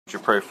Would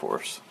you pray for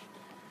us?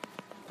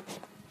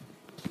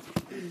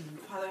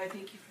 Father, I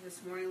thank you for this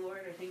morning,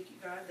 Lord. I thank you,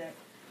 God, that,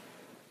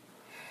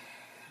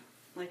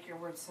 like your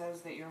word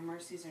says, that your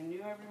mercies are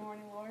new every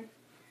morning, Lord.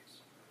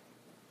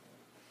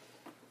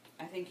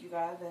 I thank you,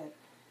 God, that,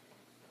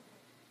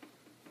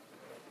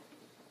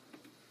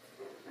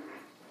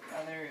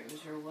 Father, it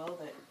was your will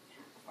that,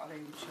 Father,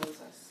 you chose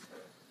us.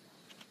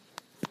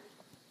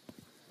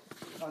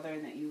 Father,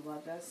 and that you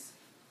loved us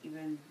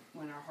even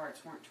when our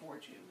hearts weren't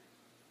towards you.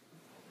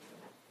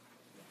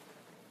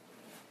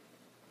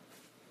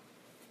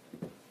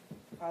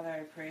 Father, I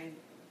pray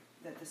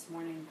that this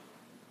morning,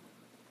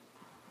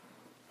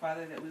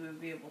 Father, that we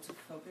would be able to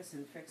focus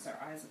and fix our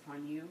eyes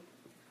upon you,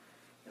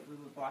 that we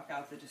would block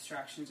out the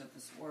distractions of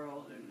this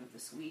world and of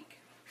this week.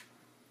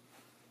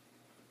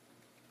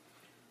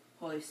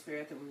 Holy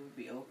Spirit, that we would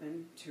be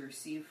open to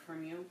receive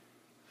from you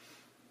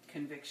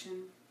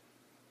conviction.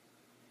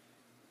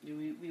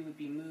 We would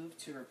be moved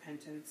to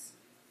repentance,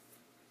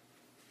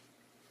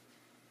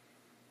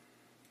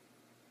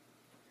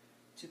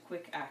 to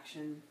quick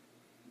action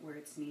where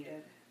it's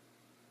needed.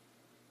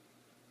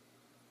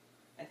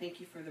 I thank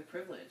you for the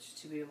privilege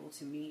to be able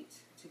to meet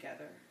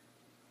together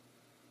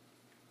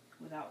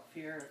without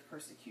fear of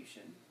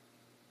persecution.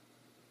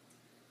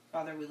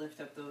 Father, we lift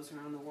up those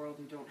around the world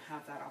who don't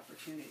have that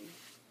opportunity.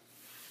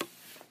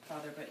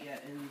 Father, but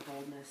yet in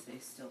boldness they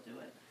still do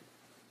it.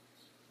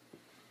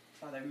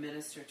 Father,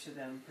 minister to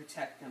them,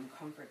 protect them,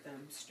 comfort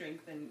them,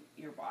 strengthen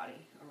your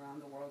body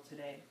around the world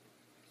today.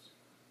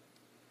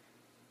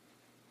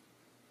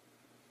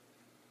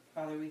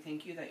 Father, we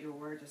thank you that your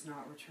word does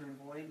not return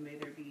void. May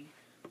there be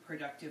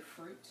productive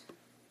fruit.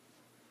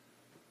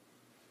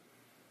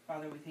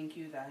 Father, we thank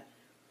you that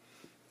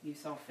you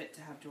saw fit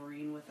to have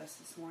Doreen with us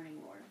this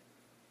morning, Lord.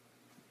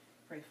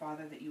 Pray,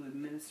 Father, that you would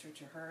minister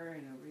to her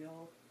in a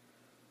real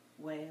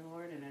way,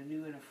 Lord, in a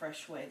new and a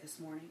fresh way this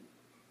morning.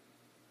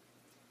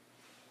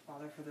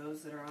 Father, for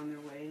those that are on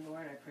their way,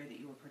 Lord, I pray that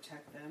you would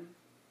protect them.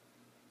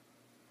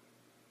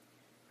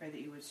 Pray that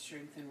you would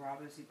strengthen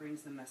Rob as he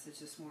brings the message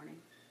this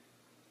morning.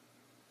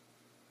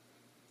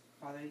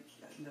 Father,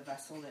 the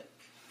vessel that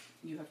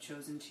you have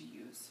chosen to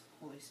use,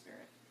 Holy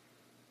Spirit.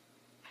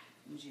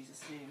 In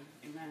Jesus' name,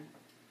 amen.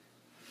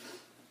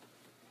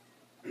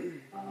 We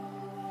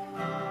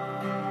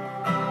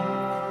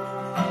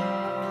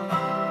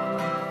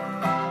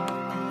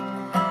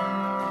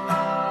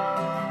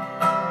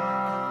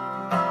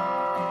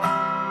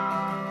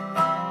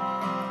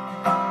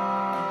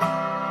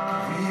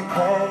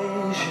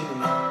praise you,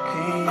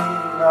 King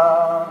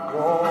of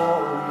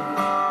glory.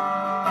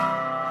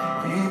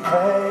 We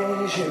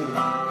praise you,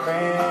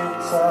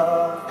 Prince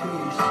of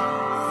Peace.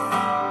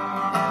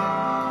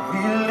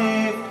 We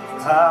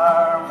lift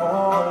our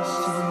voice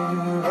to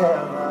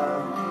heaven,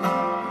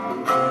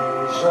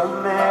 praise your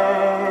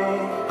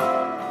name.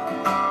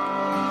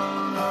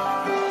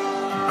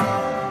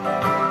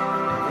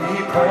 We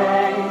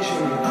praise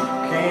you,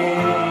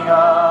 King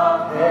of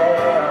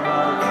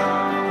heaven.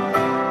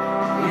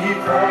 We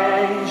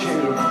praise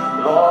you,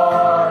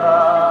 Lord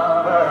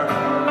of earth.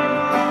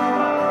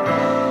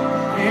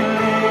 We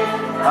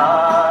lift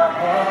our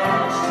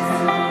hands to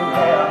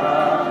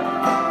heaven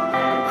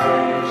and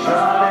praise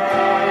your name.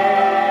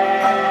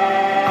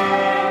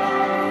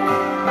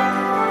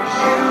 'Cause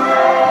you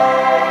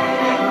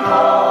reign in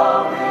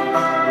glory,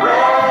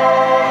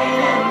 reign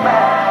in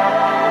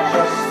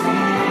majesty.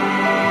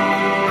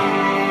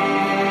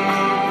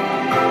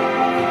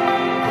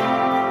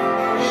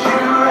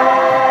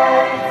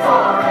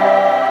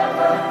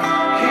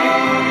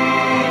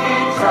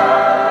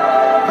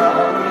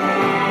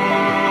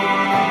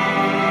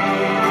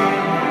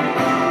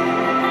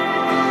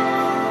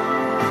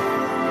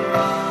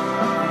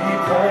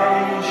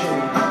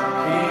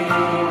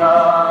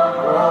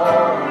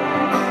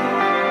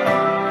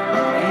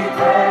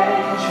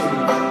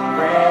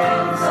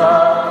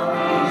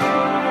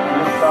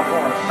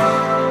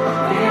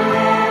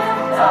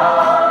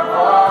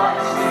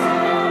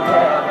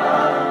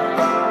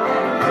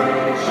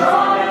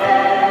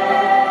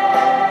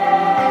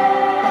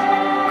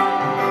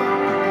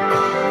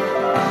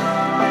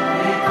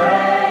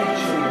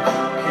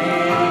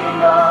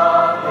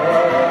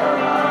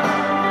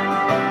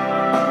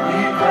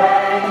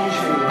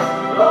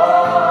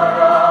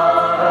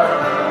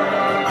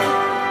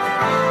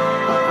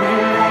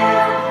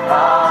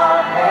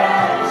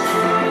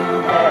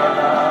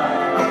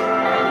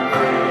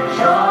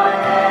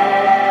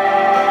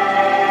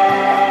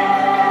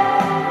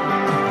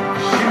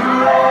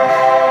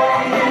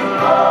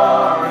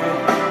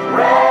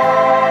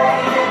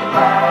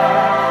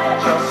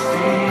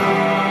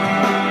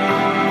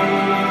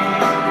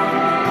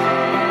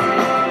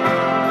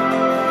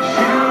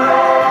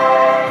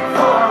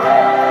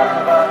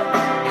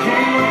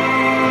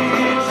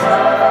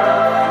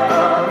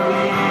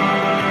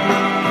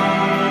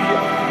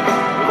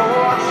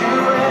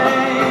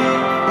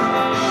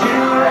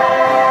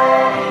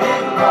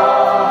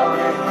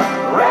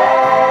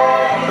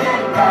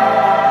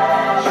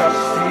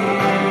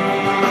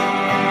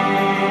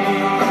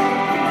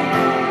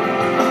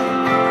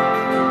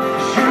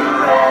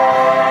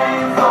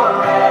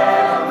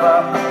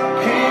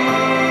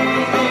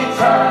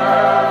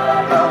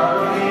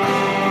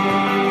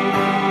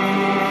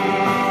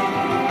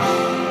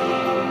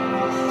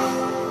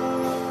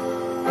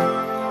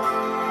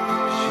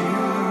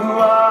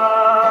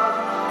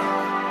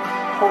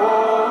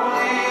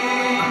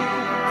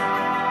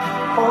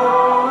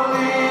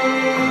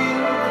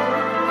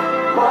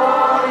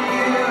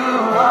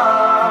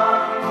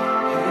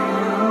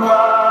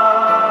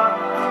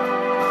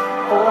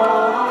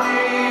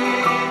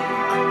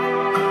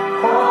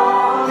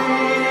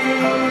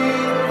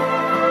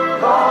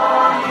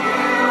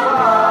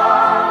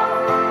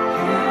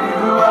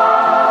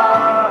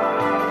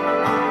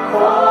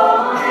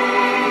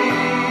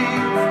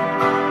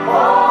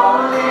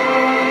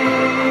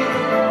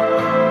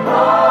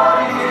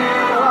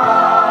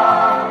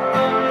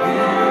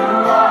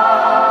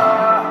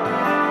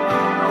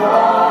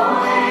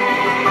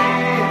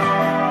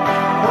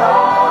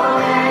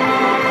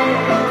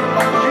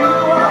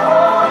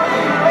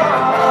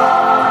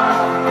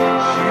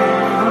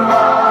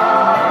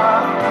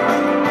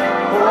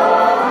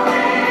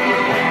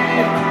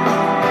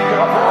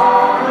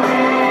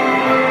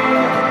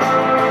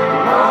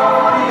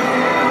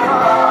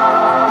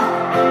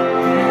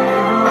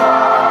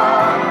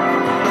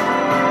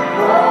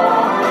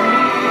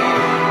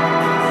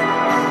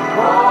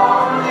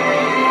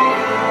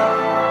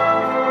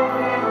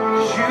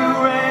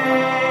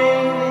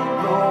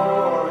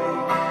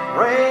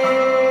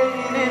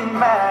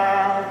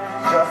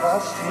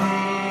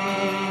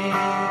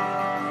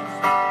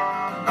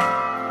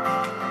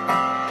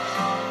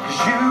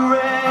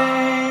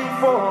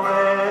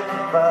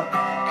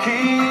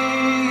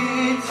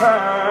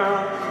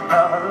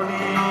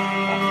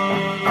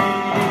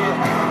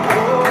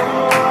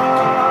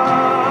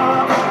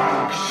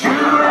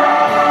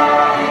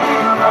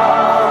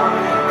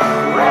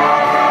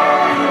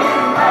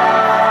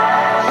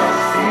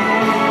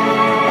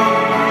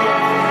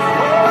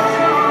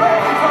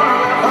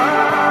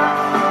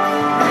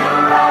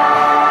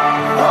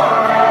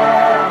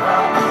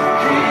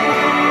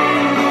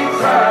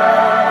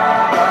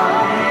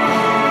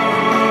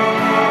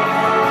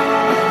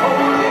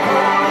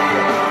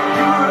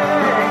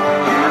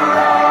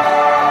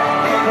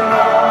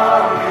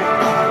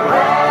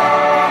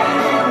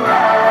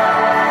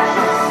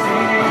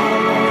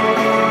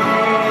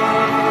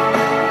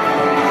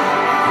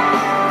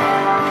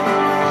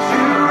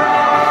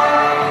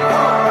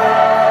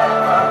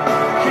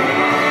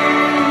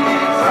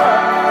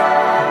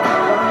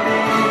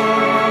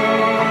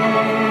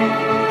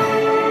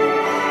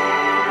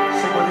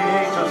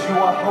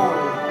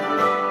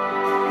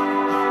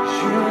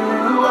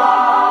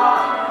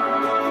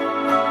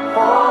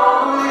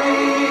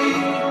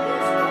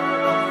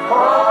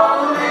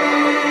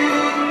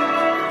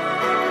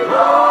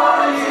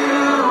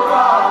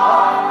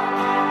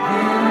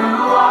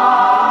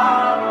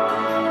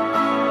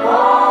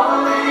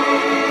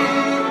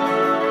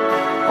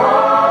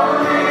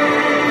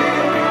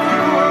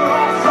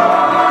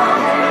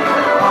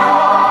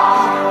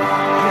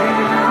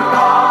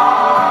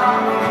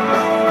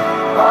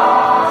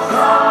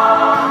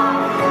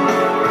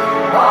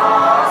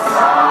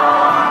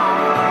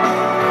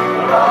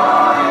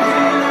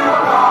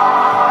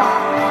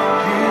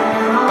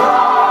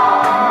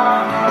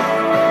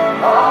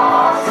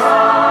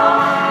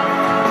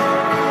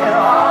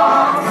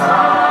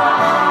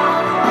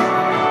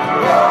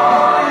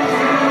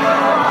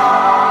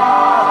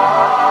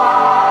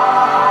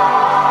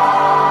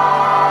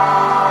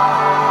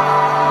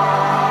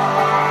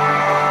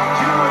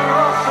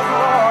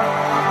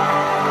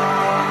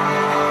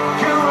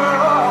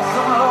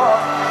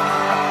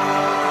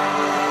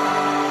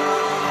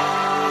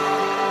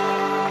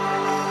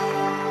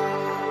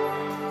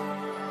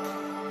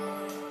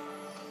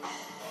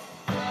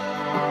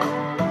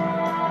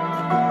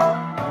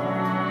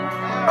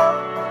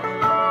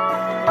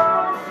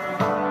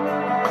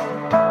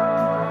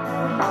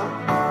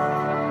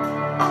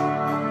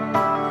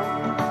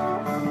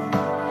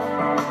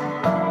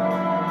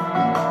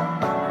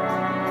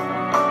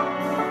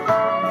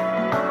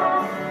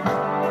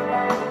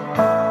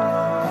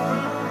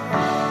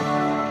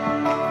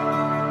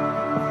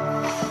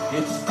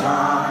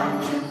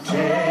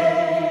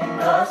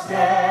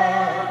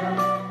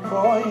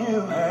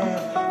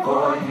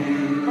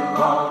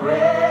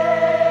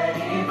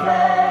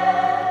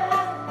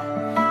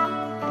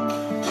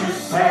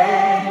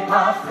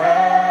 my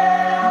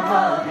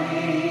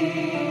family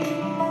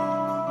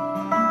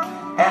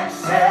and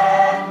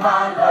set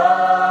my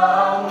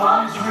loved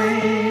ones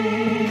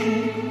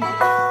free.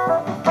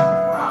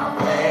 I'll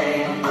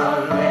claim the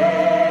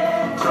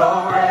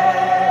little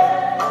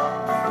red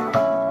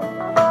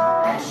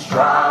and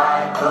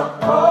strike the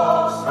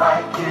post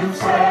like you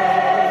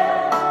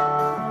said,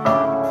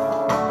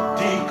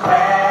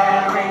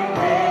 declaring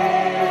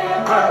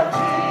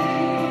liberty.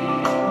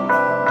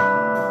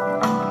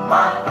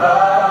 My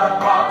blood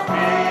bought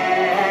victory.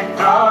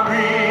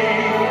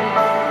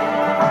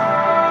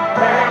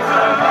 There's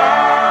a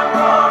lamb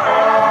for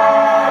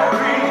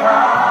every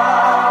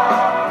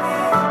house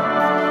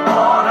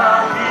on a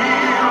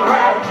hill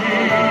where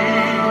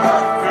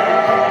Jesus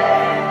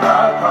paid the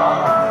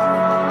cost.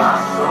 My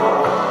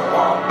soul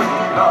won't be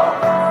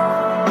lost.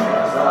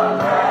 There's a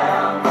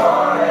lamb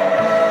for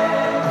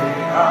every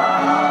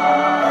house.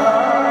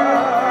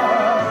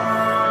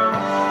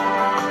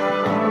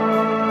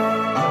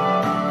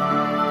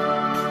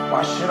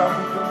 Why should I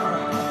weep and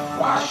cry?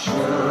 Why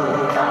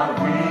should I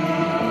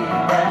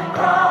weep and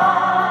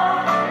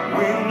cry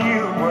when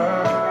you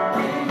were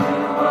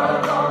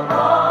the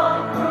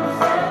one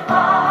crucified?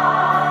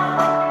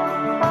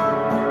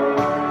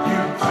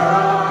 You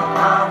took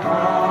my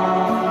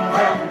wounds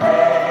and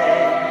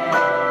pain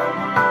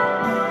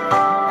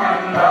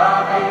and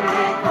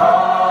lovingly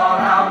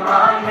called out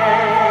my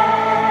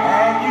name.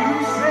 And you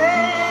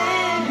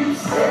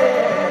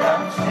said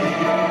I'm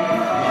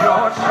still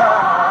your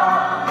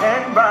child,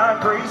 and by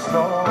grace,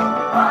 Lord,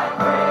 by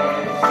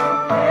grace you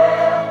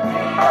kept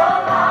me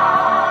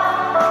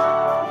alive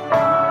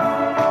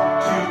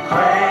to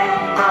claim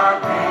my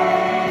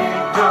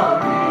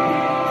victory.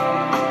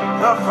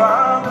 The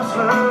Father's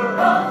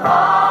love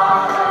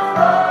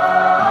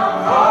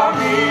for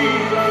me.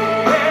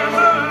 There's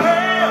a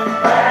lamb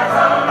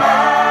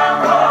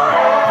for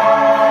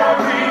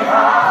every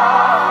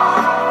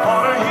house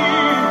on a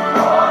hill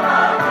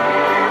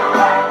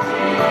where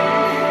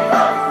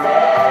Jesus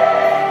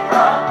paid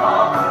the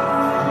cost.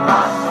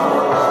 My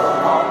soul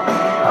won't be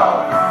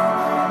lost.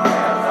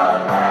 There's a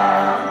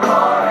lamb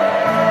for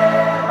every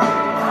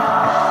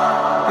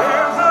house.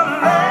 There's a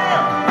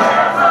lamb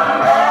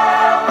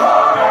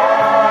for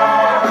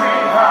every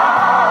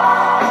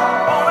house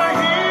on a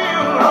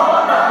hill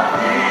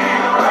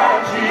where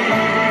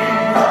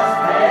Jesus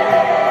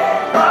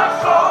paid. My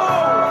soul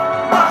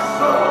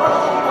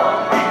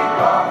won't be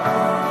lost.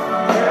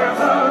 There's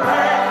a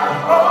lamb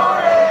for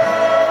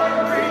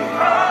every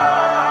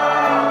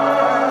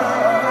house.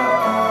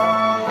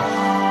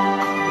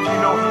 Do you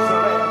know he's the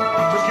lamb?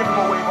 Just give him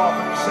a wave off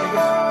and say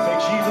this. Say,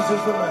 Jesus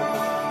is the lamb.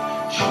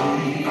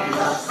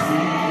 Jesus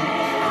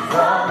is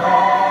the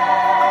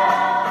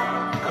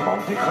lamb. Come on,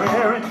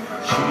 declare it.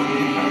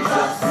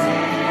 Jesus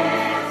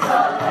is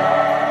the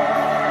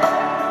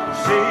lamb.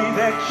 Say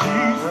that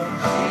Jesus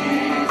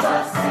is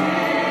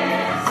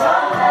the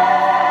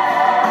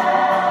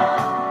lamb.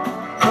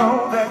 Know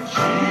that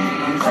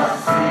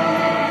Jesus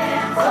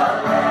is the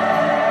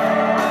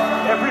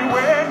lamb.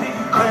 Everywhere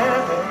declare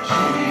that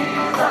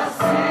Jesus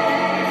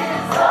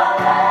is the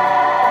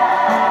lamb.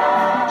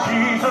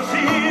 Jesus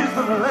is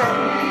the lamb.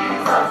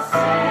 Jesus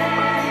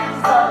is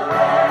the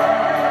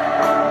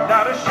lamb.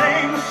 Not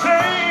ashamed to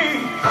say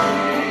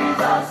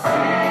Jesus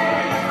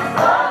is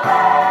the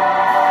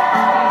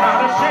lamb. Not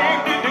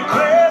ashamed to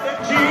declare that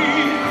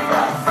Jesus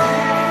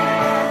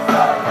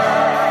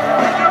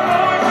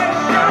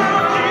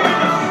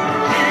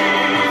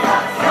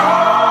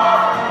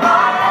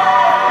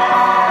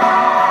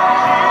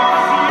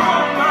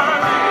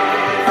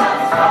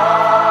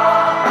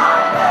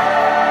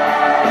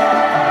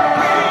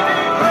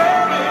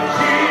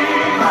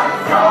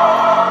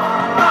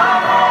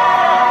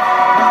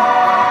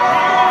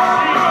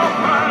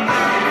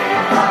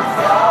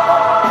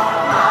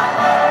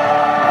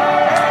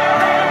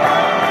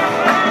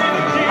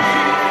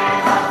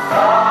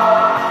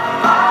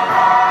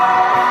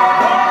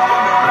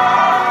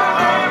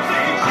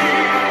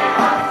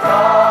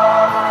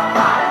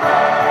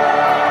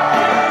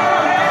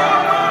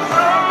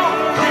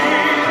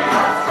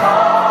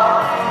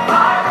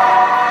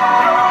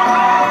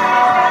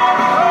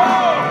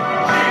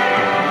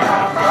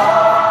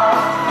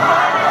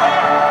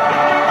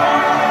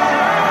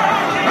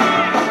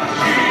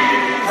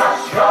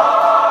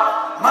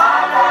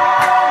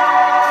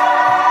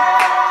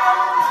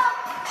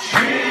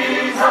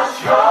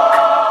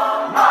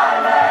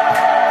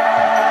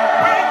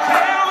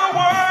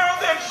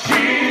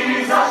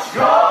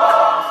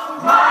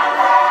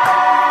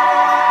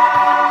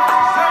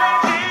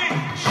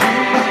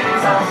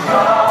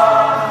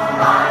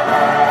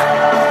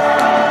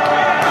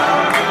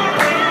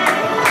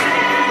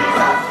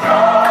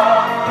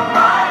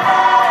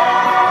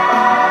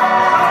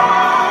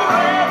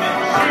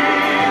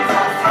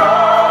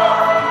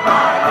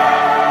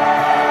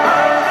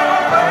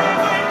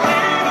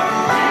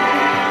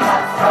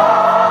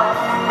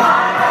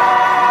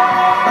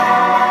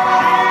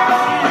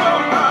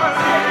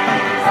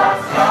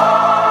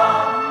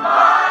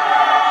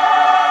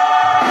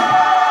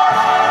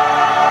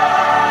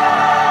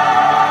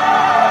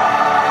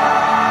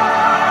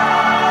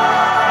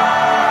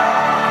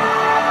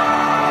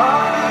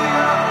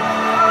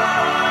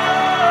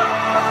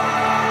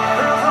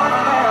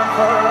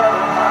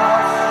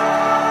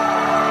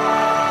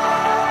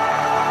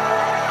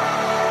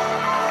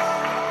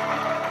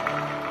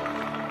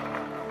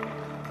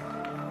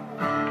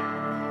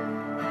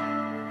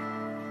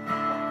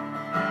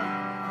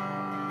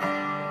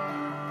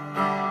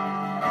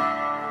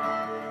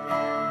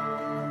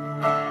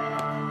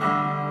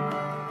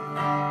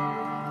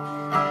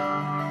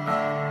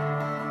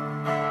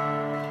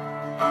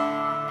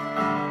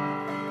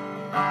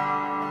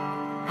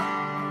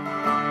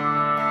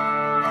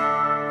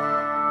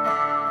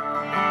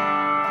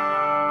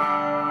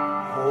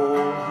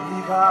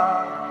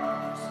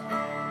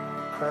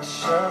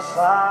precious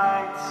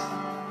light,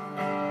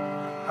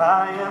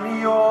 I am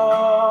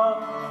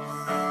your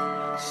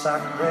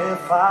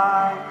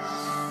sacrifice,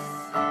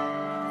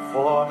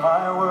 for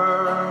my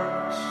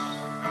words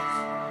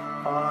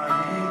are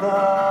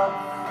enough,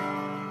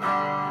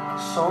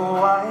 so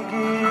I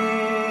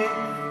give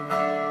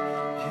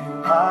you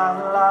my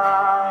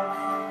life.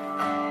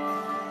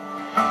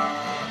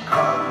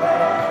 Come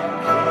and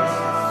kiss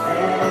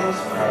His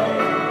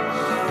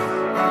face.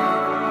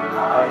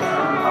 I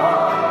am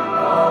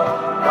humbled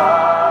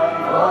by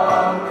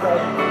your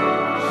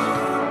grace.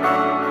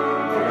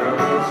 There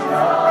is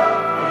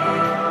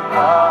nothing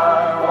I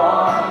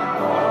want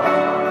more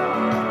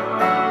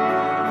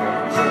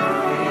than to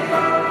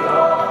feel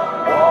your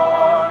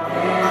warm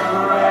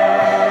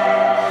embrace.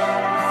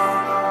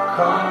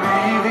 Come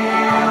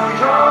reveal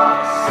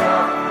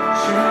yourself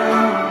to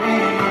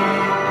me,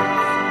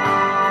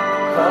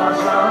 'cause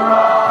you're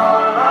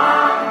all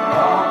I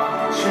want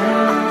to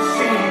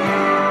see.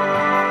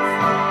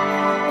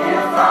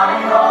 If I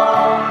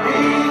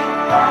only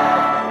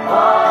had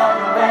one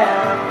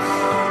glimpse,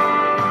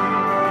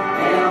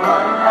 it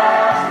would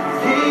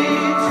last eternally.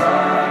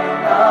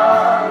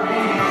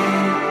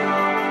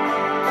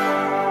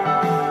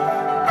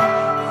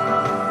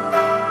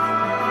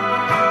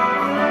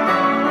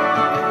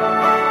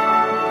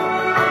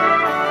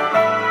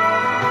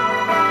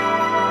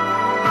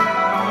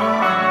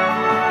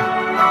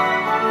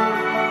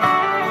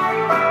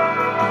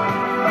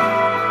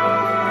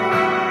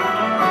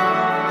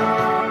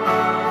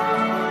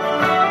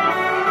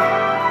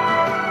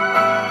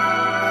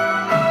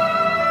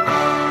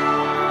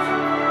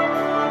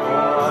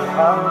 Lord,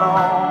 how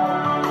long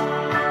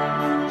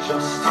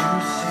just to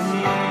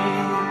see?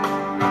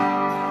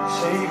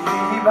 Take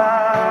me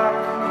back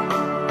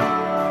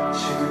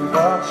to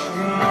the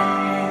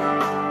tree.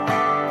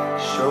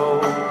 Show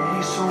me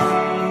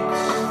sweet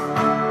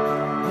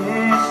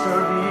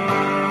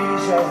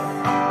mysteries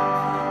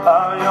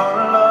of your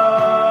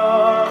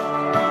love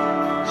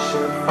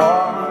should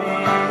for me.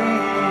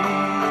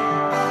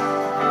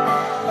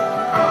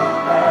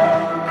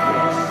 And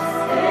kiss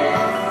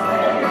His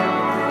face.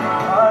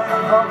 I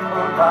am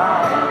humbled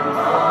by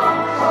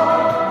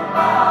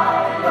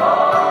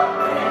your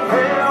grace.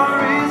 There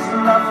is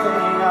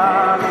nothing I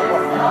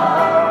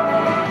want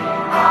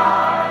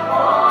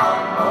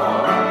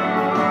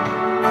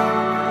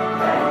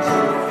than to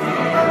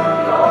feel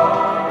your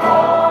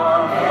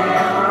warm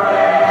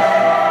embrace.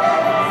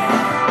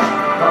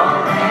 Come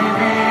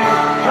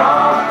reveal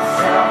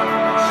yourself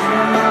to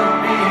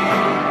me.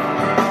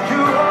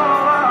 You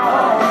all I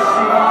want to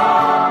see.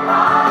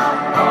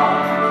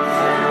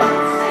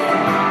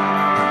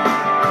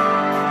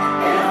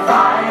 If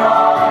I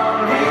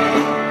only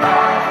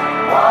had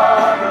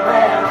one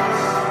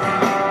glimpse,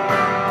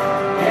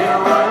 it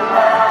would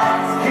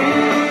last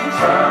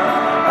eternally.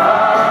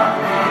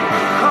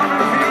 Come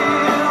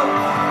reveal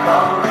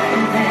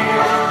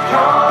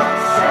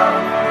yourself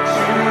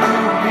to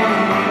me,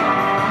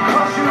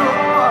 'cause you're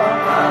all I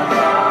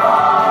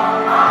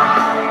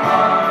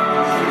want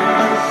to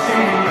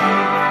see.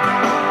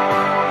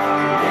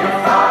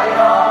 If I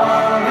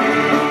only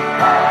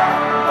had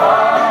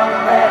one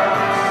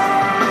glimpse,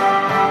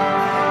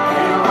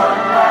 it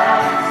would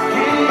last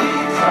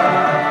eternally.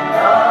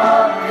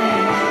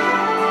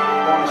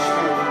 Holy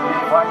Spirit, we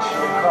invite you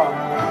to come.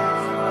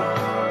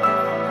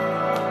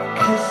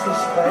 Kiss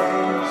this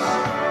place.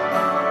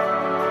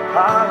 I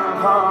am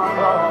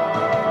humbled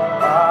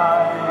by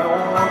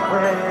your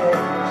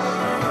grace.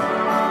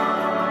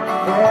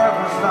 There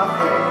is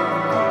nothing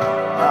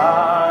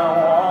I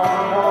want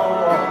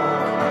more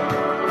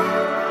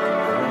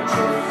than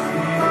to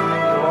feel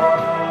your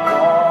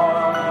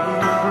warm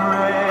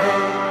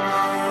embrace.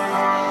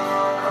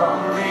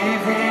 Come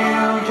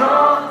reveal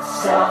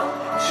yourself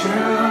to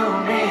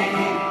me,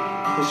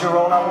 'cause you're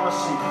all I want to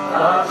see.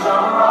 'Cause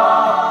you're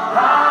all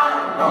I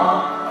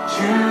want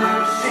to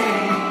see.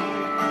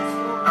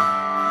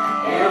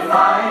 If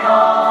I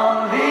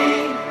only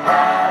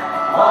had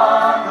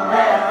one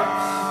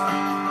glimpse,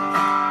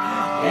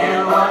 it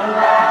would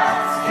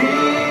last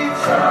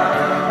eternally.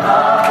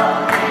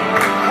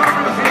 Come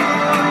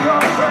reveal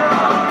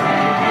yourself.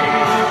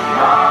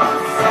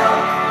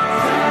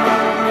 To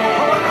me.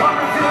 Oh, come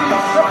reveal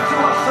yourself to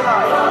us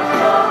tonight. 'Cause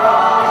you're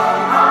all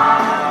I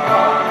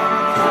want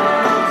to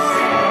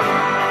see.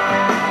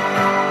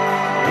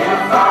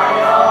 If I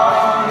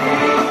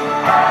only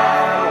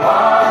had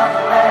one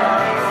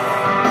glimpse,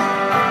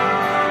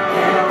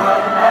 it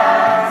would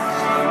last,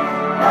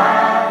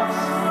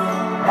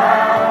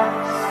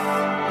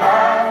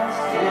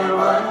 it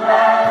would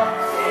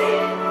last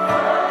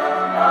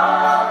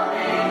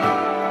eternally.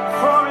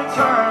 For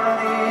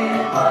eternity.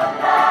 It would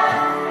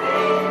last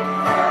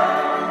eternally.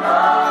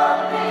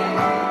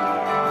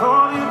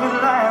 For it would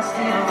last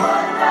eternally. It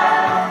would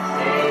last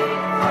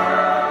eternally.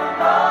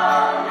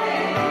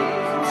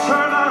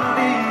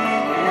 Eternally.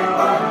 It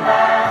would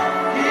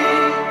last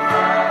eternally.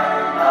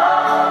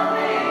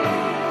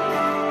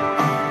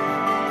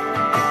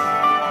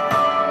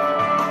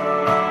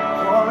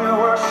 Oh, we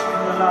worship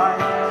you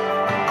tonight.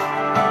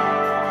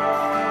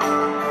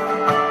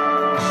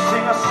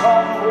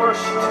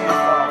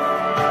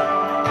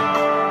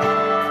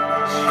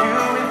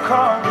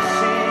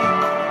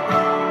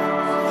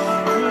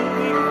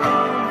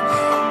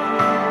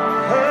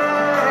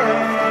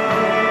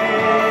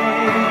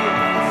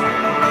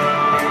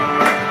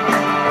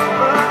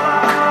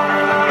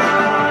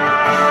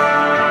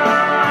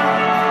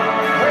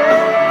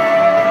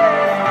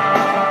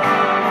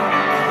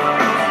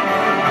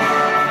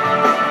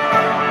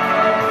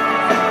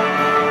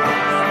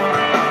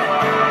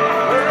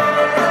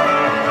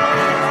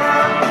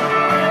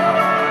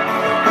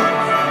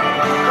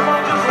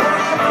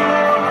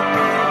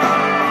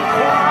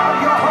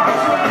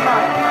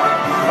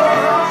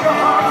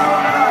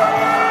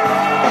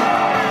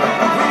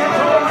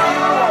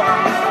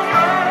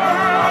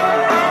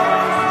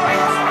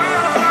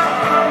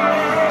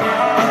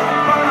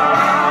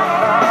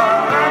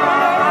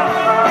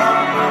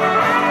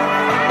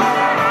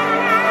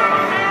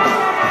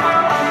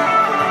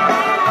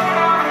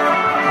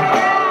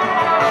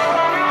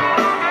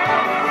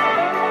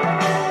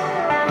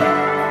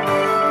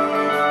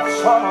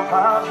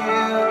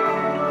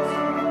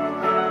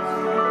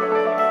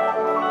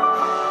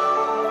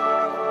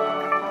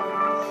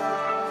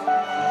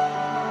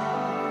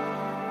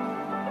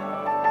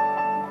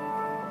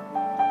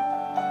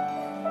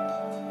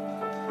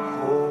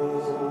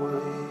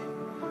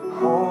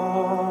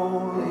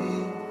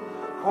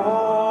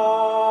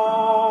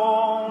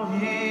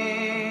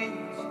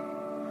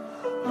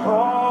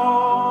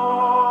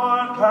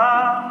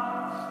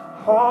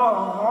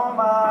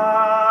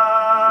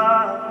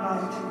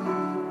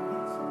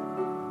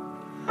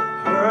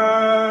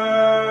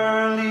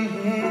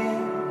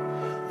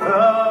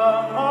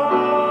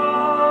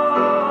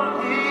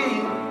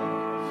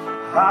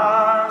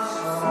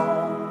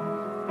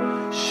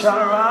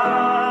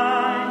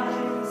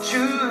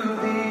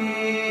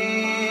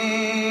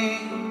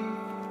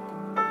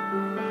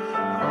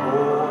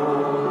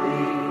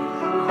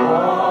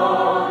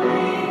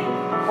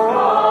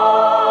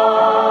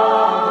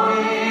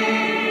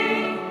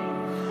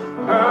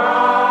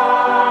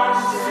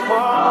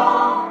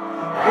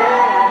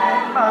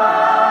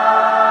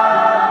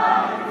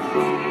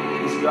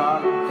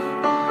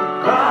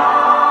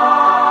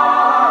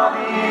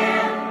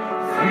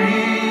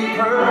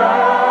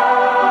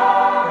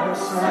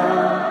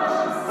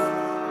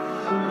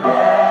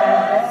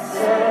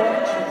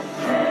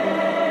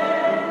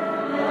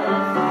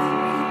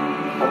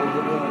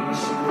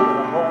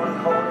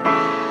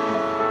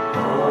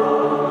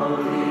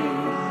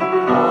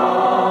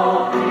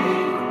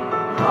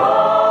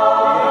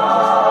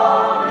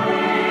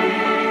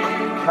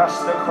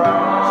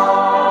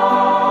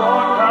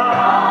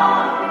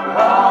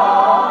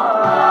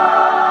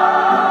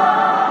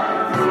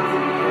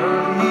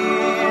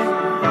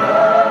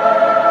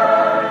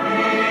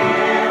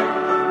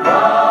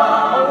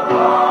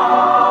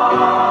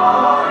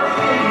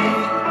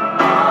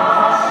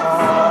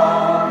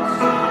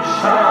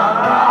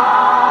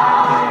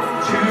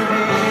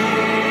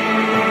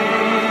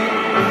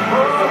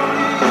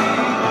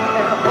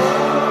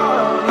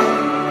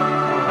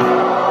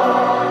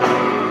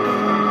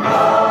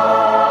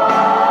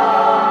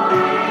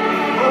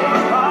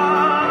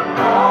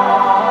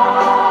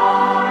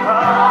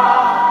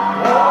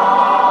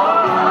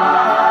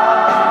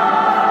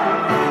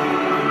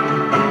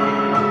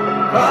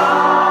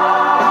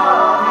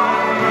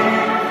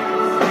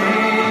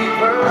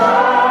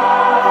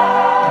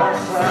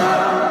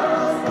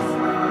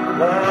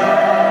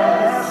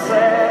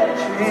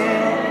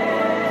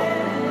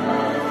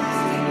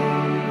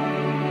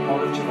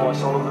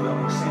 voice all over the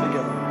building. Sing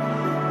together.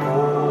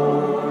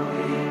 Holy,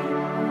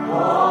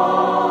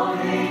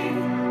 holy,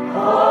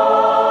 holy,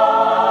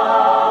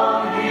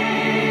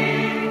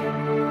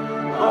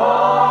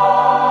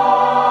 Lord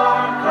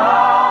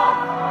God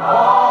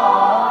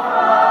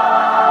Almighty.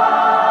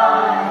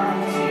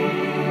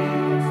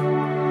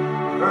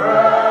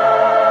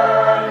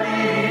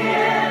 Early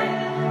in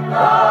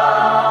the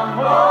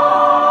morning,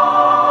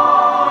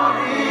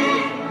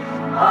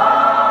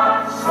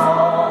 our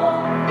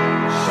song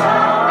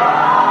shall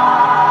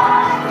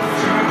rise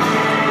to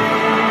Thee.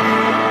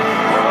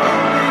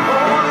 Holy,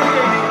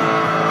 holy,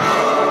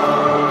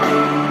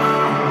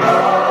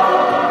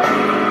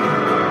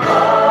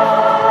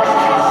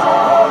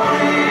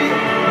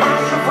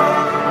 merciful,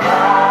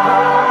 God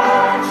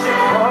in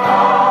three persons,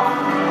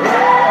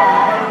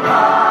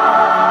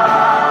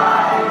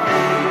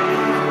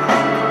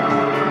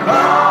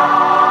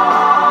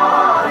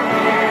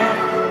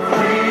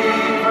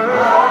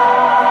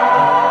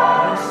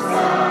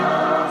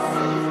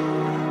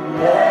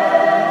 blessed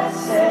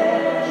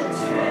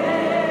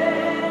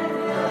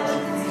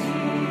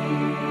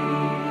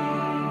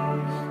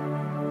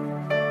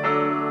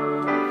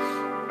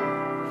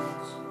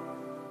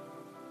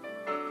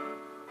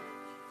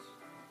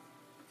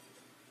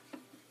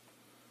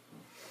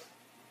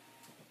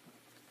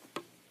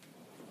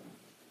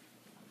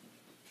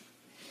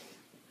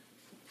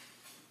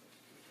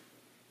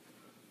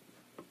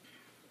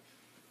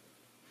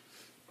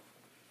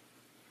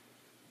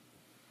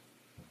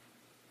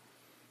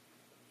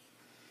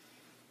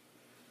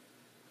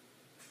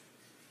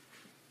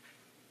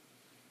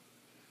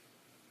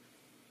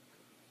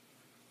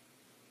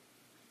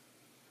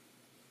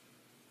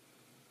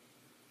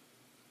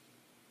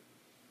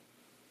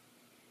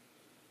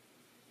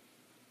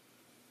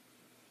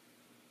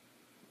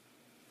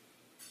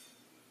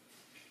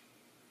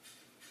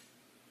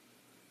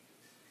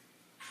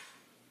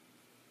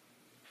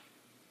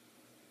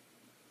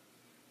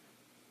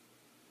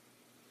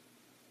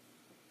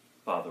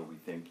Father, we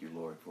thank you,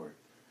 Lord, for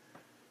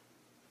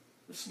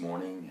this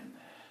morning and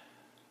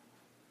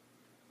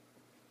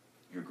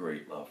your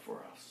great love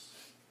for us.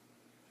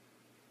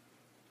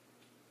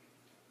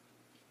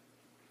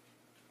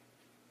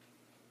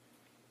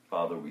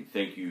 Father, we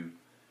thank you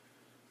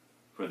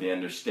for the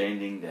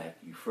understanding that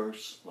you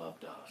first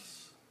loved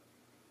us.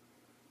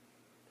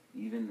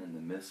 Even in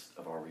the midst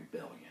of our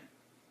rebellion,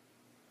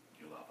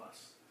 you love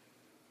us.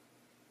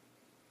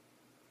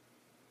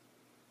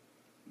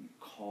 You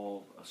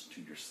call us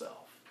to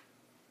yourself.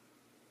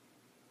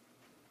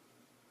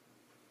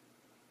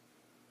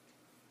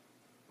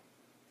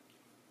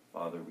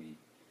 Father, we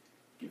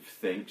give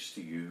thanks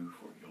to you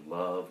for your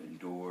love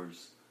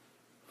endures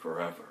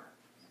forever.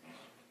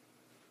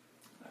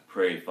 I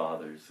pray,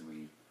 Father, as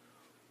we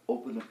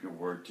open up your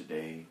word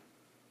today,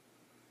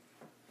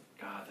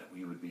 God, that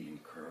we would be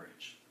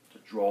encouraged to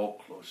draw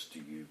close to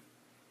you.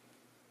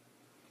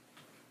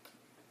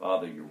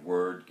 Father, your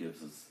word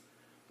gives us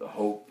the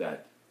hope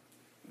that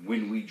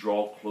when we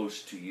draw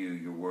close to you,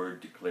 your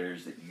word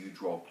declares that you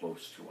draw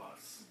close to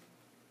us.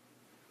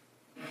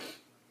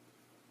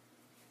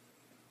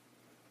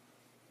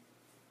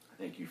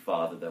 I thank you,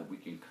 Father, that we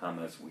can come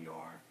as we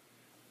are.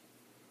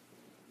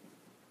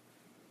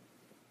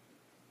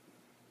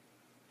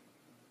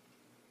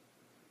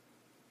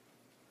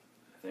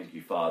 I thank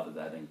you, Father,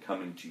 that in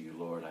coming to you,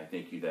 Lord, I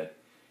thank you that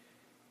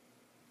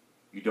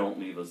you don't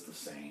leave us the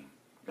same.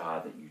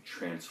 God, that you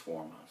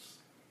transform us.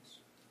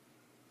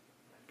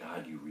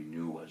 God, you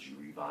renew us, you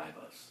revive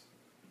us.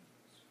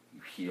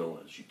 You heal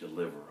us, you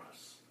deliver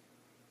us.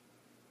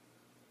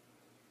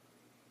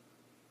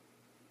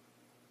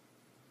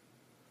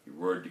 Your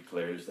word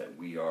declares that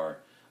we are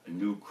a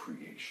new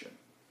creation.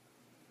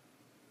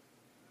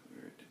 We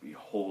are to be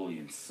holy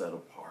and set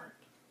apart.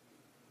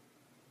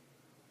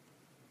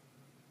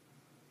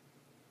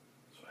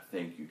 So I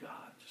thank you,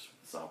 God, just for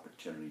this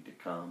opportunity to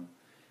come,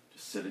 to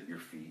sit at your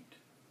feet,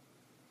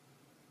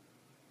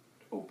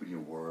 to open your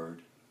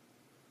word.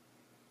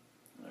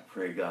 And I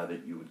pray, God,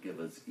 that you would give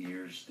us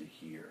ears to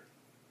hear.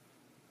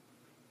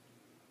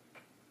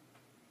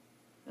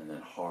 And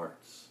then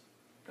hearts,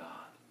 God,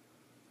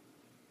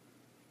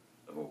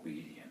 of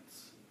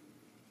obedience.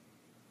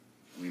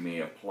 We may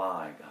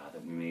apply, God,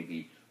 that we may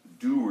be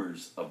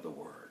doers of the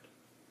word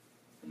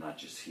and not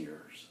just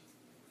hearers.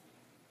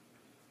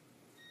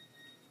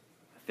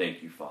 I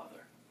thank you,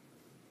 Father,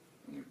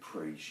 and we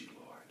praise you,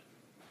 Lord.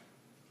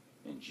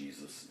 In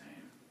Jesus' name.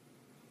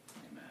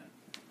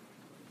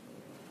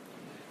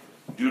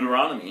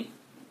 Deuteronomy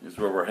is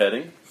where we're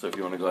heading. So if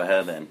you want to go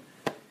ahead and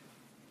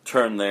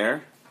turn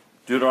there.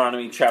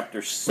 Deuteronomy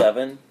chapter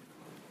 7,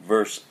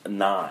 verse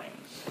 9.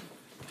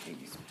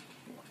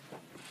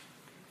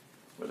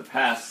 For the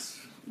past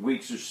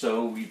weeks or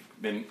so, we've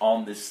been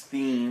on this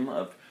theme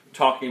of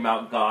talking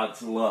about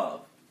God's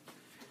love.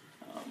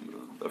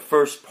 The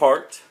first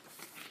part,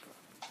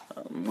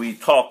 we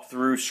talked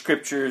through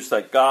scriptures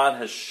that God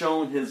has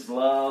shown his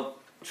love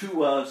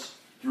to us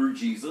through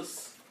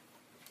Jesus.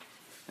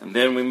 And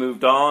then we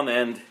moved on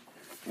and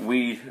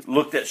We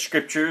looked at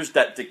scriptures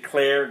that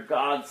declare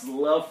God's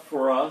love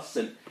for us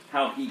and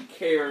how He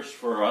cares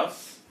for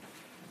us.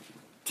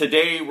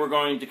 Today we're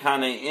going to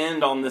kind of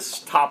end on this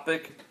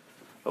topic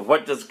of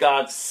what does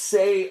God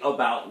say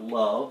about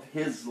love,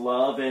 His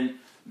love, and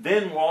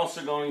then we're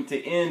also going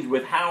to end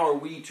with how are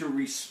we to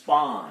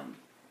respond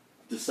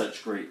to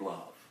such great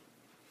love.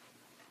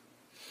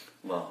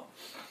 Love.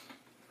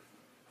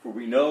 For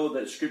we know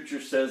that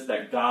Scripture says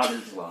that God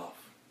is love.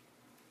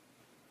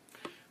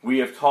 We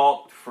have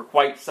talked for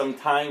quite some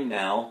time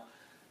now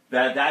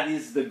that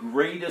is the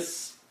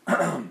greatest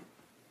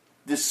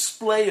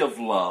display of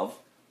love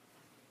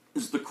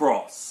is the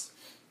cross.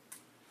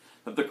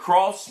 That the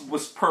cross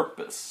was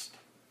purposed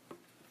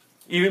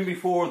even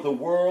before the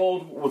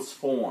world was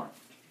formed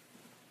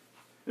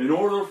in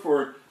order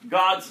for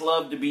God's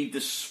love to be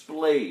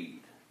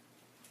displayed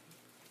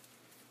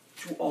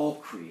to all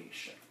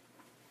creation.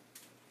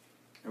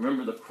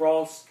 Remember, the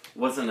cross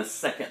wasn't a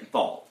second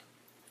thought.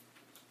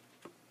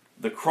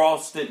 The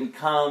cross didn't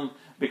come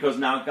because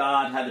now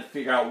God had to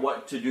figure out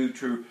what to do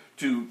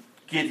to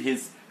get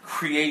His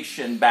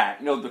creation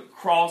back. No, the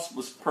cross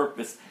was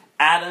purpose.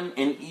 Adam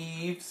and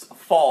Eve's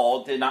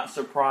fall did not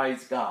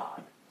surprise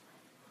God.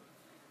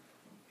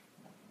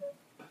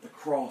 But the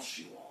cross,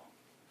 you all.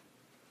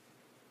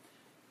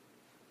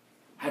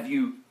 Have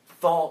you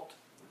thought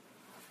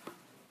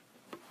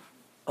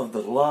of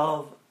the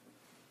love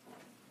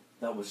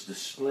that was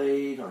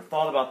displayed, or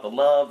thought about the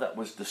love that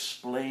was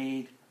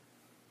displayed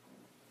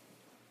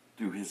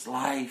through His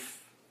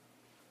life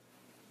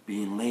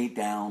being laid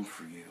down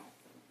for you?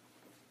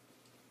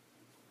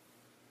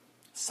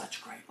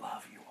 Such great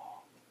love, you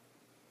all.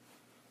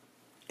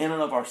 In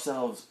and of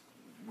ourselves,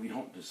 we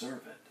don't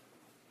deserve it.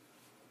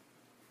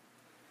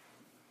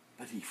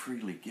 But He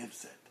freely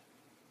gives it.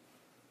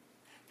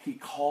 He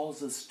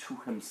calls us to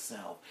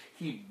Himself.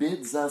 He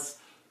bids us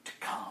to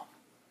come.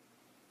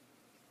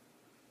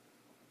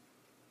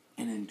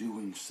 And in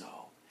doing so,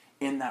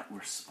 in that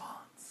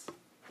response,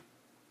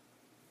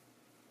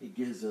 He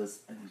gives us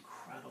an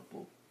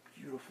incredible,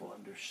 beautiful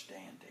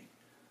understanding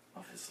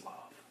of His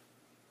love.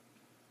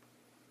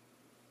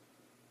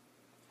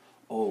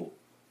 Oh,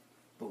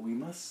 but we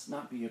must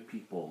not be a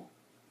people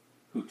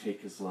who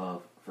take His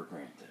love for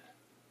granted.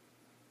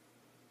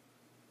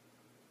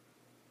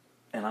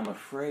 And I'm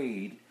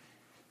afraid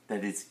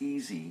that it's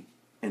easy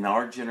in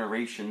our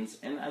generations,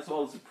 and as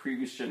well as the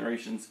previous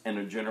generations and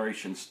the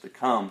generations to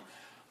come,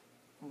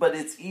 but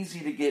it's easy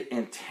to get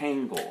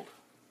entangled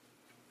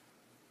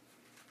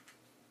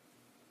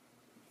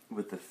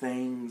with the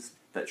things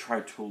that try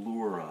to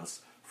lure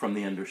us from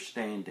the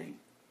understanding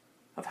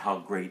of how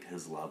great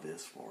His love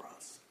is for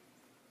us.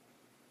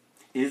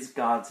 Is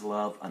God's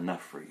love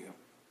enough for you?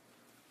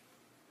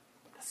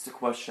 That's the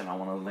question I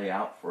want to lay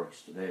out for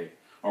us today,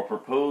 or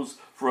propose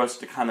for us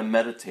to kind of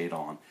meditate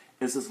on.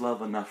 Is His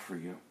love enough for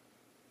you?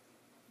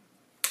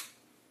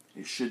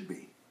 It should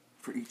be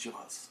for each of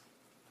us.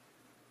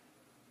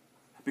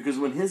 Because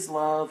when His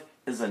love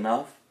is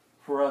enough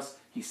for us,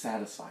 He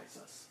satisfies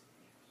us.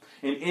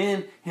 And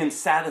in Him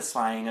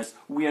satisfying us,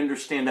 we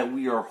understand that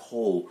we are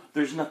whole.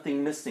 There's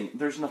nothing missing.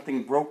 There's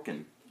nothing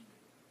broken.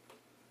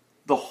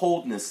 The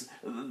wholeness,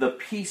 the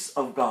peace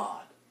of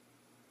God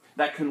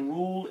that can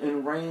rule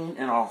and reign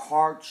in our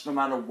hearts no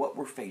matter what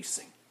we're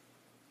facing.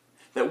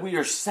 That we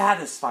are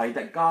satisfied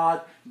that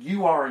God,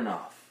 You are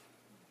enough.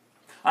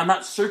 I'm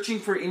not searching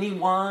for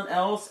anyone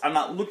else. I'm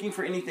not looking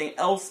for anything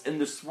else in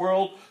this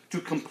world to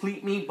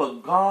complete me.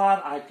 But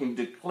God, I can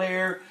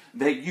declare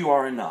that You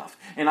are enough.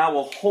 And I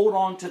will hold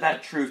on to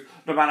that truth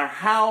no matter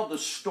how the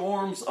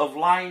storms of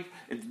life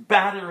is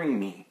battering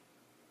me.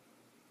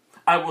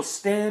 I will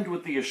stand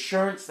with the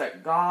assurance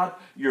that God,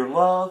 Your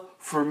love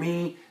for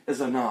me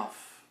is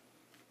enough.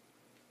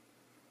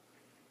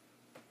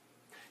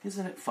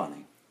 Isn't it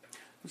funny?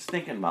 I was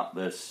thinking about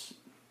this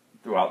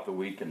throughout the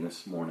week and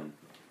this morning.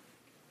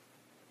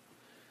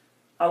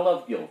 I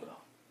love Gilda.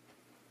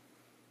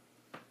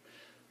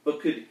 But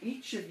could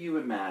each of you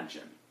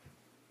imagine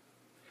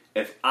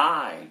if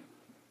I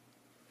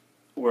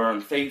were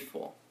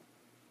unfaithful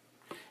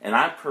and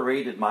I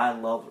paraded my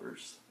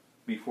lovers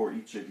before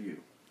each of you,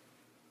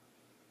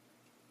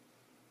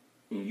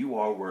 and you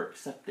all were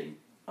accepting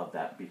of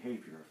that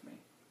behavior of me?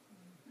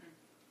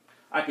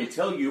 I can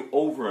tell you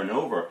over and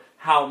over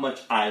how much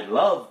I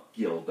love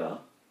Gilda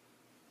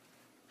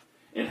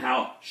and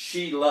how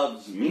she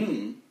loves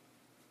me,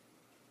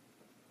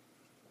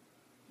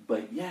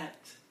 but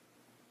yet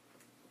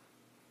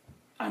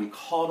I'm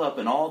caught up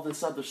in all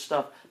this other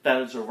stuff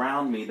that is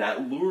around me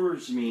that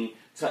lures me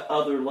to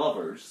other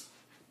lovers,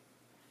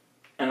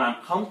 and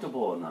I'm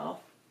comfortable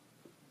enough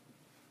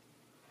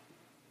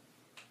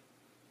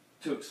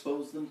to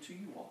expose them to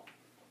you all.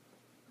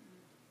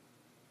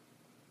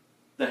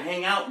 To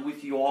hang out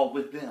with you all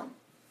with them.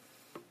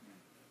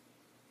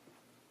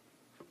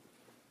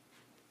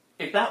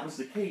 If that was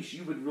the case,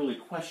 you would really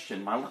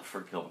question my love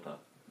for Gilda.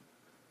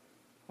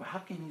 Well, how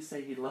can you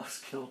say he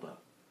loves Gilda?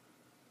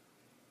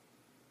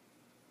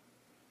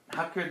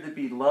 How could there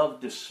be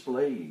love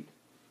displayed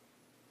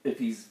if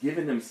he's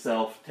given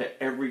himself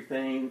to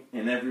everything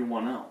and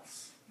everyone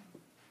else?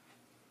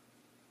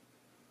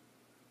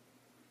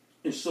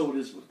 And so it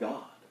is with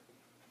God.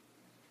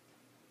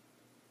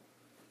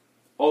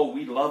 Oh,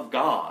 we love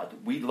God.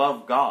 We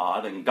love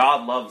God, and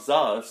God loves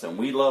us, and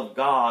we love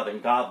God,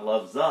 and God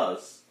loves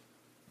us.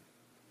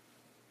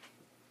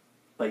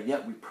 But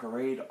yet we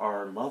parade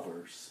our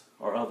lovers,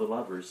 our other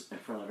lovers, in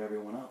front of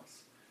everyone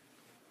else.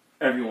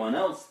 Everyone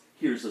else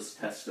hears us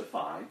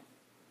testify.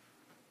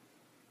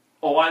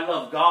 Oh, I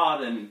love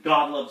God, and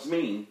God loves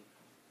me.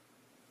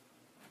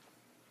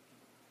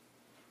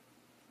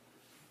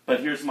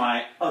 But here's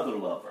my other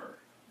lover,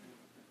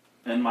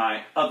 and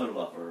my other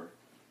lover,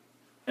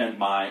 and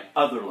my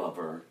other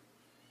lover,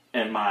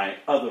 and my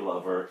other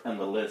lover, and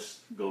the list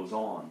goes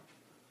on.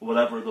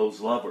 Whatever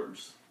those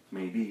lovers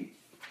may be.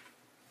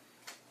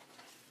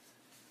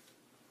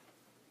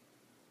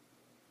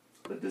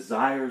 The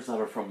desires that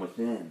are from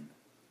within,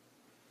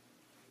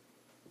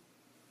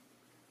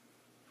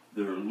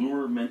 the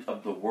allurement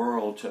of the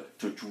world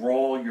to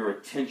draw your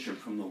attention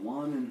from the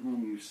one in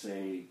whom you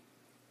say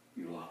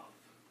you love.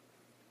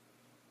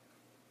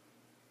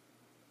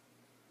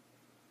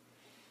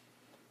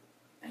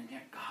 And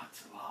yet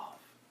God's love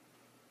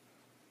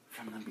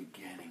from the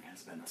beginning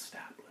has been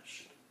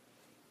established.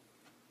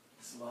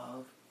 His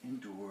love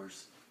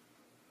endures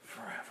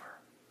forever.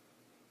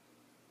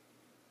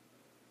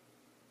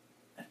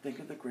 And think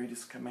of the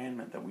greatest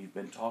commandment that we've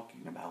been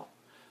talking about.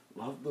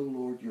 Love the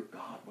Lord your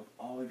God with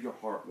all of your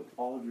heart, with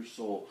all of your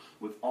soul,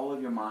 with all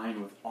of your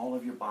mind, with all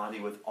of your body,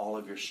 with all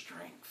of your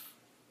strength.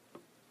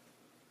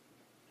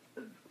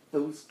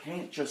 Those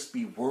can't just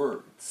be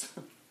words.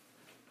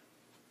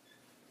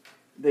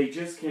 They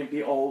just can't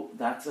be, oh,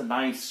 that's a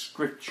nice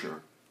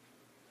scripture.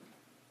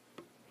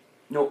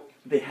 No,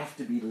 they have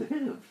to be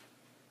lived.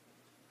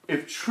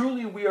 If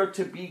truly we are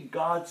to be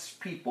God's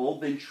people,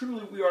 then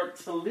truly we are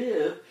to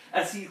live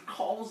as He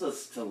calls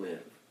us to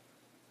live.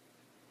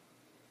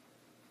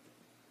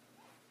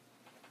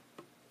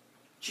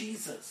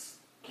 Jesus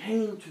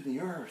came to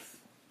the earth.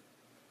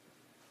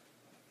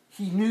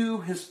 He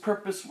knew His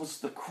purpose was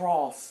the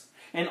cross.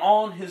 And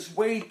on His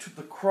way to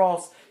the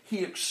cross,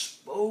 He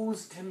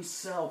exposed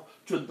Himself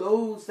to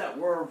those that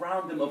were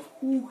around Him of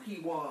who He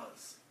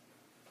was.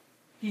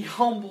 He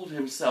humbled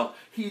Himself.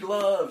 He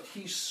loved.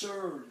 He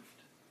served.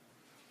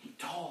 He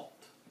taught.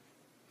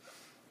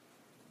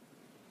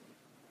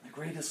 The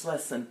greatest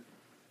lesson,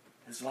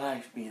 His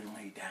life being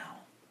laid down.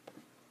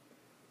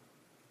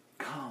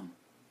 Come,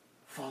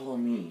 follow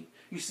me.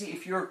 You see,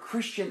 if you're a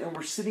Christian and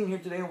we're sitting here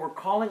today and we're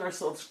calling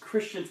ourselves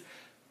Christians,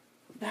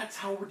 that's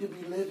how we're to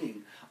be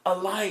living. A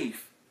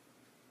life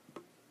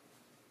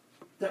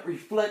that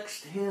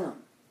reflects Him.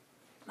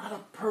 Not a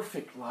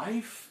perfect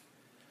life.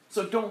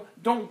 So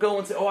don't go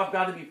and say, oh, I've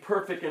got to be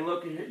perfect, and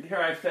look,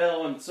 here I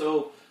fell, and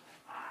so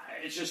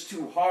it's just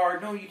too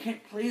hard. No, you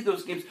can't play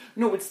those games.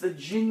 No, it's the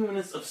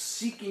genuineness of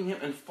seeking Him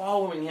and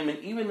following Him. And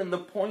even in the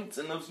points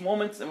and those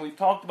moments, and we've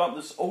talked about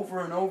this over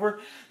and over,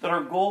 that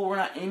our goal, we're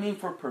not aiming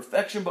for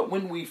perfection, but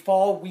when we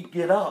fall, we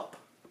get up.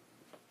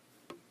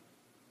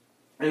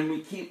 And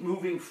we keep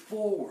moving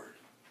forward.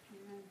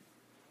 Amen.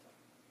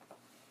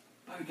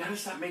 But we've got to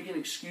stop making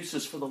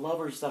excuses for the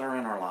lovers that are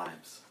in our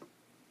lives.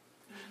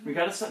 We've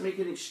got to stop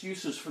making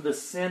excuses for the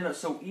sin that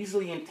so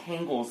easily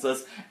entangles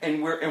us,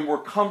 and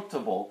we're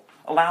comfortable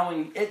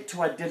allowing it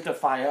to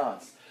identify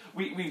us.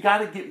 We've got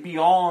to get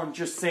beyond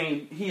just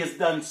saying, He has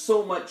done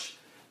so much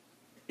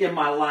in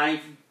my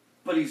life,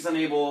 but He's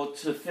unable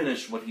to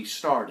finish what He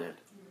started.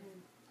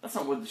 That's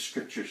not what the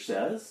Scripture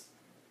says.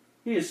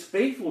 He is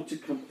faithful to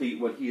complete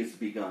what He has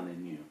begun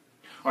in you.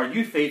 Are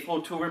you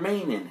faithful to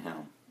remain in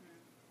Him?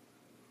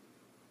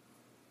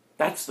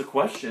 That's the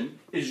question.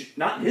 Is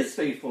not His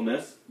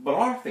faithfulness, but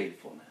our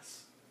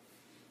faithfulness.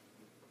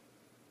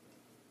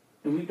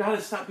 And we've got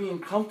to stop being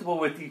comfortable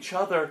with each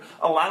other,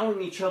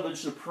 allowing each other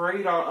to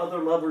parade our other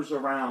lovers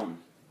around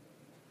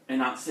and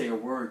not say a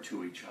word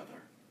to each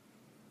other.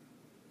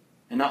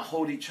 And not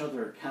hold each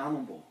other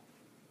accountable.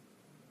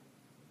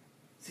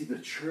 See, the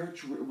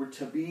church, we're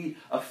to be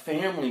a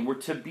family. We're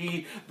to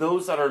be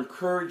those that are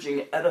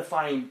encouraging,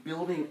 edifying,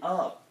 building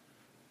up.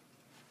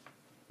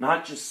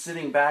 Not just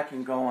sitting back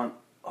and going,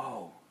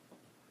 oh,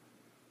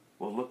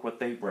 well, look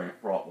what they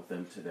brought with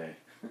them today.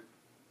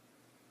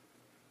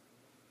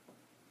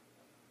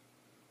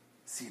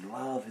 See,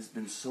 love has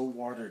been so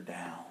watered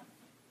down.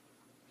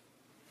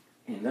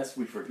 Unless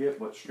we forget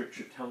what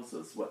Scripture tells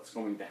us, what's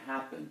going to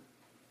happen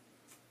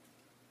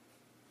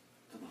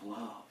to the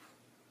love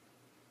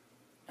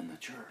and the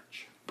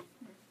church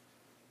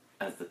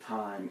as the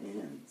time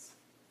ends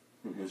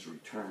in His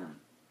return.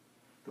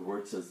 The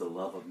Word says the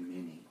love of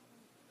many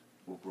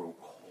will grow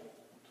cold.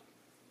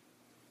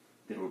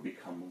 They will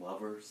become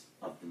lovers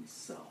of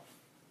themselves.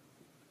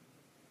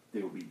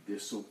 They will be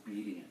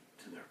disobedient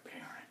to their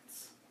parents.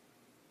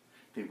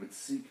 They would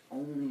seek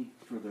only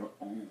for their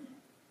own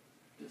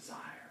desires.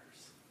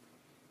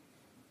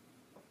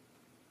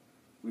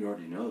 We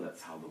already know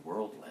that's how the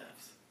world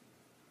lives.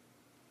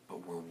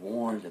 But we're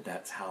warned that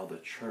that's how the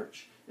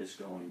church is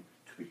going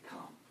to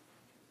become.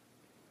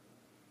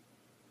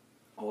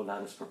 Oh,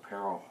 let us prepare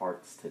our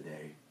hearts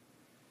today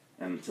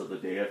and until the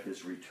day of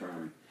his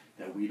return,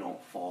 that we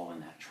don't fall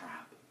in that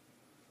trap.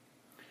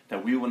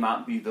 That we will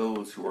not be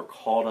those who are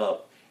caught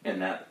up in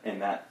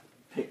that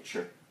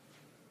picture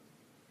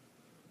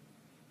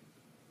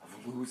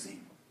of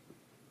losing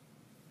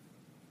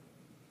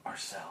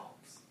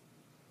ourselves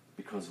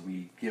because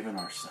we've given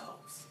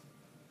ourselves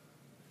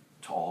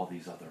to all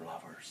these other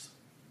lovers.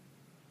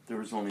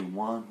 There is only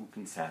one who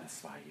can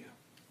satisfy you.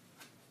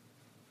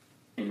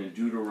 In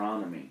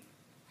Deuteronomy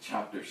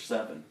chapter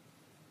 7,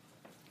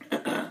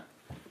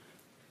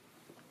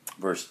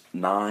 verse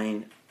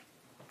 9.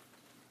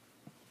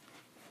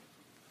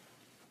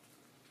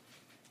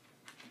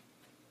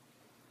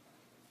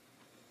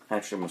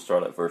 Actually, I'm going to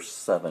start at verse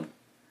 7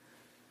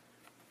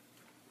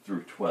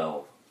 through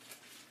 12.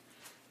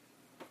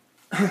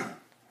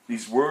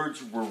 These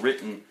words were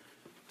written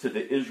to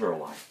the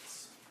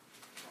Israelites.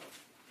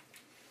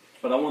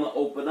 But I want to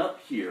open up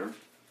here,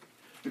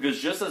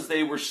 because just as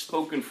they were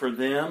spoken for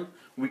them,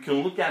 we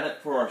can look at it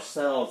for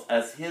ourselves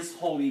as his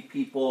holy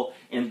people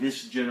in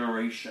this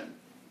generation.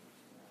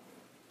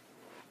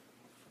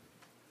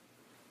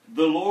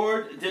 The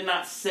Lord did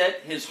not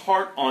set his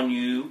heart on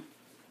you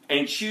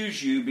and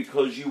choose you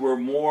because you were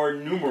more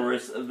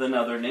numerous than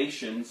other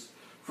nations,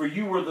 for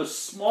you were the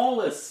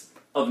smallest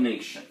of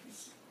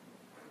nations.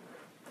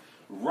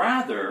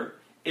 Rather,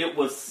 it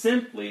was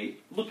simply,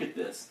 look at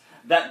this,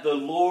 that the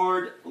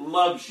Lord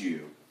loves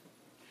you,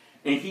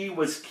 and he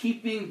was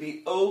keeping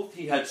the oath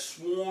he had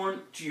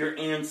sworn to your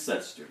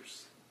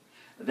ancestors.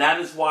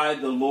 That is why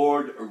the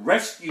Lord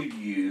rescued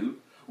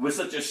you with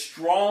such a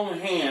strong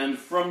hand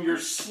from your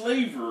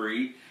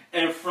slavery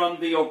and from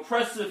the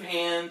oppressive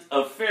hand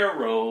of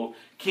Pharaoh,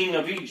 king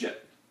of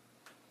Egypt.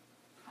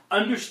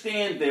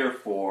 Understand,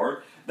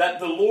 therefore,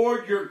 that the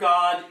Lord your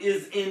God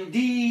is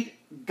indeed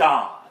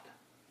God.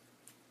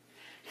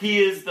 He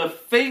is the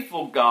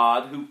faithful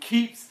God who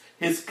keeps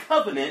his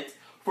covenant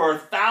for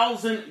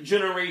 1,000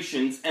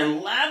 generations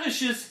and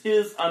lavishes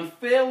his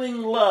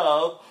unfailing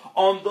love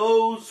on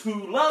those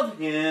who love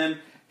him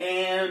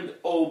and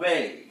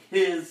obey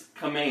his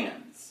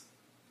commands.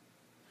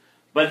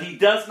 But he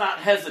does not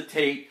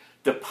hesitate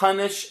to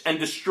punish and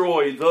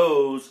destroy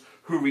those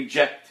who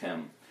reject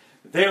him.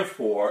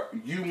 Therefore,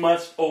 you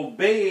must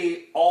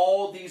obey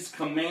all these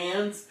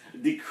commands,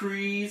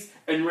 decrees,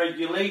 and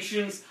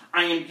regulations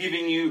I am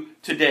giving you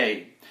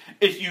today.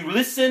 If you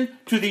listen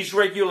to these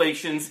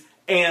regulations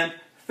and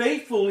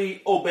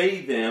faithfully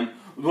obey them,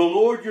 the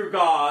Lord your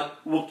God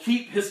will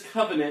keep his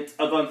covenant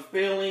of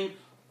unfailing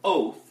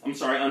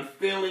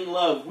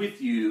love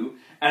with you,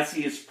 as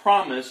he has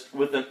promised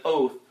with an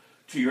oath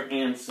to your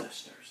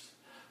ancestors.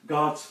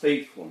 God's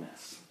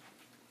faithfulness.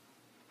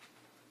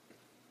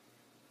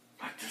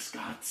 What does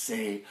God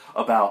say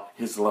about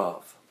his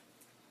love?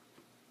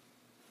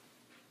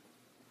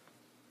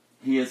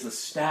 He has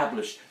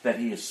established that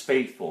he is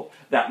faithful,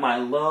 that my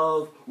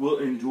love will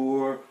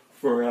endure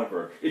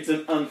forever. It's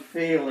an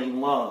unfailing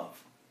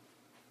love.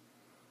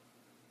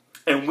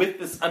 And with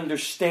this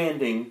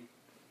understanding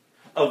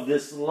of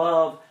this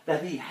love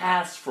that he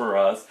has for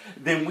us,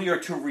 then we are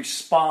to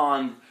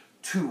respond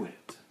to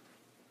it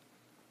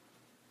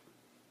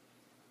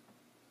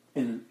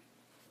in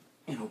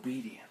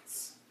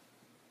obedience.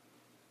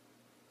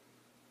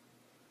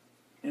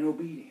 In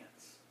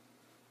obedience.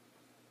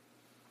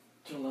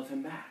 To love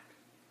him back.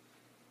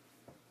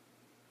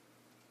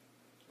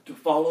 To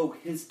follow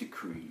his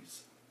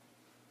decrees.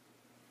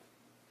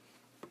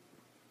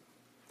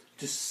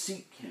 To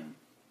seek him.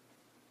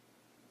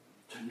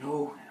 To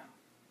know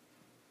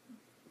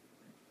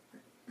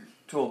him.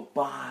 To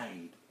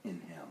abide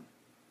in him.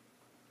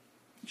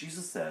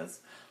 Jesus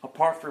says,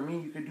 apart from me,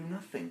 you can do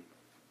nothing.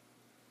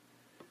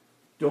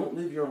 Don't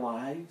live your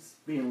lives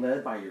being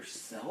led by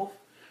yourself.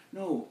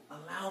 No,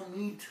 allow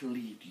me to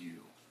lead you.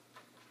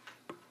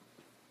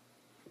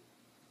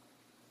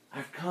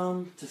 I've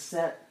come to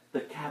set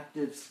the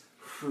captives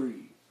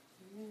free.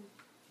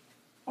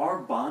 Our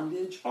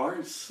bondage, our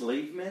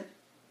enslavement,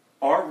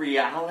 our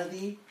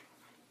reality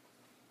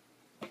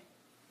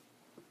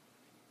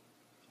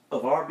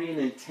of our being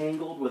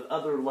entangled with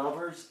other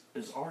lovers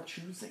is our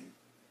choosing.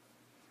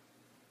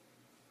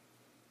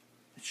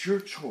 It's your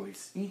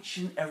choice each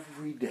and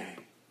every day.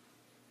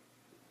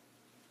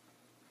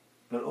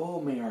 But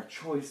oh, may our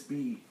choice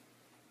be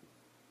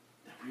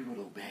that we would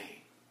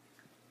obey.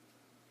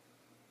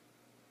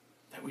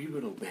 That we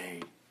would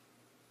obey.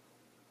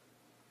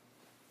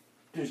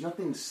 There's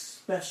nothing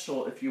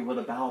special, if you would,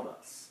 about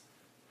us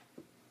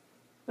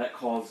that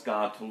caused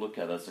God to look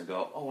at us and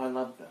go, oh, I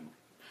love them.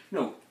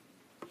 No,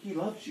 he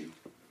loves you.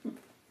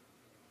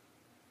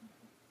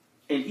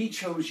 And he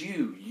chose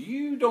you.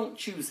 You don't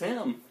choose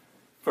him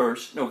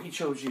first. No, he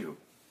chose you.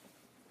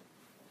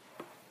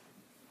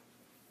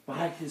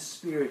 By his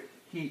Spirit,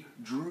 he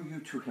drew you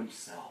to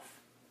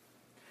himself.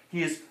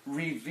 He has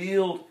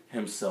revealed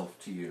himself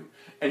to you.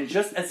 And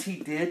just as he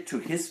did to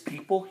his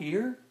people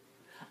here,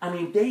 I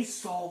mean, they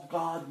saw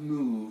God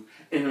move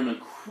in an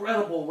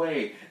incredible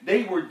way.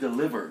 They were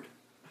delivered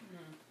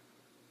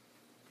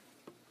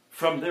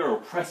from their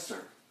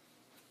oppressor.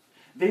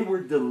 They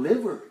were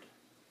delivered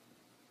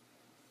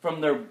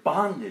from their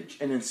bondage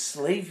and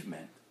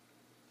enslavement.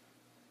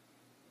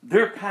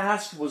 Their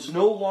past was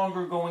no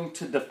longer going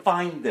to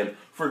define them,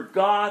 for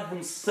God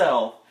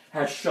himself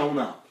has shown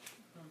up.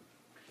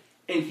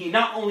 And he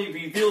not only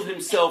revealed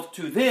himself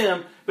to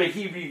them, but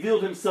he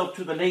revealed himself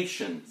to the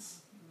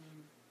nations.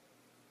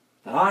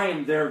 That I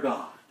am their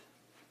God.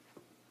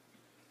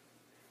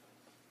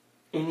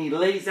 And he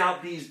lays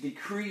out these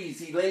decrees,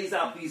 he lays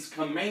out these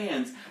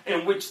commands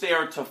in which they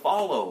are to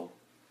follow.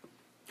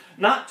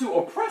 Not to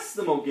oppress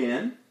them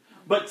again,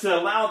 but to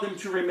allow them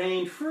to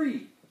remain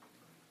free.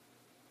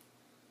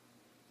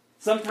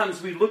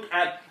 Sometimes we look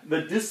at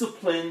the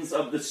disciplines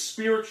of the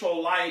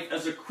spiritual life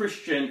as a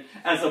Christian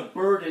as a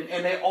burden,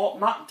 and they ought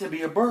not to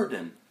be a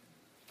burden.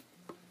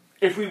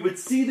 If we would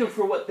see them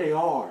for what they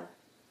are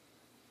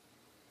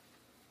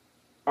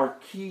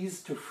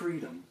keys to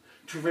freedom,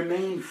 to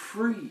remain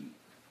free.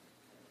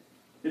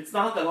 It's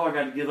not that, I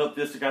got to give up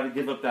this, I got to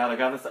give up that, I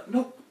got to...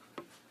 No.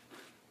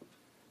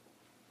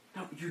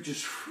 No, you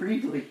just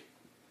freely.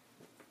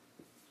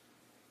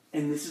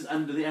 And this is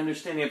under the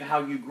understanding of how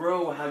you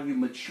grow, how you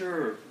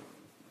mature.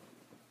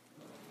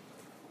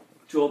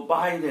 To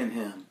abide in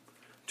him,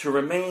 to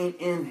remain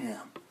in him,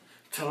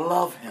 to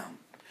love him.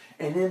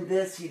 And in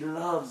this, he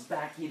loves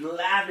back. He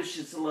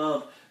lavishes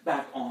love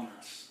back on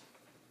us.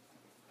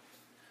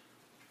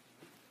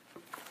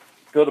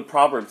 Go to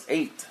Proverbs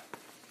 8,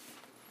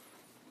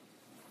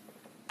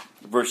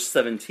 verse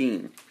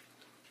 17.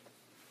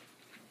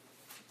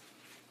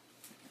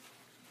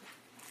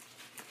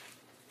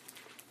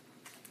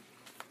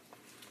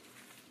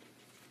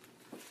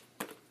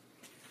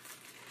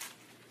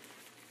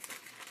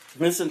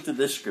 Listen to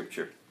this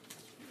scripture.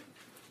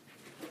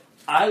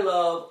 I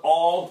love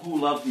all who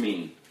love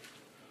me.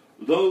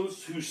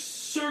 Those who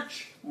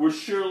search will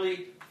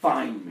surely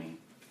find me.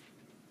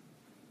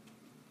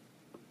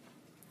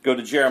 Go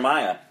to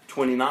Jeremiah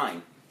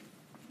 29,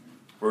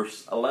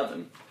 verse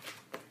 11.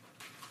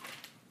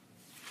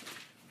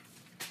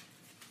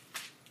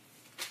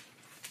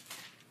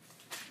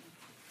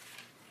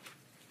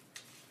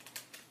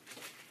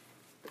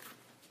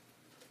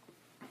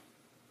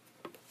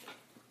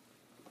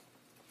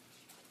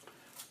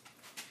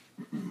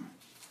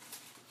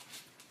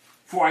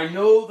 For I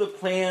know the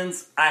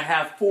plans I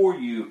have for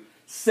you,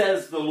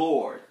 says the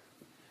Lord.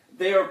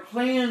 They are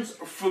plans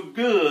for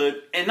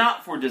good and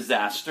not for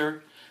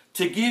disaster,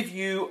 to give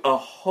you a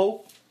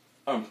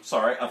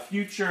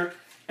future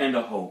and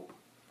a hope.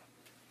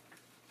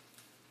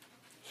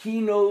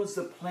 He knows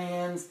the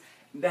plans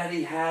that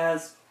he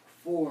has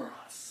for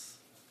us.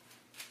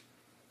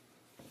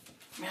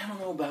 Man, I don't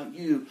know about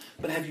you,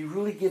 but have you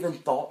really given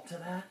thought to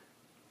that?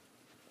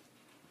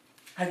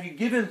 Have you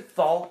given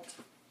thought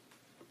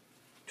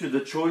to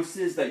the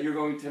choices that you're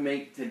going to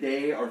make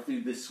today or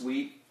through this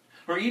week,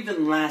 or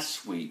even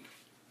last week?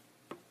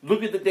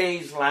 Look at the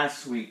days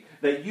last week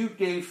that you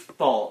gave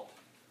thought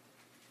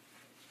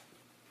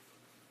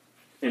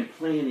and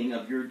planning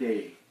of your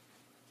day.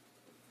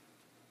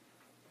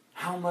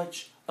 How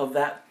much of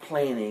that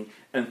planning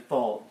and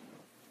thought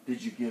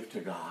did you give to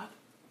God?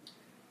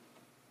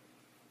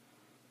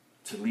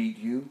 To lead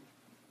you,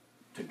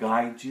 to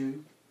guide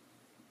you,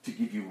 to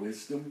give you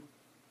wisdom,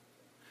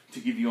 to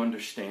give you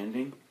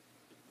understanding?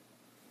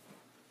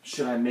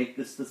 Should I make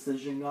this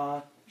decision,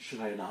 God?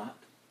 Should I not?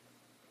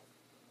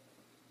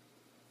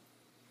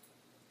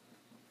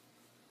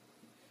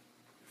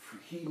 For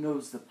he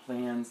knows the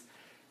plans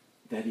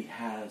that he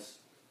has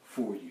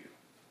for you.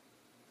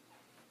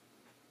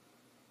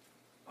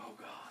 Oh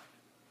God,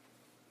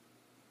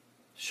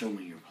 show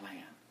me your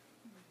plan.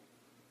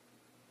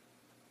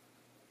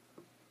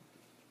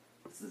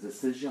 Is the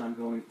decision I'm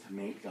going to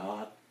make,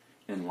 God,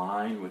 in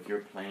line with your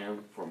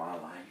plan for my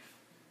life?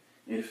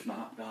 If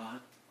not,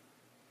 God,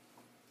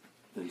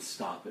 then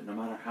stop it. No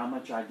matter how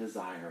much I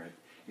desire it,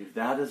 if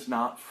that is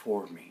not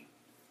for me,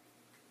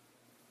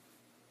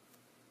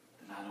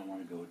 then I don't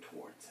want to go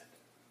towards it.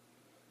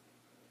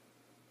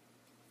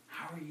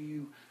 How are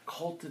you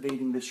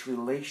cultivating this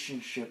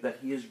relationship that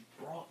he has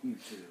brought you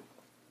to?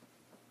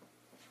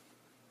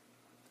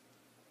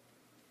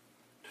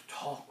 To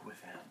talk with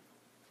him.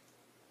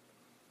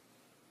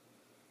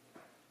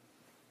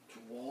 To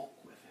walk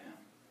with him.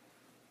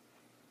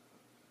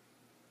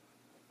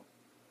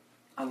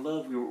 I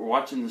love, we were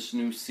watching this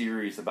new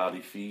series about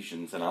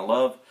Ephesians, and I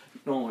love,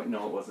 no, it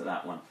wasn't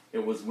that one.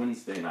 It was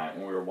Wednesday night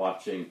when we were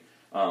watching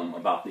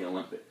about the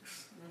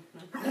Olympics.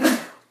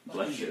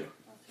 Bless you.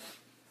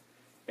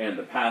 And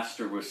the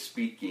pastor was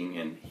speaking,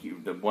 and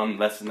the one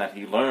lesson that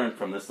he learned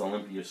from this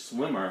Olympia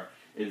swimmer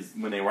is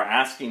when they were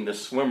asking the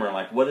swimmer,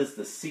 like, what is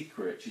the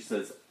secret? She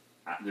says,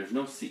 there's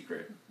no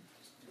secret.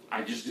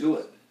 I just do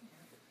it.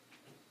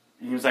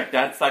 And he was like,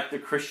 that's like the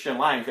Christian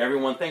life.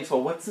 Everyone thinks,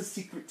 well, what's the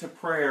secret to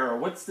prayer? Or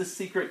what's the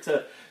secret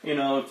to,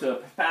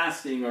 to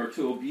fasting or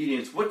to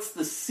obedience? What's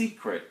the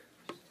secret?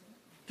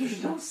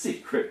 There's no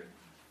secret.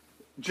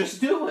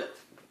 Just do it.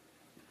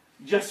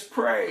 Just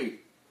pray.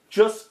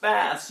 Just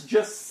fast.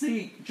 Just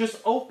seek. Just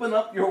open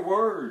up your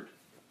word.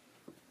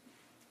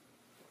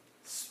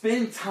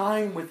 Spend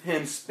time with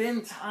Him.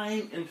 Spend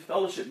time in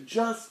fellowship.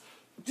 Just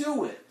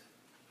do it.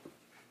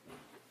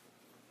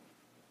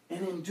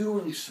 And in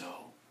doing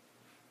so,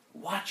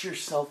 watch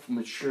yourself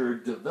mature.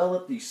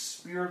 Develop these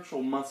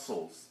spiritual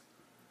muscles,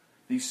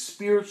 these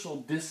spiritual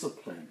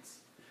disciplines,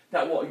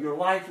 that your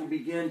life will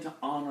begin to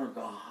honor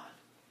God.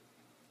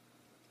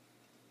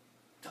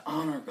 To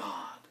honor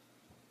God.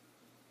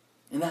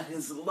 And that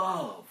His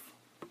love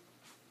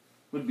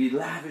would be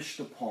lavished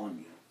upon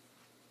you.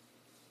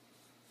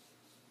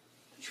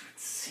 That you would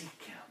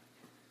seek Him.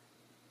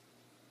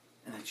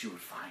 And that you would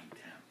find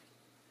Him.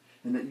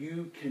 And that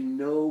you can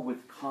know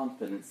with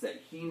confidence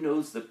that He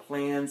knows the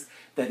plans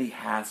that He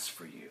has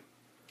for you.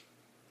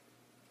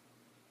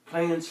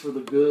 Plans for the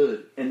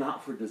good and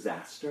not for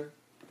disaster.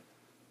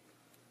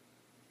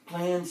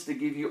 Plans to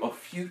give you a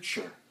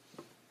future.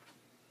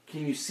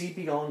 Can you see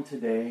beyond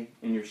today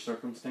in your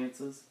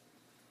circumstances?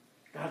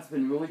 God's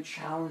been really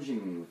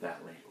challenging me with that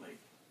lately.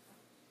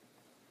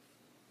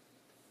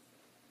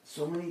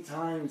 So many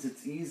times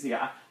it's easy.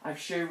 I've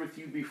shared with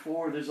you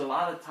before, there's a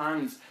lot of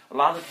times, a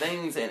lot of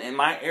things in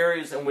my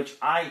areas in which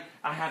I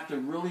have to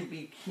really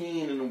be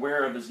keen and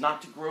aware of is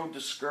not to grow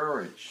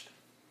discouraged.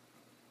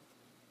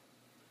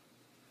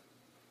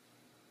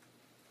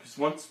 Because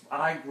once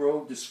I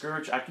grow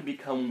discouraged, I can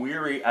become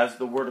weary, as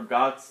the Word of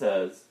God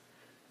says,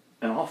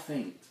 and I'll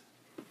faint.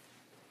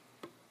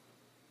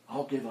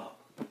 I'll give up.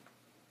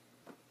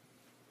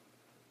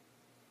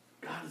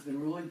 God has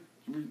been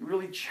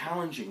really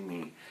challenging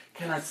me.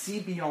 Can I see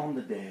beyond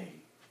the day?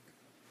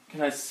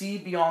 Can I see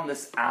beyond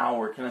this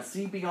hour? Can I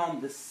see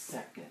beyond this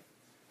second?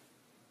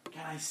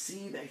 Can I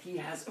see that He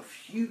has a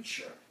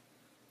future?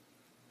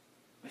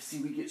 I see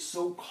we get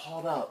so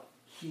caught up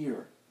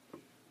here,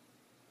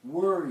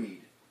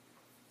 worried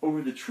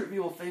over the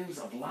trivial things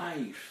of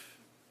life,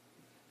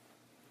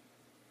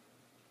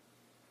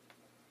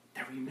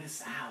 that we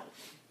miss out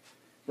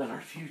that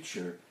our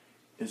future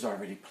is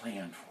already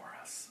planned for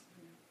us.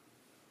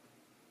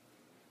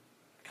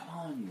 Come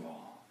on, you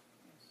all.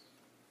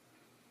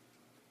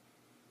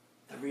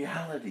 The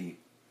reality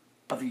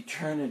of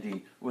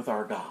eternity with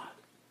our God.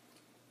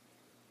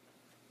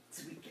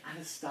 So we got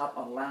to stop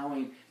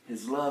allowing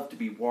His love to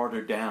be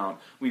watered down.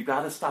 We've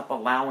got to stop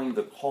allowing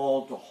the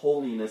call to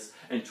holiness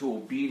and to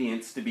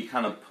obedience to be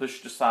kind of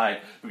pushed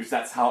aside, because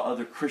that's how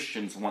other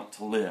Christians want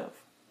to live.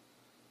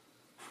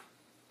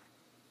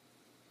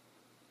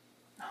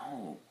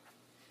 No.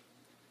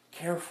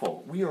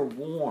 Careful. We are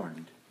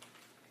warned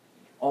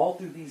all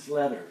through these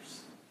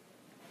letters.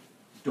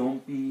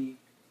 Don't be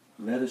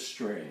led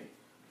astray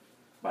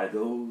by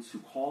those who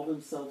call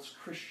themselves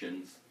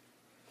Christians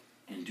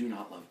and do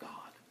not love God.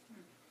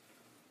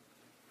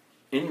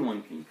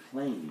 Anyone can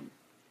claim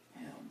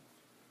Him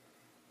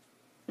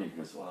in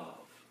His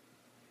love,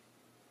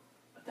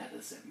 but that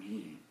doesn't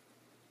mean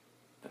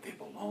that they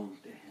belong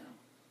to Him.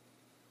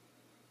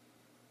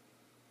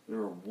 There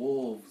are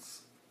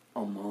wolves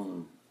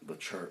among the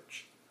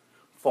church,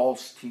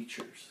 false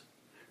teachers.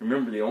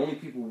 Remember, the only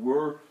people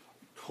we're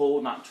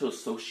told not to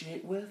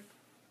associate with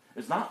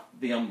is not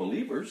the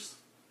unbelievers.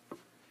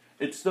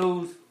 It's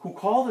those who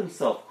call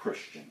themselves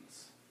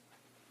Christians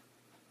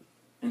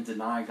and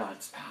deny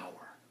God's power.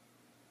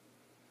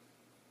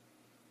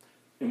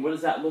 And what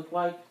does that look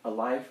like? A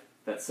life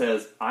that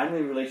says, I'm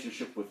in a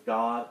relationship with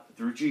God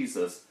through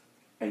Jesus,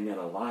 and yet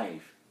a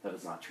life that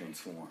is not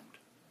transformed.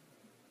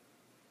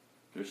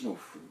 There's no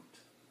fruit.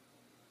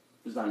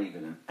 There's not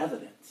even an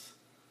evidence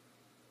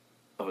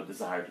of a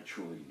desire to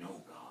truly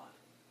know God.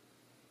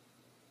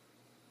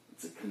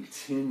 It's a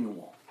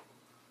continual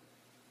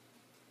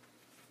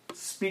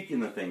speaking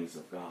the things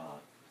of God,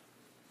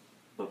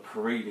 but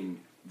parading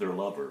their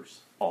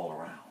lovers all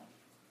around.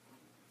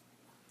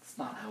 It's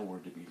not how we're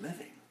to be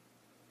living.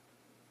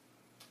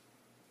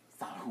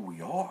 It's not who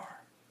we are.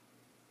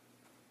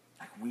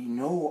 Like, we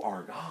know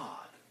our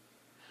God.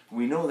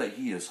 We know that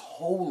He is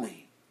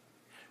holy.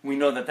 We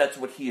know that that's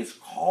what He is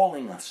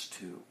calling us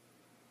to.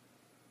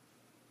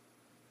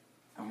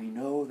 And we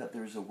know that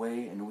there's a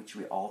way in which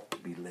we ought to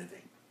be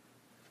living.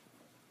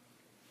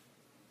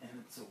 And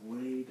it's a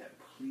way that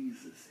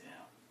pleases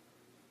Him.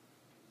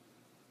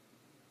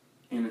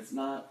 And it's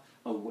not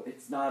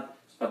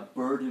a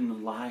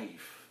burdened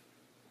life.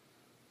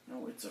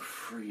 No, it's a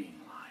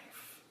freeing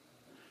life.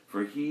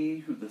 For he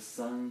who the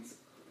Son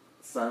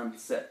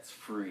sets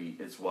free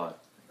is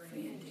what?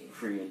 Free indeed.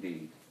 Free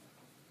indeed.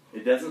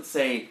 It doesn't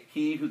say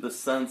he who the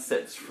Son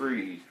sets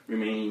free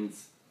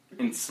remains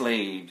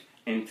enslaved,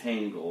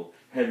 entangled,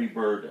 heavy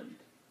burdened.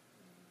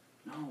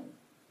 No.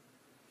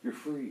 You're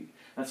free.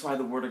 That's why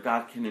the Word of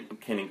God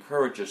can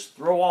encourage us.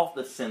 Throw off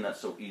the sin that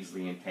so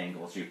easily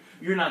entangles you.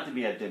 You're not to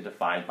be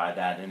identified by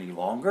that any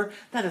longer.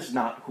 That is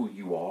not who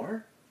you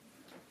are.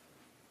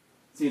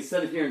 See,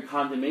 instead of hearing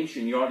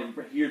condemnation, you ought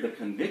to hear the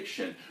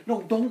conviction.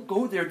 No, don't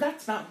go there.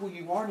 That's not who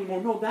you are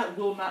anymore. No, that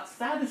will not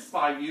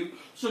satisfy you,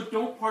 so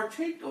don't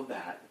partake of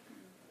that.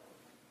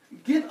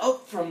 Get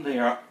up from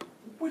there.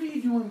 What are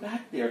you doing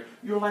back there?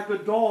 You're like a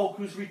dog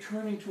who's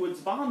returning to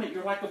its vomit.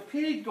 You're like a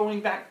pig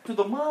going back to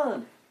the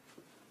mud.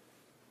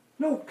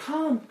 No,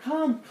 come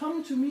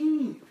to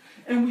me.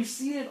 And we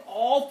see it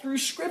all through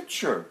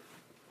Scripture.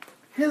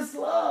 His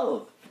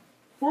love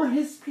for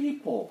his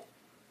people.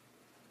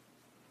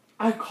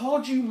 I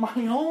called you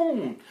my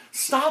own.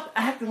 Stop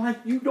acting like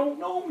you don't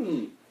know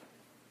me.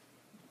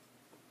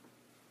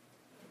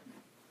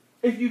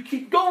 If you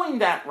keep going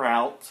that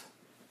route,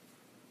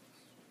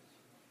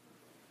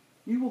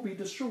 you will be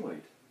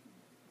destroyed.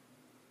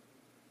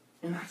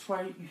 And that's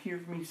why you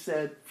hear me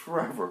said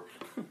forever.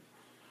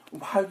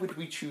 Why would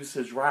we choose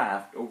his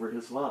wrath over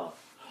his love?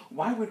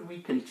 Why would we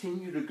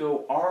continue to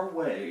go our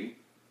way,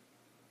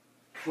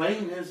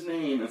 claim his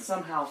name, and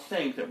somehow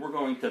think that we're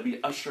going to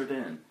be ushered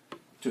in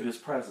to his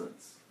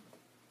presence?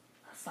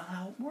 That's not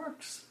how it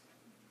works.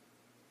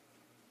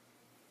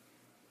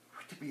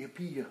 We're to be a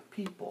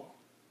people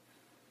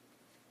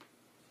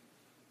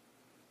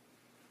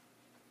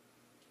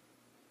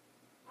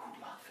who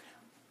love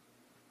him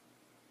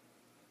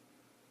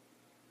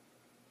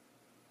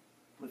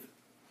with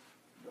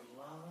the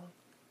love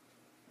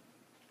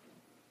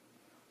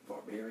of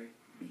our very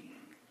being.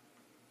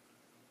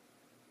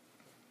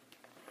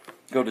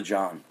 Go to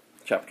John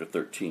chapter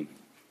 13.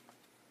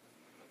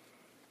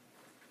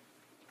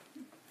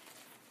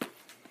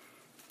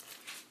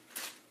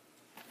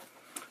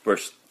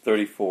 Verse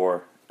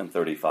 34 and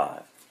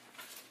 35.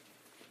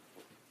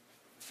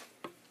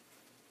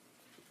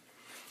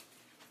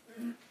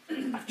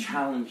 I've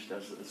challenged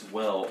us as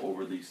well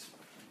over these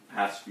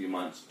past few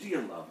months. Do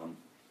you love him?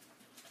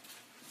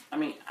 I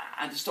mean,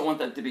 I just don't want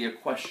that to be a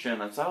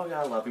question. I say, oh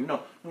yeah, I love him.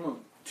 No.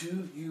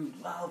 Do you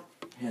love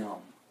him?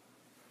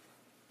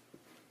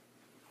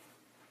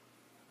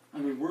 I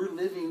mean, we're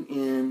living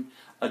in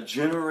a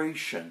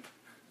generation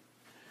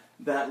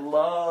that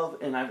love,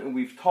 and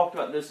we've talked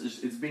about this,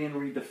 is being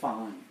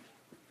redefined.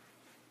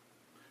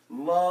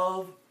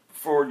 Love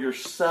for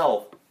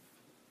yourself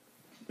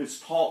is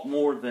taught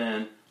more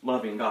than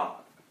loving God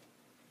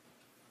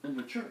in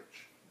the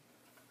church.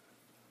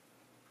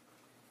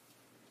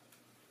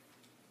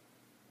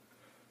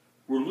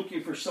 We're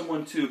looking for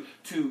someone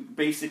to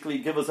basically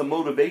give us a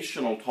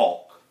motivational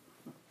talk.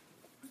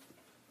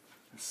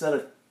 Instead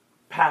of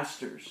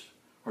pastors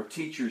or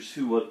teachers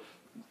who would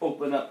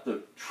open up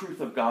the truth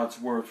of God's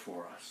word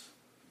for us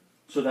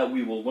so that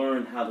we will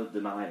learn how to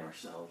deny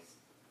ourselves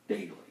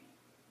daily,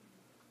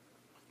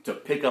 to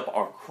pick up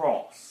our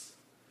cross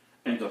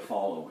and to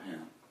follow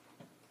him.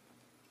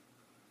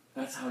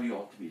 That's how you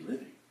ought to be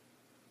living.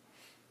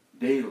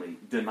 Daily,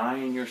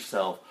 denying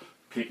yourself,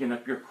 picking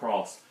up your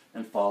cross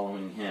and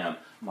following him.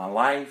 My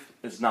life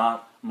is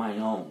not my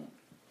own.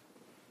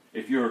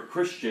 If you're a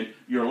Christian,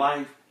 your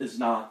life is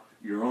not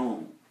your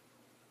own.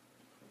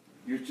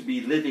 You're to be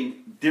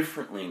living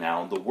differently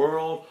now. The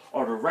world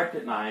ought to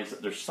recognize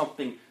that there's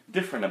something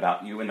different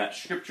about you. And that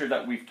scripture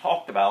that we've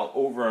talked about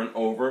over and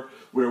over,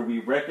 where we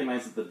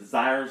recognize that the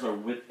desires are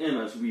within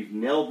us, we've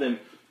nailed them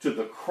to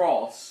the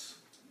cross.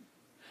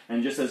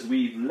 And just as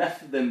we've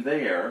left them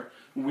there,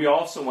 we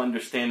also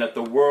understand that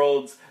the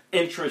world's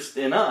interest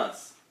in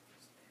us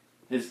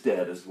is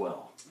dead as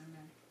well.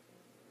 Amen.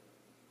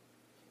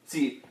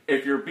 See,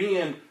 if you're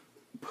being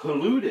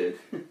polluted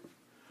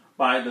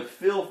by the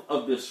filth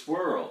of this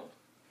world,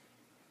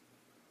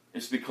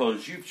 it's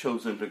because you've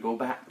chosen to go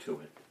back to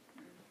it.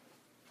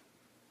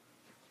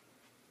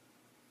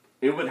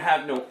 It would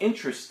have no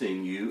interest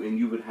in you, and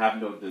you would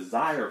have no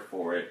desire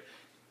for it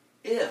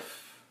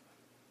if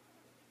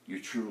you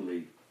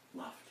truly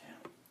loved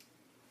him.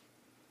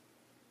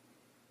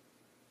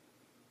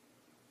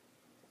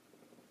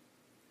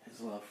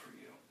 His love for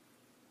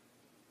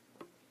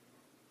you.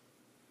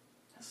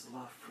 His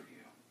love for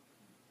you.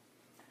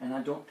 And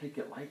I don't take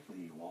it lightly,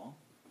 you all.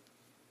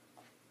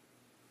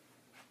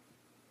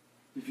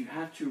 If you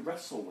have to,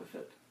 wrestle with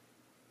it.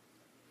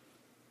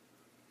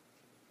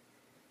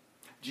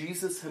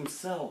 Jesus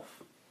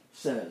himself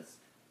says,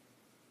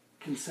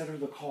 consider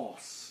the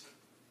cost.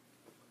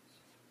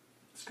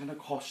 It's going to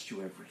cost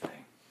you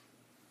everything.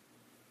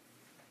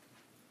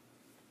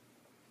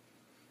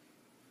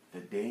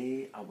 The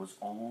day I was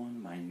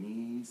on my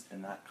knees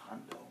in that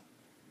condo,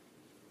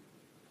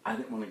 I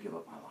didn't want to give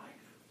up my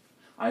life.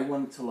 I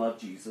wanted to love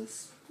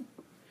Jesus,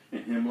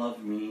 and him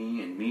love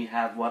me, and me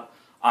have what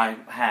I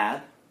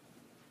had.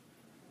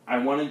 I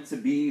wanted to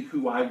be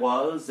who I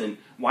was, and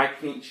why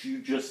can't you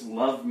just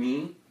love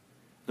me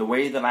the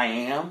way that I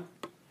am?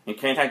 And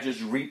can't I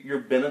just reap your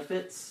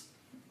benefits?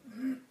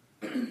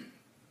 And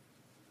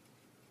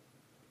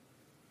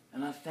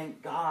I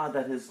thank God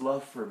that his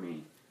love for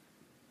me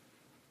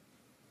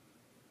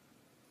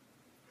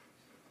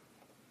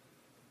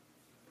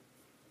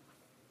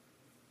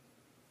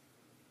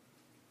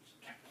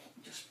kept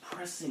just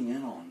pressing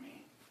in on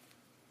me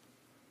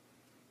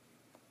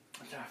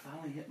until I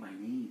finally hit my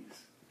knees.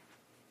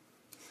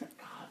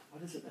 God,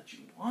 what is it that you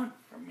want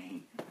from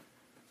me?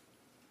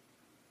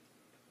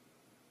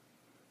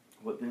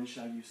 What then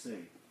shall you say?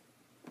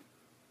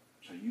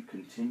 Shall you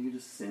continue to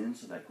sin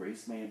so that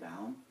grace may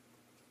abound?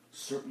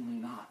 Certainly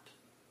not.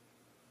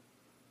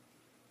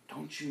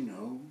 Don't you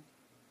know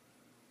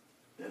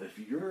that if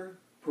you're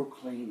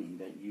proclaiming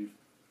that you've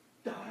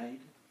died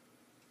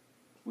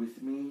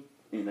with me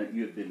and that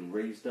you have been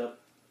raised up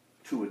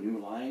to a new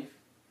life,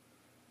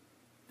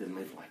 then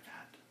live like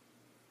that,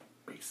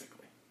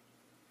 basically.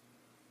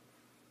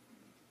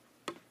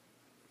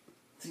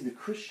 See, the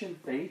Christian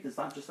faith is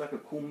not just like a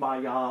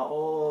kumbaya,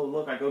 oh,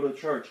 look, I go to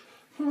church.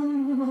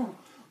 No.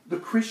 The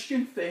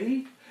Christian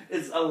faith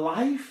is a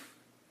life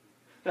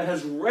that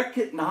has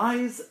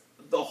recognized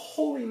the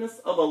holiness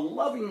of a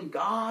loving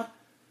God,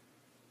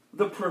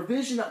 the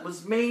provision that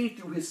was made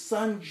through his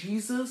son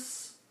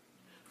Jesus,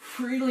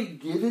 freely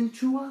given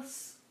to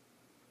us,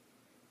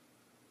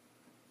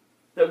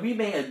 that we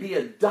may be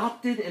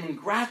adopted and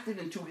engrafted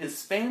into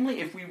his family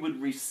if we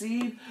would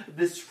receive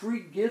this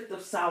free gift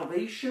of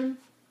salvation.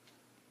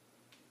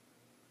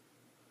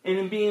 And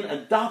in being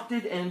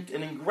adopted and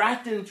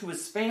engrafted into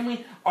his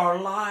family, our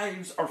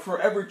lives are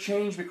forever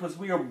changed because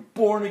we are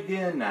born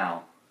again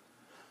now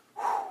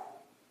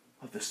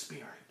of the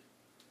Spirit.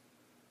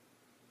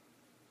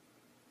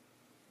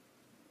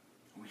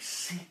 We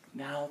seek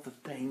now the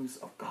things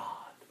of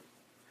God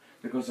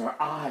because our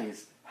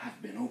eyes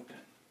have been opened.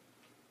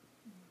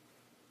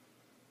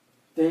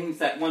 Things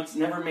that once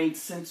never made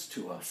sense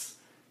to us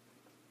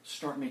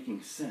start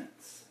making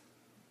sense.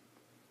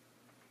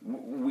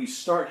 We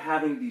start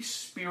having these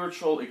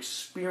spiritual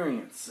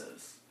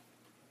experiences.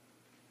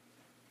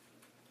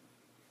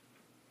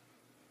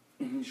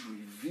 And he's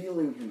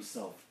revealing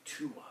himself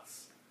to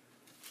us.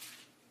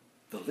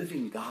 The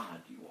living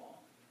God, you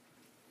all.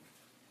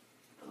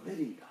 The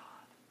living God.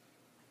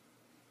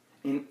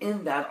 And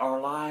in that, our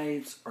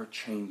lives are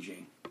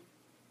changing.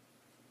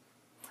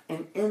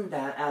 And in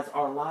that, as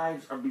our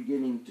lives are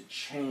beginning to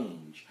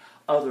change,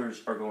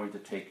 others are going to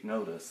take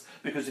notice.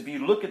 Because if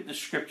you look at the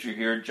scripture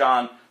here,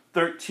 John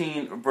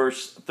 13,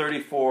 verse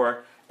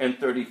 34 and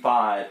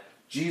 35,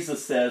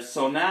 Jesus says,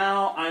 "So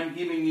now I'm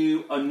giving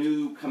you a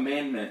new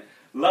commandment.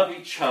 Love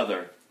each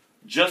other.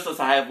 Just as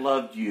I have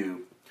loved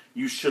you,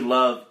 you should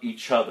love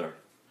each other.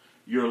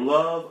 Your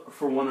love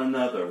for one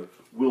another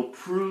will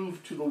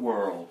prove to the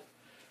world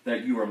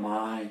that you are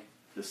my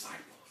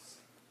disciples."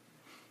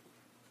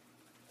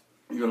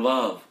 Your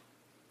love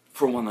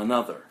for one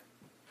another.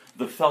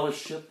 The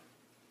fellowship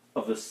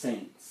of the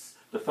saints.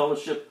 The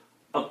fellowship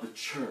of the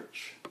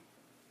church.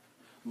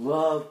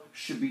 Love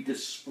should be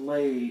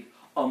displayed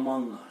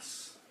among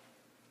us.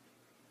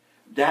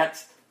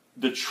 That's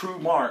the true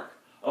mark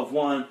of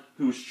one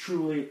who is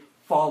truly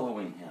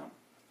following him.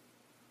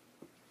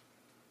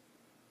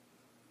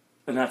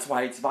 And that's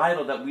why it's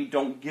vital that we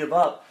don't give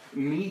up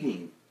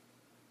meeting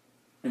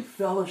and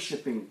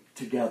fellowshipping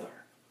together.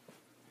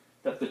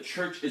 That the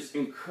church is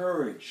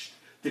encouraged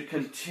to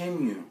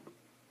continue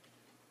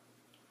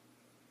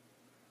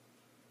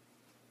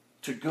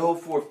to go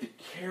forth to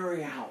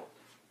carry out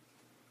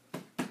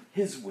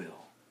his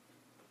will.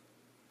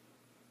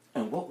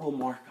 And what will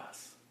mark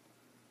us?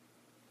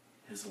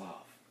 His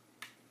love.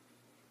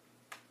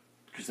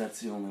 Because that's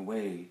the only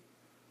way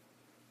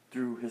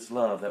through his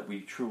love that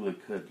we truly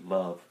could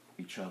love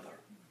each other.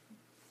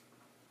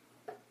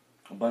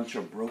 A bunch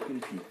of broken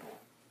people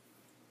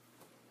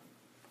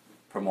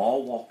from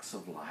all walks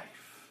of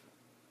life,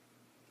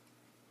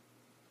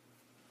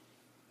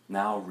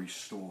 now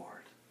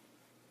restored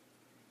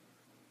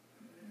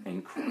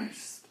in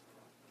Christ.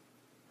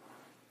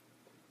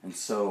 And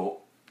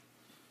so,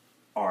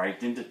 our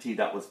identity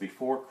that was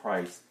before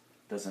Christ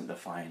doesn't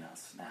define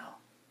us now.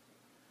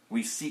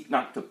 We seek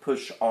not to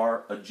push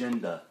our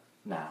agenda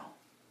now.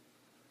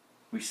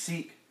 We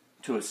seek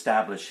to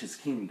establish his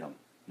kingdom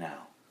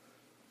now.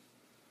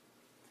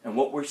 And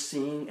what we're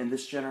seeing in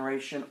this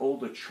generation,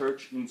 the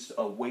church needs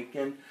to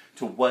awaken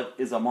to what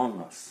is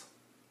among us.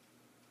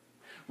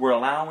 We're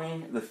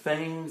allowing the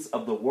things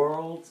of the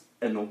world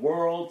and the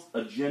world's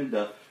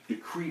agenda to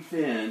creep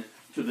in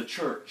to the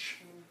church.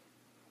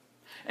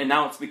 And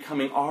now it's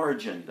becoming our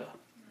agenda.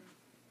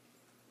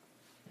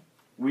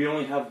 We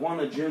only have one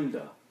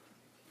agenda,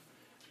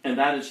 and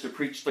that is to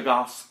preach the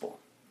gospel,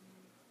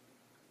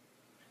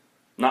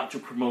 not to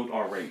promote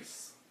our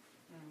race,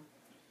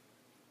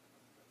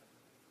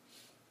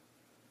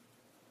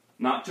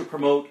 not to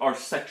promote our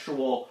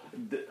sexual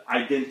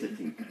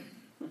identity,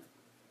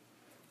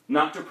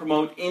 not to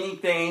promote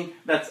anything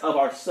that's of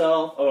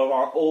ourself or of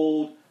our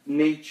old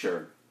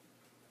nature.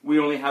 We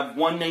only have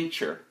one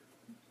nature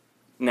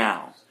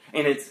now,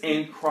 and it's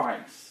in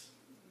Christ.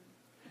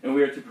 And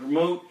we are to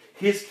promote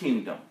his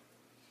kingdom.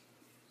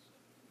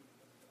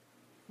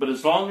 But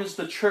as long as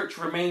the church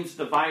remains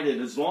divided,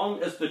 as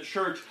long as the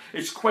church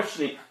is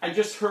questioning, I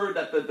just heard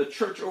that the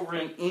church over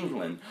in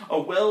England,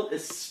 a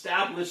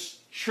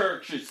well-established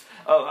church, is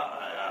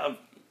a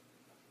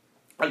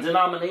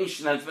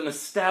denomination that has been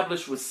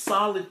established with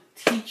solid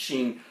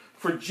teaching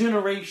for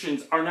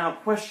generations, are now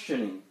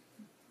questioning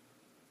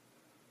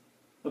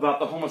about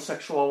the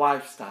homosexual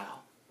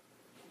lifestyle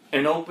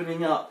and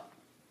opening up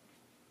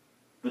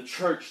the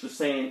church to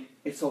saying,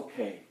 it's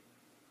okay.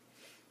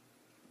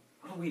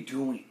 What are we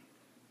doing?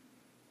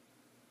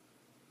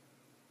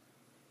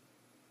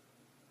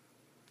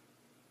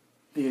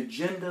 The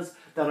agendas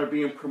that are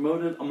being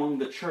promoted among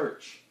the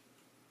church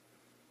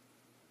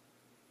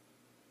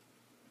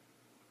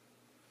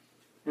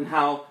and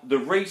how the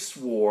race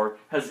war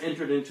has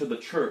entered into the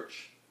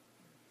church.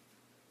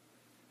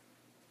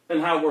 And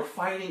how we're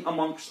fighting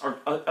among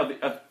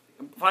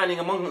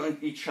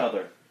each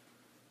other,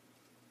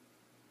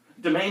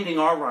 demanding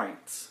our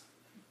rights.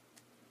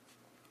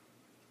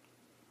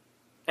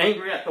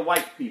 Angry at the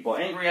white people,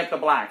 angry at the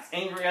blacks,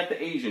 angry at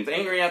the Asians,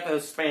 angry at the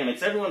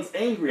Hispanics. Everyone's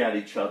angry at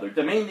each other,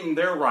 demanding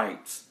their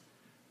rights.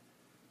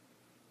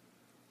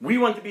 We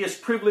want to be as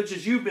privileged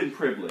as you've been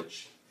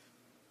privileged.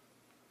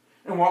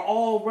 And we're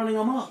all running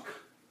amok.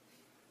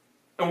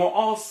 And we're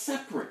all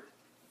separate.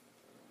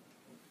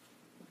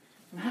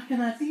 And how can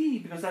that be?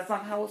 Because that's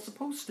not how it's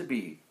supposed to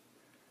be.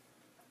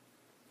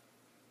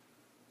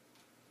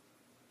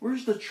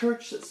 Where's the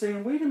church that's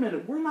saying, wait a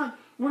minute, we're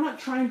not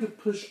trying to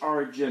push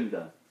our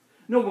agenda.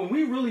 No, when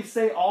we really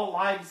say all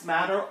lives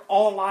matter,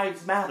 all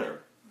lives matter.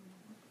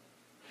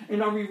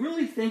 And are we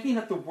really thinking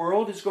that the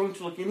world is going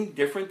to look any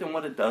different than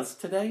what it does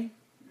today?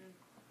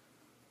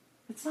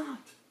 It's not.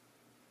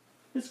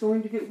 It's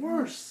going to get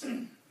worse.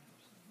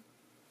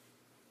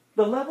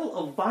 The level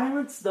of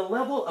violence, the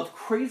level of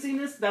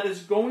craziness that is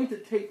going to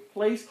take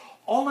place,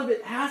 all of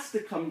it has to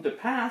come to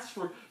pass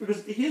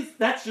because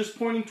that's just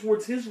pointing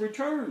towards his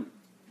return.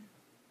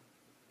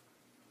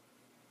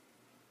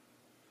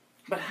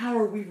 But how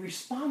are we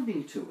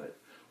responding to it?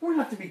 We're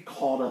not to be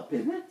caught up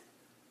in it.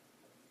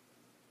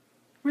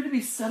 We're to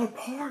be set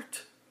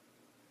apart.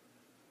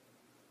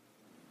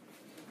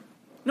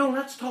 No,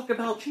 let's talk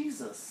about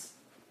Jesus.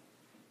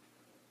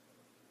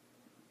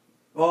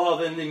 Oh,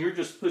 then you're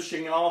just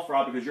pushing it off,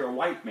 Rob, because you're a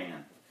white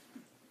man.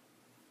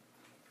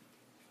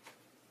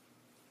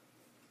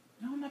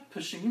 No, I'm not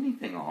pushing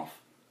anything off.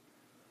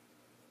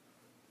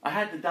 I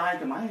had to die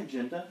to my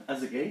agenda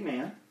as a gay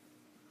man.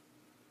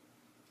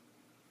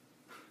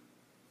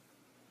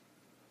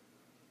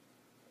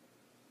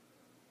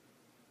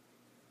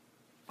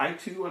 I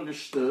too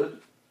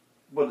understood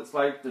what it's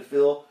like to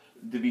feel,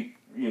 to be,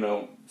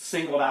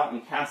 singled out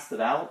and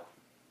casted out.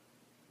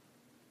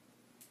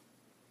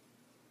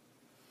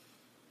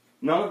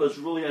 None of us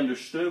really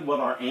understood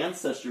what our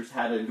ancestors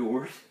had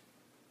endured.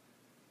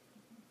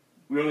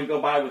 We only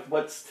go by with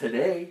what's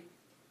today.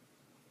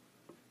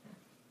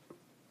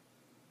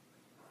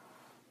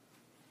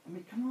 I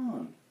mean, come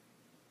on.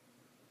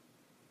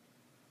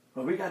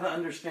 But we got to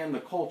understand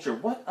the culture.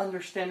 What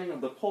understanding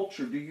of the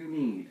culture do you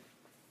need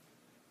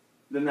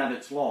than that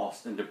it's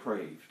lost and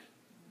depraved?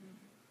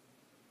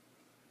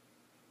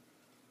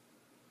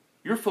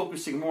 You're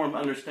focusing more on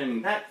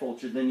understanding that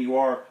culture than you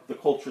are the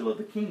culture of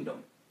the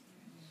kingdom.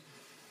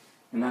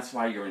 And that's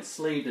why you're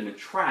enslaved and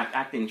entrapped,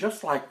 acting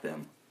just like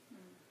them.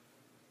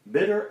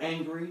 Bitter,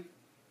 angry,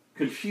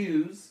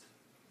 confused,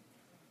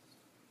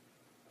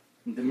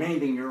 and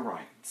demanding your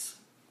rights.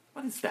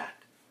 What is that?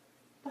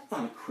 That's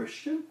not a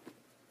Christian.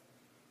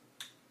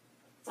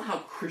 That's not how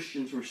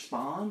Christians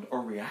respond or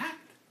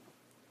react.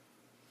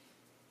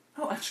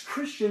 No, as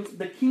Christians,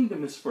 the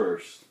kingdom is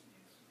first.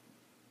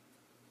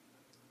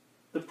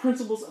 The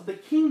principles of the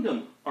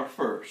kingdom are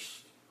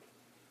first.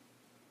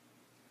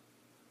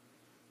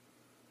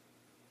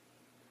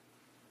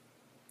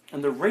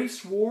 And the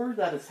race war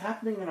that is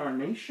happening in our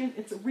nation,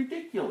 it's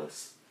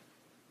ridiculous.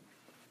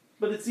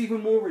 But it's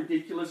even more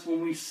ridiculous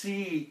when we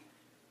see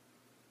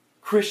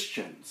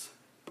Christians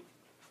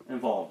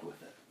involved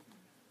with it.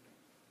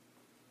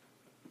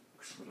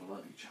 Because we're to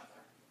love each other.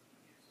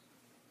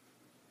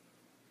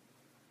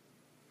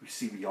 We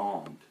see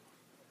beyond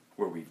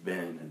where we've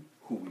been and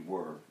who we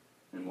were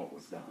and what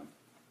was done.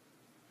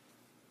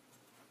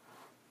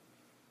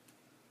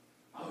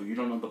 Oh, you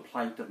don't know the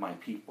plight of my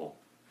people.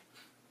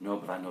 No,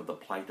 but I know the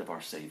plight of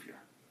our Savior.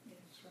 Yes,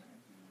 right.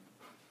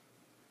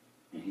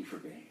 And he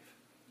forgave.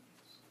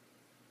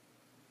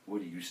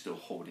 What are you still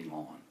holding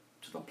on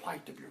to the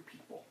plight of your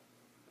people?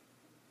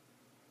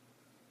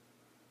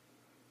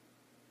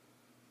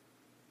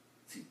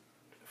 See,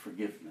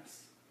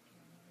 forgiveness.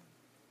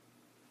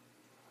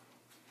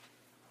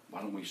 Why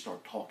don't we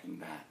start talking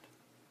that?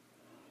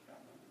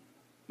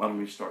 Why don't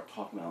we start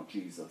talking about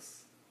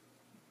Jesus?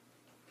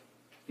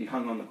 He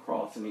hung on the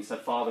cross and he said,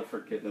 Father,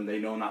 forgive them. They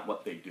know not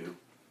what they do.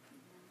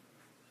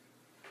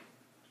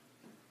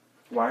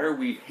 Why are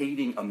we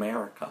hating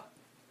America?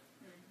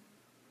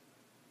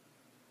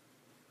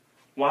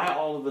 Why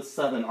all of a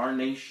sudden our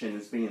nation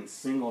is being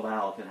singled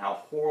out and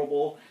how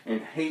horrible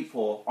and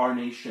hateful our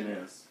nation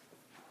is?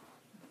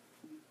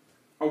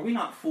 Are we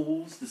not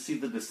fools to see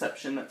the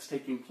deception that's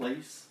taking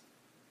place?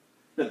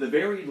 That the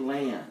very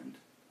land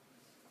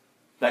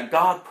that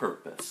God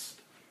purposed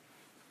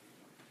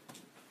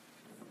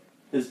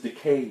is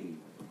decaying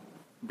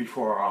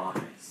before our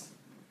eyes.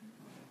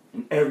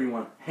 And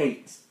everyone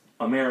hates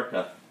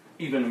America,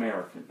 even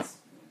Americans.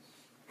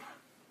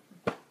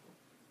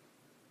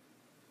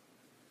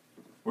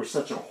 We're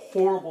such a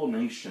horrible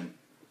nation.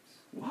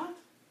 What?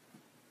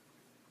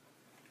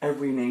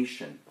 Every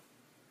nation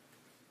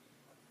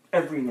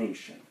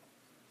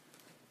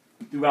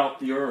throughout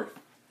the earth,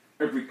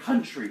 every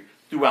country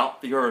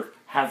throughout the earth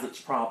has its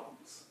problems.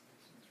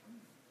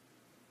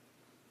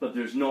 But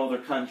there's no other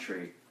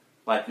country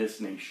like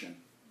this nation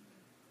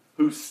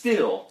who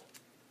still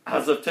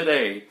as of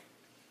today,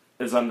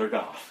 is under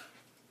God.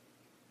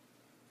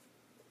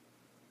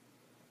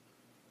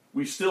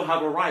 We still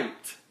have a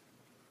right,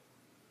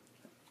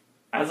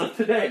 as of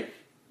today,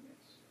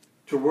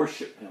 to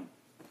worship Him.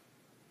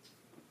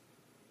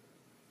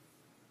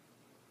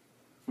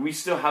 We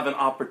still have an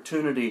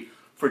opportunity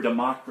for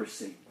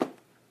democracy.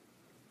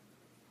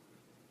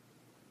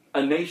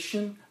 A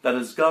nation that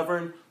is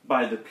governed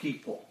by the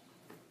people.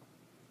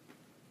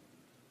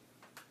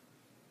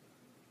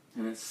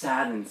 And it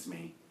saddens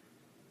me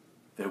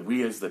that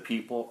we as the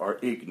people are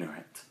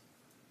ignorant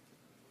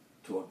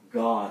to what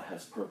God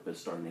has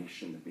purposed our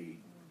nation to be.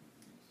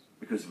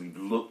 Because we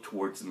look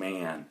towards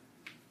man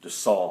to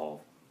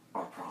solve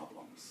our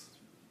problems.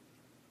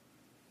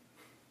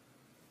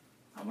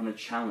 I want to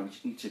challenge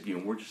each of you,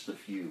 and we're just a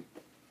few.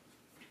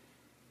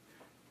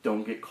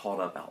 Don't get caught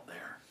up out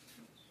there.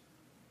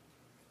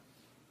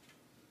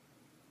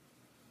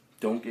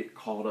 Don't get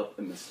caught up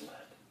and misled.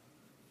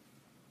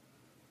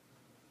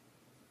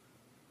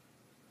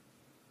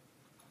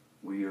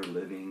 We are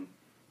living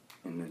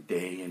in the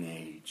day and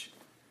age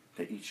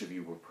that each of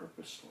you were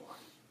purposed for.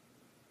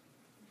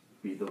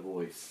 Be the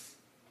voice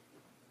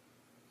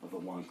of the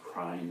one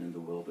crying in the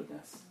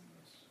wilderness.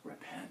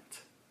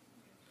 Repent.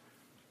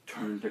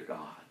 Turn to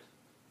God.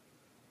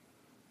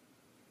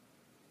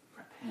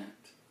 Repent.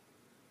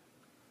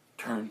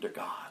 Turn to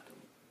God.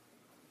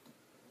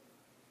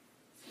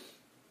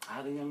 I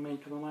had a young man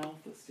come in my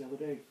office the other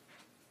day,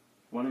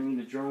 wanting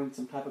me to join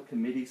some type of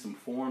committee, some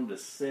forum to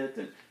sit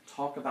and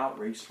talk about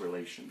race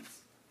relations.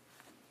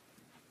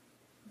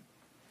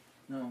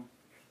 No,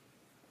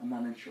 I'm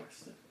not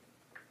interested.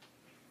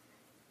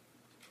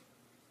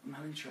 I'm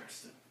not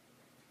interested.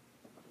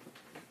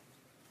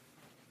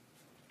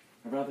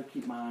 I'd rather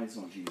keep my eyes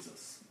on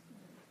Jesus.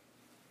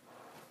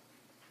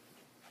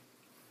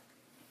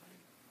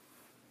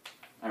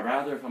 I'd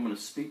rather, if I'm going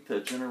to speak to a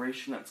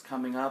generation that's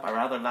coming up, I'd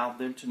rather allow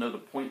them to know to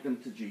point them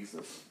to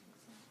Jesus.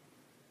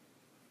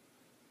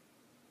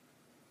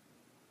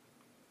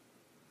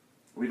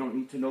 We don't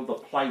need to know the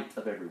plight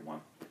of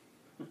everyone.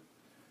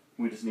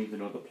 We just need to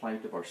know the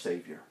plight of our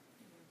Savior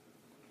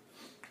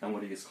and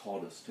what He has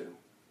called us to.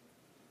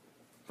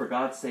 For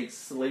God's sake,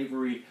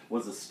 slavery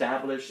was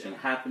established and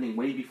happening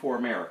way before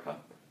America.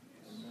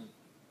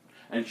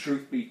 And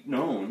truth be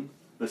known,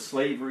 the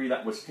slavery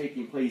that was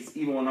taking place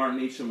even when our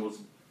nation was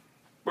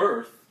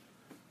birthed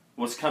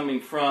was coming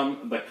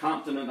from the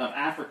continent of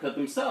Africa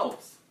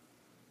themselves.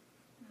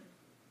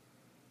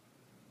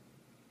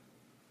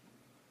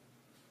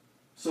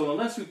 So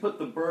unless we put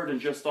the burden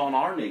just on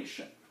our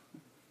nation,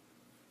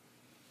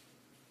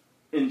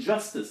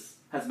 injustice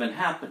has been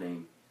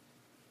happening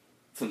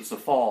since the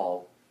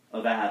fall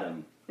of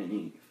Adam and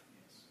Eve.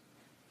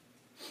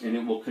 And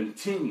it will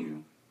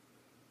continue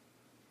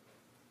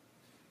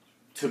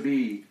to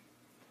be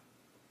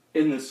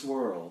in this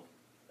world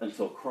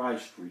until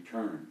Christ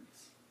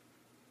returns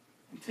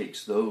and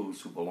takes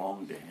those who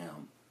belong to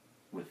Him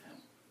with Him.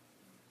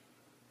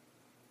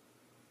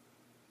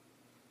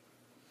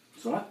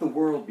 So let the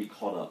world be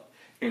caught up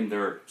in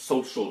their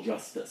social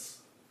justice.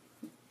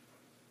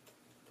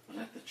 But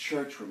let the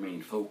church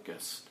remain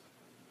focused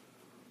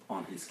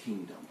on His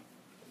kingdom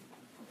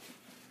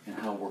and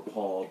how we're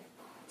called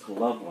to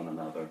love one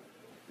another,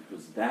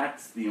 because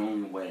that's the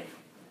only way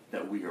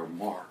that we are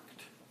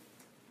marked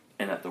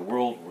and that the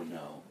world will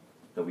know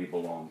that we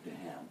belong to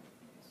Him.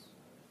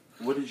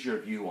 What is your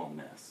view on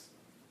this?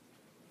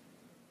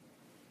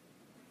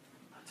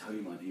 I'll tell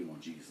you my view on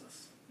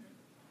Jesus.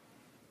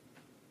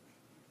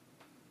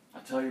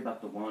 I'll tell you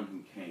about the one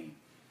who came,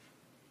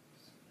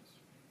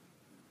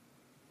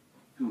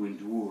 who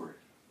endured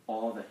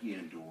all that He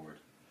endured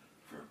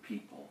for a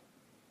people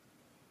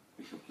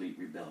in complete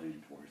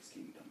rebellion toward His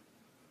kingdom.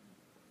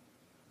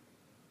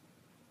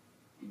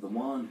 The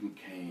one who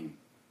came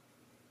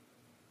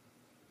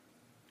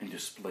and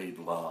displayed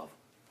love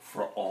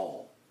for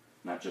all,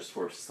 not just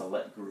for a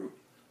select group,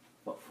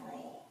 but for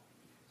all.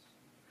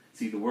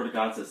 See, the Word of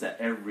God says that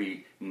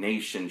every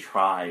nation,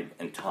 tribe,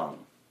 and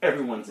tongue,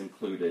 everyone's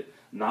included.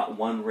 Not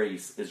one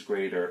race is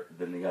greater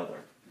than the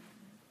other.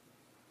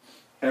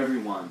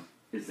 Everyone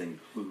is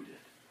included.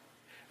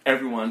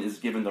 Everyone is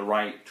given the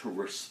right to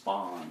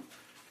respond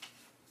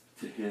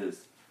to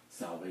His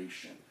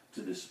salvation,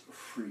 to this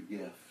free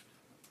gift.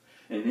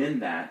 And in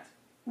that,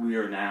 we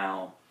are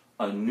now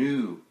a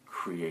new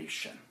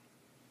creation.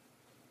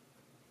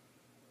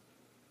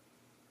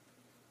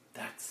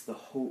 That's the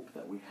hope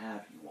that we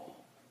have, you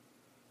all.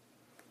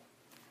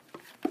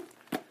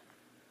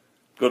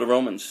 Go to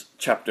Romans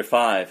chapter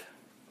 5.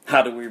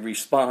 How do we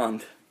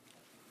respond?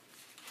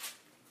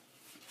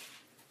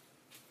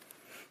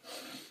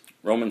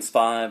 Romans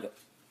 5,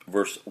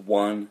 verse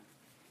 1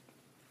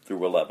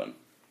 through 11.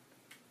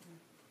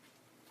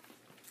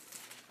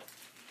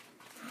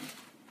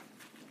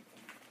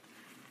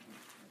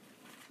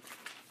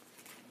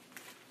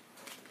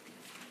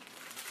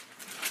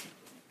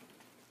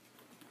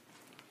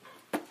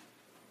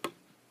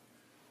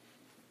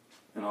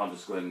 And I'll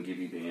just go ahead and give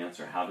you the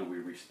answer. How do we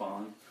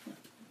respond?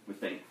 With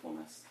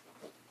thankfulness.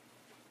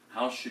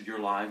 How should your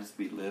lives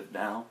be lived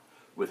now?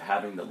 With with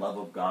having the love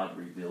of God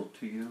revealed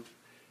to you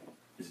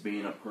is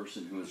being a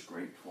person who is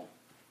grateful,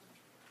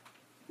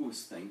 who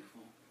is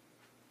thankful,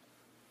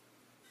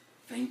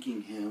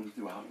 thanking Him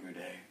throughout your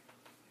day.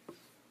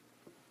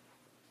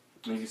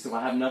 And you say, well,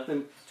 I have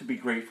nothing to be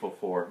grateful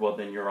for. Well,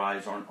 then your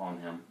eyes aren't on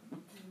Him.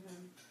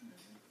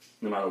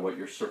 No matter what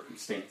your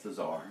circumstances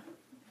are.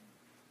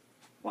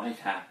 Life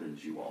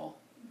happens, you all.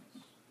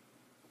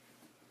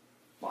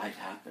 Life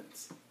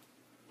happens.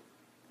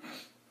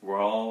 We're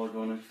all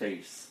going to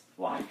face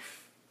life.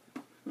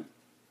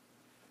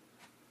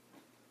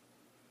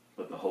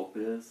 But the hope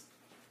is,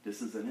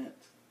 this isn't it.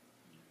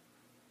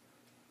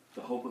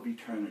 The hope of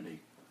eternity.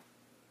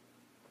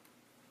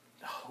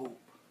 The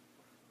hope.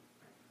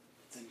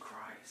 It's in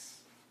Christ.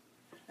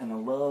 And I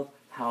love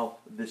how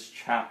this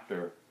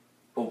chapter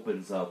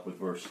opens up with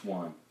verse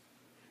 1.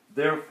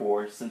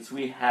 Therefore, since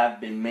we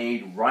have been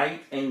made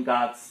right in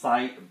God's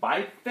sight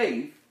by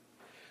faith,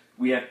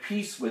 we have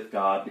peace with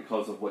God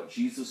because of what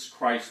Jesus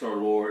Christ our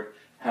Lord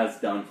has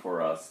done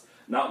for us.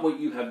 Not what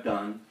you have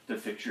done to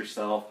fix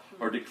yourself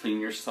or to clean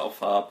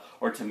yourself up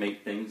or to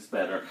make things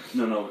better.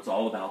 No, it's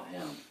all about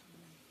Him.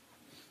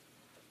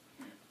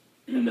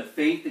 And the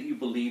faith that you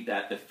believe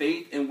that, the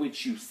faith in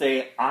which you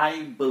say,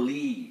 I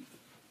believe,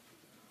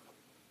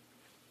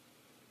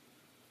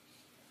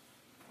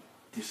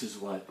 this is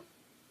what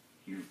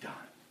you've done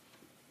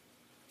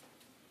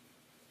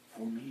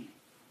for me.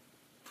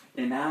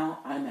 And now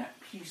I'm at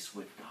peace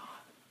with God.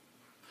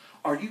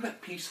 Are you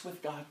at peace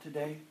with God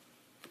today?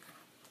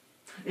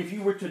 If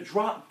you were to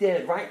drop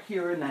dead right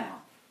here and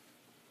now,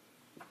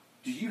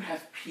 do you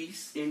have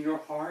peace in your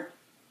heart?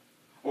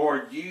 Or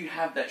do you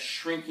have that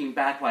shrinking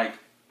back like,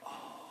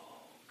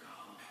 oh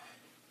God?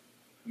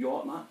 You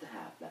ought not to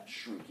have that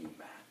shrinking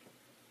back.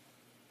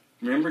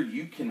 Remember,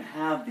 you can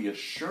have the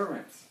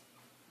assurance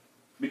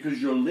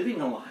because you're living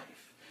a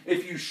life.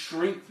 If you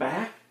shrink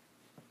back,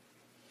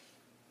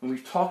 and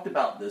we've talked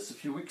about this a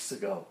few weeks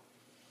ago,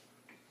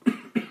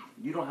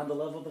 you don't have the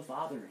love of the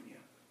Father in you.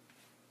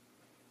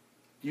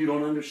 You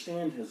don't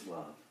understand His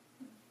love.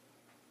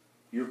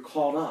 You're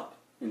caught up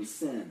in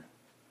sin.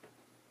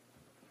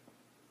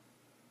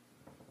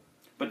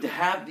 But to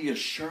have the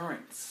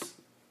assurance,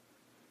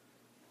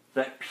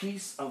 that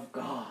peace of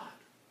God,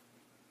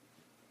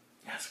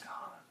 yes, God,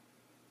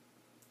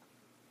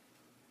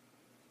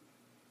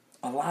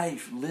 a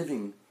life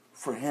living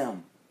for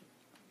Him.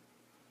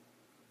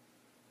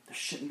 There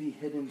shouldn't be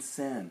hidden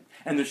sin.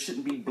 And there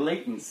shouldn't be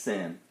blatant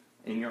sin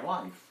in your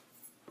life.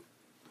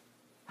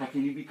 How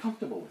can you be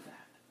comfortable with that?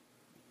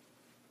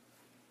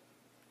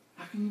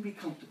 How can you be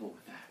comfortable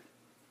with that?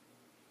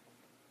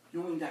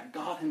 Knowing that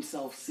God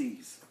Himself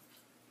sees.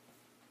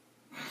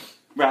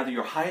 Rather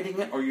you're hiding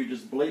it or you're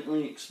just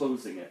blatantly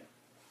exposing it.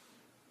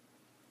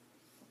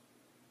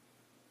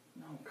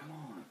 No, come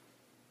on.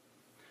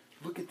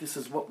 Look at this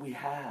as what we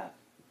have.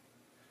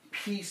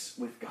 Peace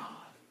with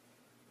God.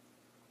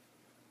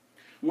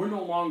 We're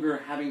no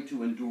longer having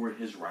to endure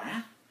His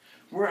wrath.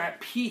 We're at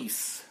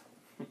peace.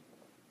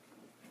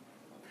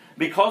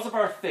 Because of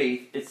our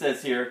faith, it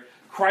says here,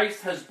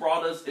 Christ has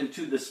brought us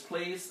into this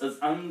place as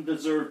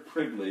undeserved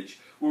privilege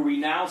where we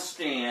now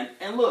stand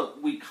and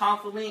look, we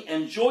confidently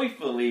and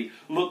joyfully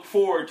look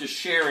forward to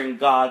sharing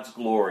God's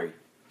glory.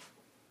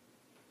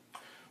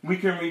 We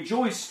can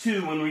rejoice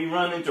too when we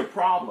run into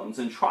problems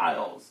and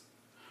trials,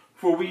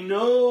 for we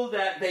know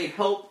that they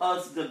help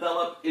us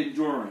develop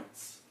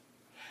endurance.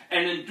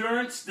 And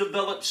endurance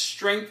develops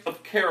strength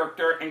of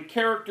character, and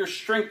character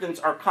strengthens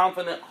our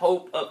confident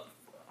hope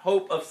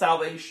of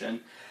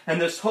salvation.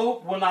 And this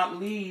hope will not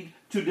lead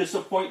to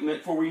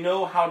disappointment, for we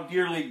know how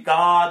dearly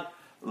God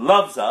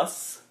loves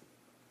us,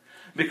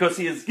 because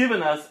He has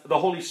given us the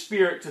Holy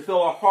Spirit to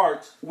fill our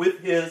hearts with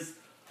His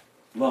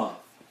love.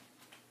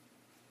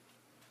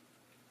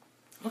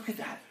 Look at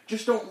that.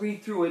 Just don't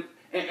read through it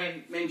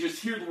and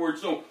just hear the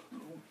words. No.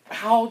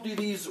 How do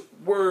these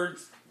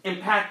words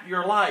impact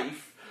your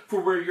life for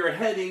where you're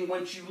heading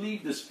once you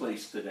leave this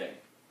place today?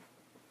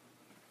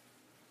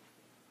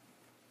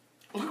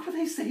 Look what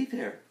they say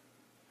there.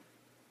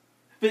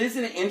 But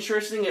isn't it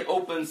interesting? It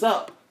opens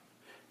up.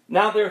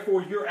 Now,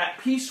 therefore, you're at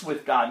peace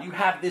with God. You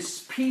have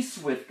this peace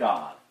with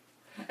God.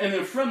 And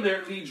then from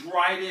there, it leads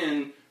right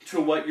in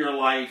to what your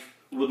life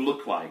would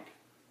look like.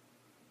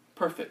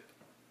 Perfect.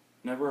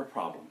 Never a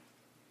problem.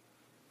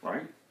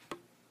 Right?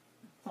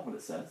 That's not what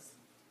it says.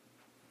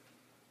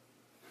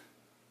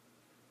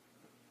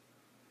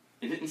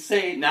 It didn't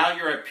say, now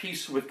you're at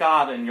peace with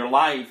God and your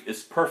life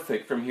is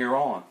perfect from here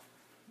on.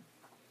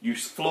 You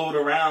float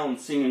around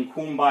singing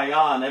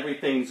Kumbaya and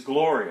everything's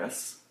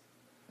glorious.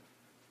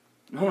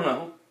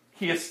 No.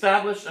 He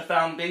established a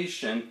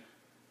foundation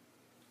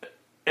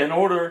in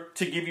order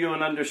to give you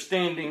an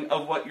understanding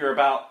of what you're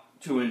about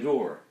to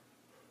endure.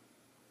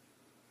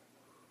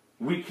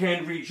 We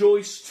can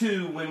rejoice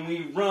too when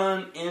we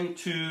run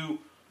into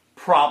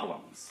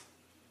problems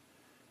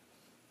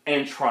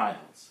and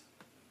trials.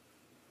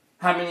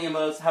 How many of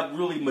us have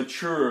really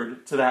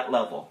matured to that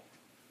level?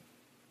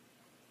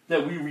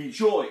 That we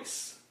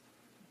rejoice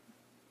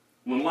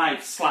when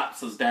life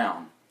slaps us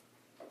down.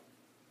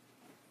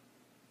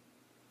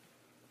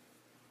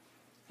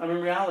 I mean,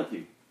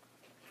 reality.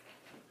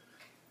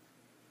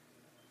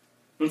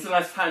 When's the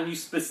last time you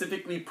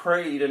specifically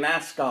prayed and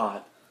asked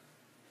God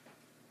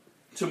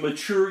to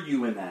mature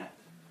you in that?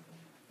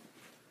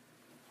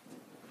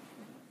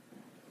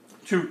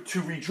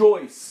 To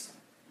rejoice.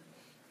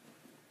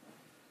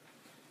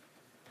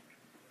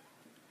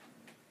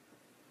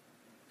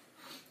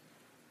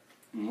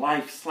 When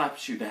life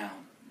slaps you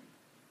down.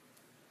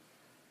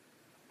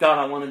 God,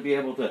 I want to be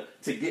able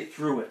to get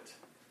through it.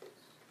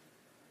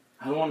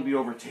 I don't want to be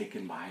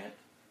overtaken by it.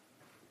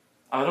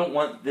 I don't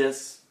want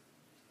this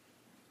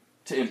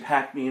to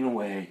impact me in a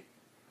way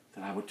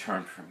that I would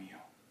turn from you.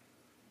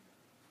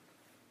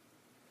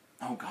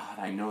 Oh God,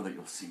 I know that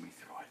you'll see me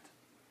through it.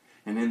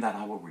 And in that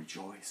I will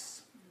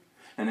rejoice.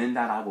 And in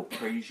that I will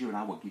praise you and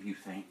I will give you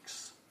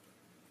thanks.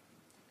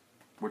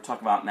 We're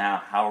talking about now,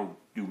 how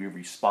do we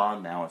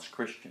respond now as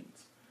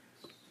Christians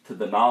to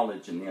the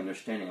knowledge and the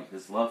understanding of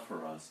His love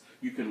for us.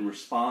 You can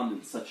respond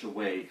in such a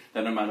way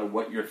that no matter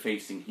what you're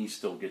facing, He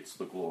still gets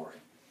the glory.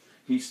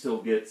 He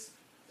still gets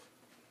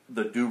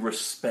the due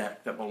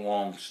respect that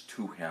belongs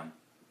to Him.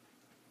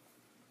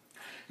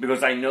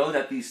 Because I know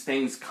that these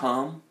things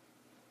come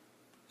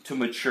to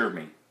mature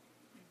me.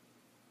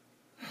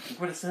 Look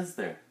what it says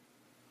there.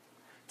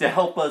 To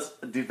help us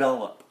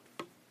develop.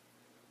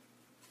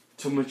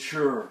 To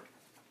mature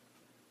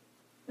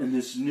in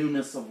this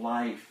newness of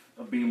life,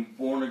 of being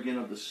born again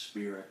of the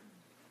Spirit.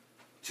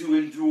 To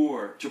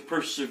endure, to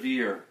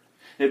persevere.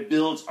 It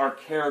builds our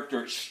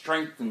character, it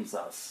strengthens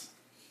us.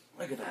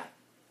 Look at that.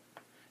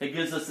 It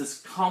gives us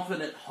this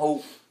confident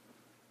hope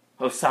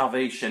of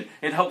salvation.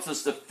 It helps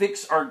us to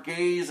fix our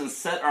gaze and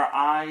set our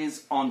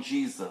eyes on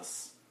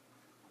Jesus,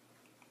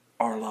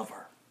 our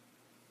lover.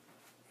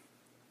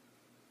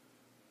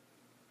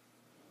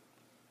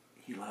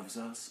 He loves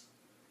us.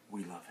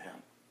 We love Him.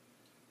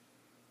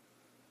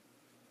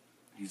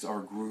 He's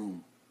our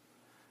groom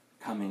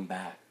coming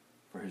back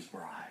for His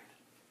bride.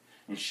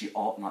 And she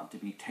ought not to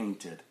be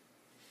tainted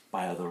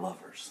by other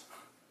lovers.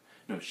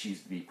 No,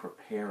 she's to be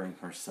preparing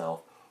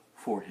herself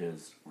for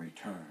His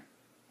return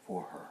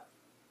for her.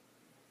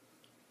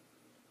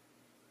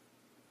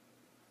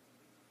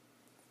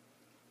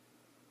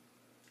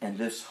 And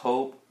this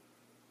hope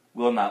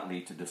will not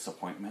lead to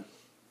disappointment.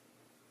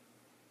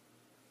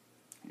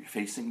 You're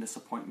facing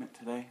disappointment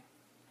today?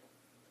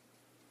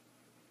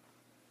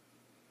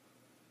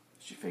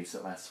 Did you face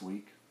it last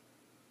week?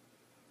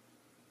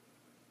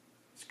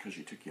 It's because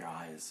you took your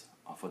eyes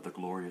off of the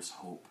glorious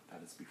hope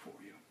that is before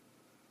you.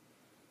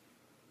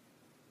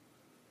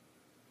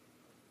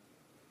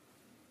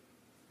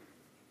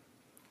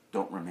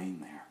 Don't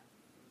remain there.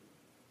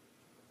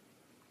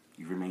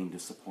 You remain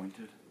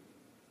disappointed.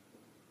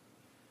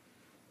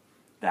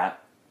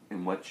 That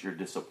in what you're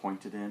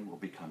disappointed in will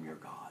become your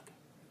God.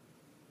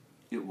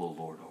 It will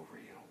lord over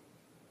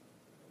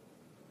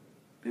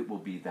you. It will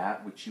be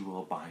that which you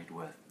will abide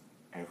with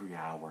every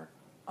hour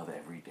of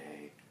every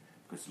day.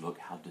 Because look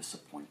how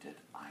disappointed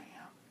I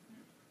am.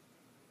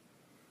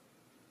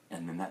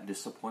 And then that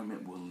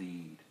disappointment will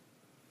lead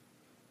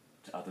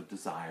to other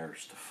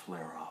desires to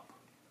flare up.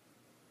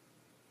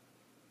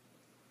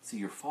 See,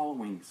 you're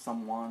following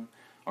someone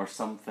or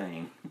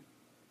something.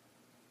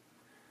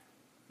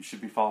 You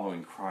should be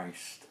following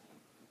Christ.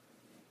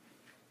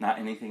 Not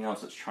anything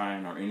else that's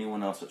trying, or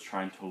anyone else that's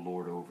trying to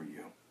lord over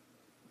you.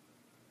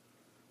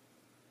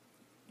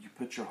 You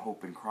put your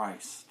hope in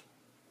Christ.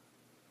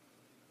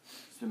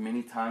 There's been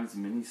many times,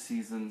 many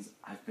seasons,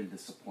 I've been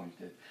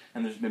disappointed.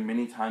 And there's been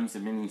many times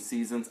and many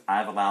seasons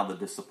I've allowed the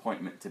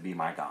disappointment to be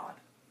my God.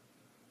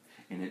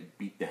 And it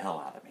beat the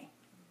hell out of me.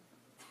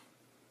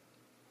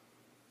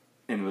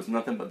 And it was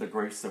nothing but the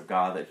grace of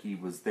God that He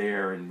was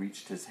there and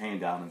reached His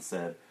hand out and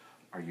said,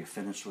 "Are you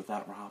finished with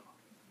that, Rob?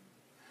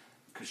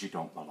 Because you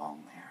don't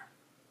belong there."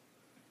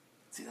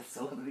 See, that's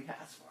the love that He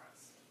has for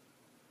us.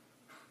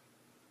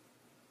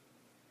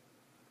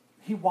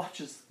 He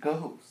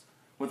goes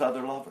with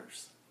other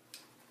lovers.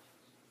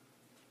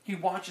 He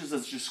watches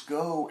us just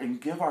go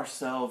and give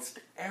ourselves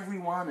to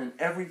everyone and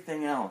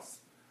everything else.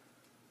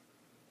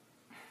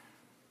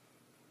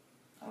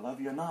 I love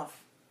you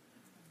enough.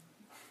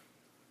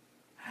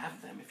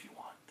 Have them if you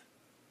want.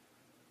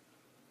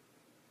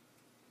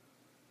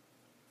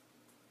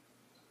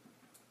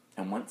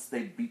 And once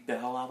they beat the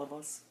hell out of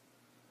us,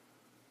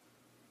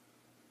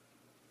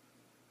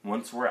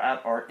 once we're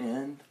at our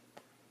end,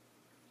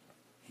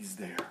 He's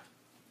there.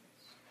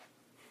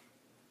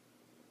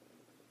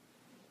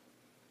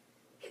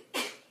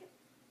 He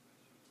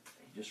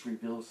just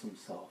reveals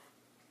Himself.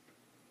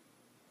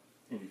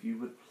 And if you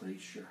would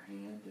place your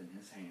hand in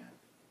His hand,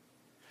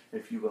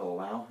 if you will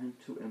allow Him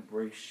to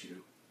embrace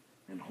you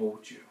and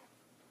hold you,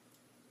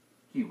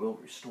 He will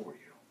restore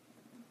you.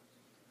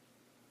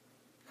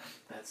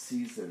 That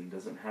season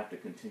doesn't have to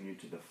continue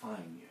to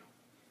define you.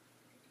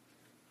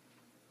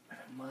 But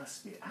it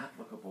must be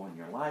applicable in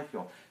your life.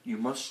 You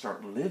must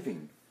start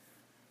living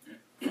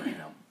for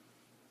Him.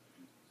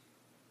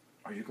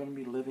 Are you going to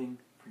be living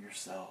for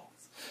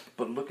yourselves?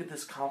 But look at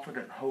this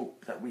confident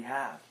hope that we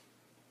have.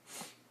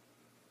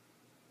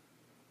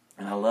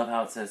 And I love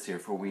how it says here,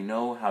 for we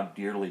know how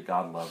dearly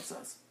God loves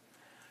us,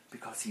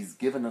 because he's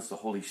given us the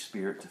Holy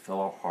Spirit to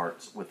fill our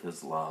hearts with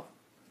his love.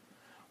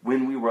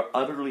 When we were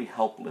utterly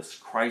helpless,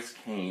 Christ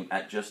came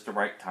at just the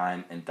right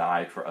time and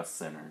died for us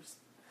sinners.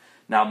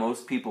 Now,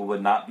 most people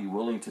would not be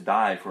willing to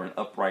die for an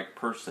upright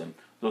person,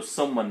 though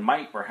someone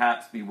might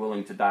perhaps be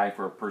willing to die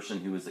for a person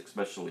who is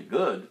especially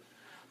good.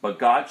 But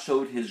God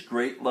showed his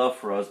great love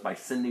for us by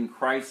sending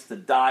Christ to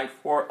die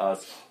for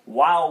us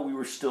while we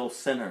were still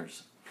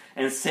sinners.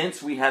 And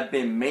since we have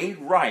been made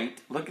right,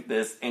 look at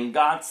this, in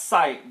God's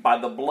sight by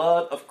the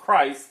blood of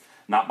Christ,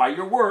 not by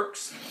your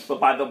works,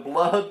 but by the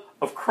blood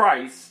of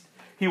Christ,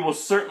 he will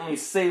certainly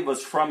save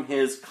us from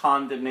his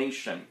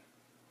condemnation.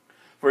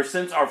 For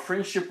since our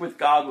friendship with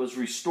God was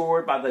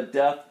restored by the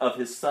death of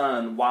his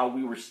Son while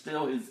we were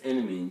still his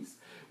enemies,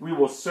 we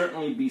will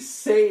certainly be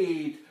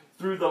saved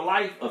through the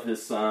life of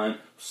his Son.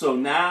 So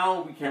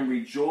now we can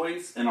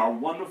rejoice in our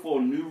wonderful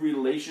new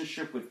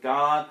relationship with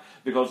God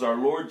because our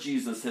Lord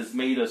Jesus has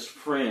made us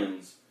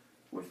friends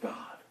with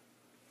God.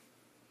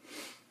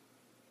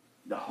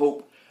 The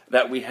hope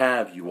that we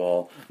have, you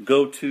all.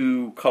 Go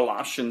to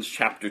Colossians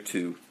chapter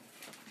 2.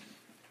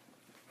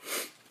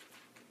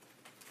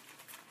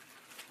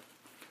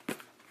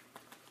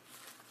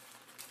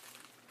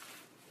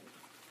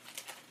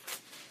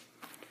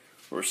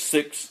 Verse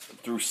 6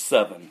 through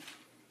 7.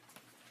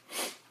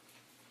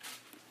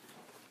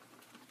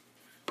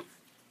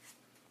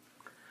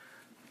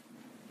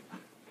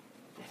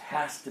 It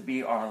has to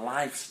be our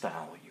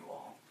lifestyle, you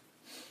all.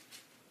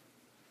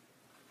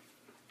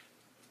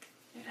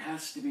 It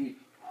has to be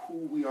who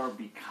we are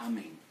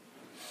becoming.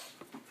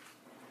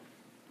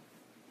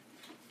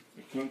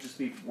 It can't just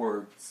be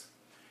words.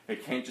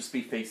 It can't just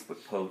be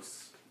Facebook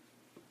posts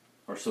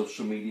or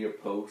social media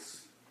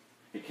posts.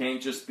 It can't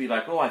just be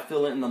like, oh, I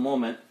feel it in the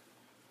moment.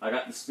 I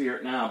got the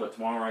Spirit now, but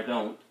tomorrow I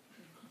don't.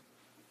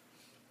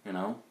 You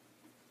know?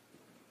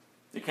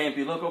 It can't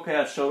be, look, okay,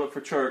 I showed up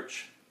for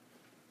church.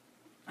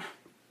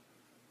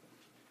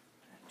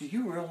 Do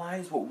you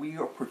realize what we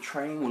are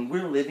portraying when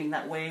we're living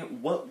that way?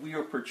 What we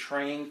are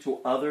portraying to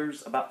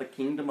others about the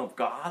kingdom of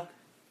God?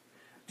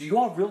 Do you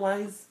all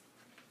realize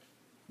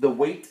the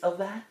weight of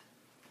that?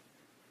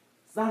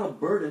 It's not a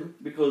burden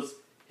because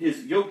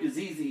his yoke is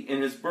easy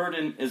and his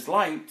burden is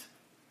light.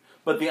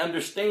 But the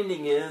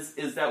understanding is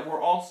that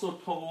we're also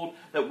told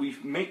that we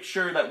make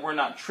sure that we're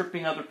not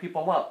tripping other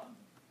people up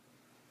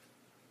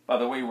by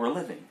the way we're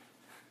living.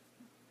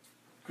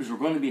 Because we're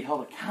going to be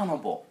held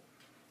accountable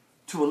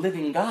to a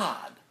living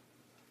God.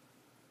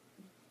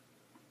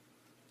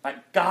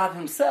 Like God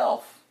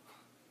himself.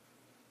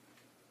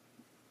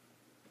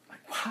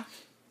 Like what?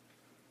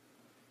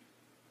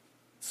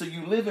 So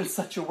you live in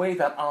such a way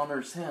that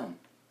honors him.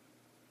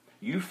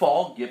 You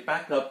fall, get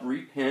back up,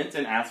 repent,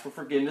 and ask for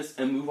forgiveness,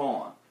 and move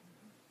on.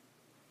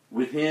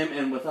 With him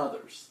and with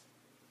others.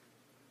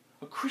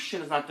 A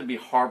Christian is not to be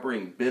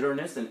harboring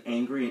bitterness and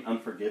angry and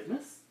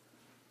unforgiveness.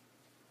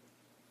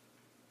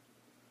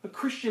 A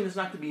Christian is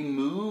not to be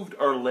moved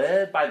or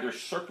led by their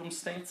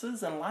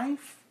circumstances in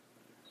life.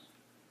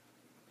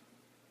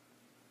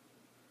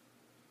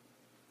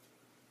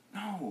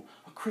 No,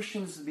 a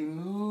Christian is to be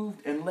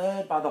moved and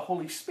led by the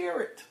Holy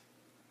Spirit,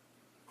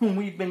 whom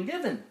we've been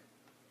given.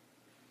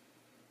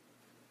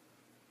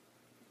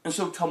 And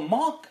so to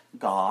mock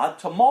God,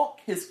 to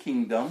mock his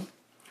kingdom,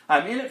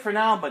 I'm in it for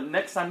now, but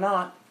next I'm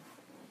not.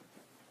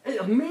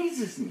 It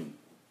amazes me.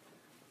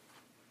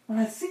 When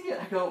I see it,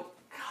 I go,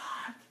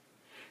 God,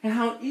 and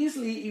how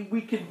easily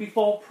we can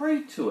fall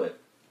prey to it.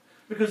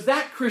 Because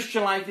that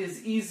Christian life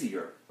is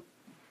easier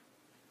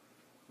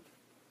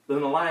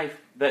than the life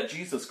that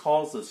Jesus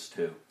calls us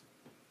to,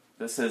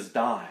 that says,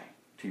 die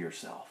to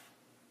yourself.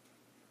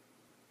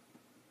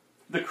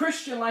 The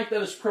Christian life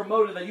that is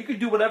promoted, that you can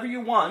do whatever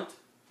you want,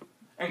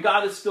 and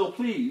God is still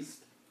pleased,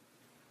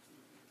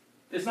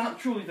 is not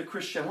truly the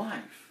Christian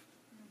life.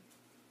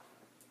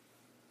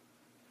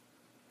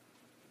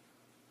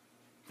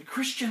 The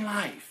Christian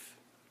life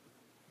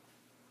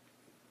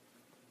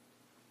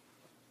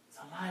is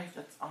a life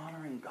that's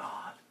honoring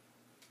God.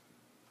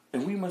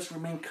 And we must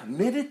remain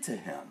committed to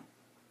him.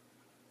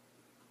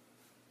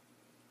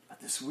 But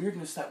this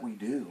weirdness that we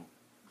do,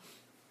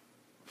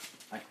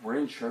 like we're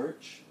in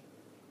church,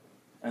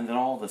 and then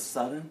all of a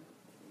sudden,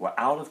 we're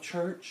out of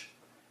church,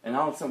 and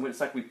all of a sudden,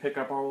 it's like we pick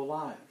up our old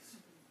lives.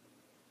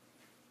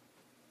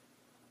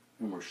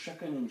 And we're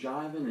shucking and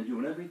jiving and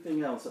doing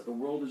everything else that the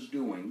world is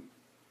doing,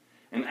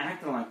 and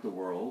acting like the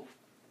world,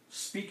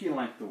 speaking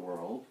like the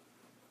world,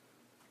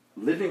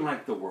 living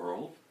like the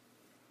world.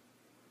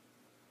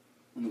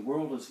 When the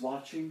world is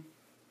watching,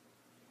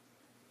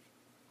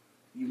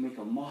 you make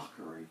a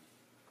mockery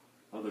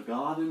of the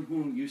God in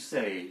whom you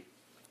say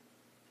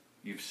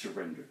you've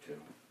surrendered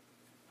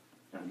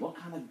to. And what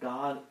kind of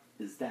God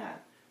is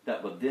that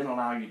would then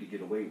allow you to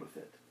get away with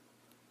it?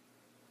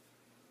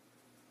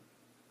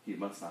 He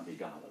must not be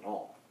God at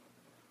all.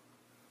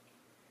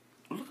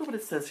 Look at what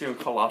it says here in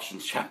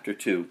Colossians chapter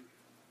 2.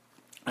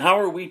 How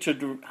are we to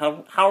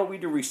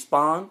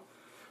respond?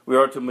 We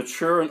are to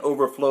mature and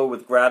overflow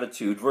with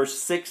gratitude. Verse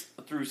 6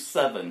 through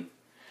 7.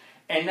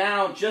 And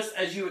now, just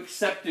as you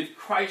accepted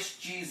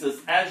Christ Jesus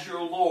as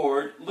your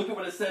Lord, look at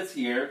what it says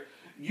here,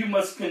 you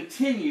must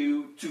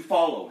continue to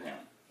follow him.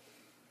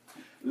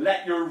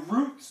 Let your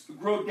roots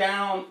grow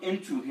down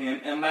into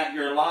him and let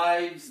your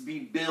lives be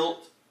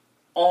built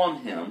on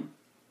him.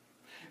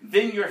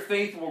 Then your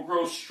faith will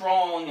grow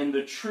strong in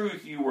the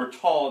truth you were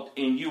taught,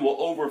 and you will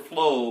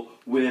overflow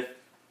with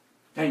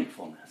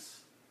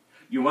thankfulness.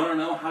 You want to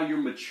know how you're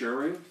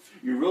maturing?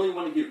 You really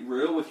want to get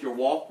real with your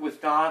walk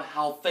with God?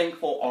 How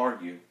thankful are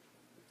you?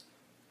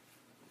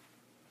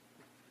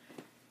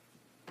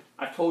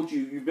 I told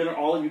you,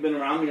 all of you have been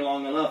around me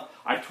long enough.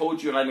 I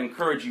told you and I'd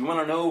encourage you. You want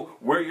to know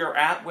where you're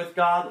at with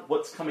God?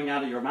 What's coming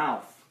out of your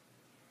mouth?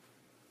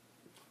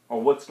 Or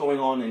what's going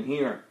on in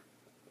here?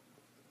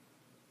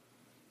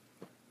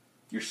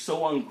 You're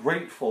so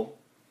ungrateful.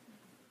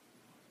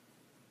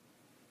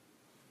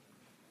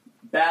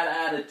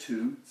 Bad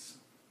attitudes.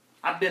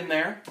 I've been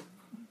there.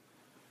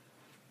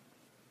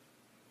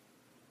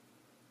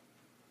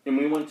 And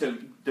we want to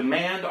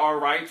demand our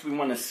rights. We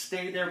want to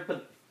stay there,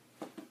 but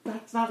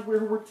that's not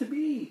where we're to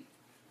be.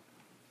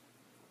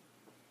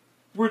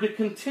 We're to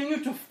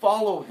continue to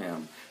follow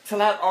him, to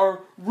let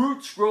our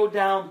roots grow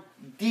down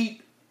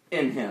deep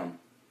in him.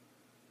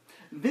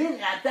 Then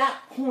at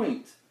that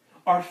point,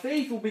 our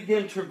faith will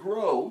begin to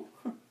grow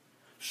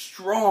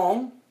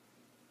strong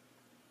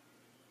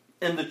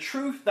in the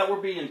truth that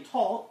we're being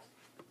taught,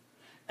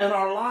 and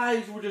our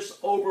lives will just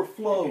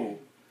overflow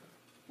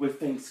with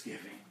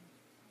thanksgiving.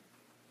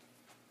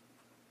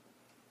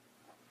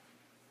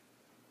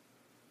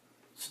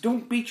 So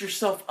don't beat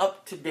yourself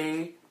up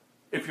today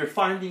if you're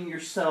finding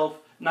yourself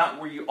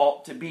not where you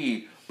ought to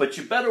be. But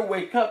you better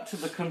wake up to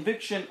the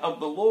conviction of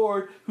the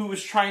Lord, who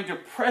is trying to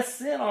press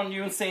in on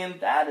you and saying,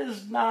 that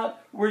is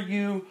not where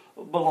you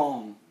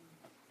belong.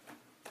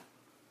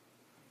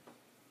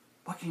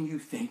 What can you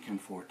thank him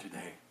for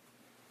today?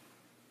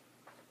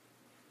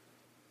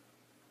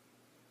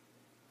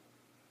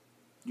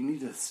 You need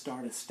to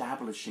start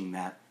establishing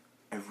that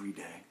every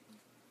day.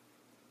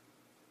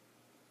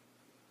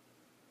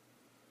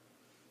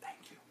 Thank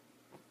you.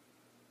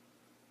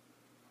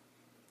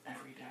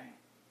 Every day.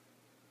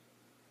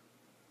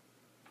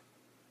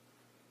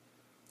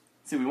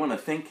 See, we want to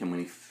thank him when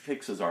he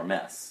fixes our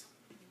mess.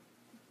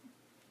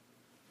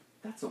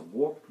 That's a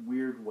warped,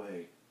 weird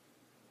way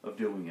of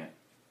doing it.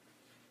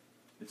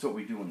 It's what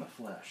we do in the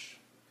flesh.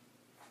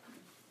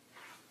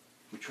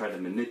 We try to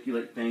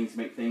manipulate things,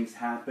 make things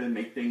happen,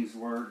 make things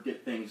work,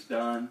 get things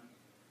done.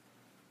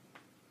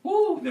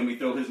 Woo! Then we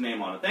throw his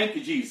name on it. Thank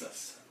you,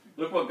 Jesus.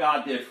 Look what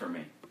God did for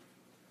me.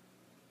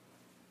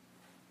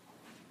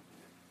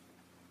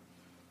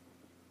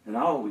 And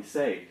I always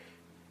say,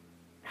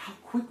 how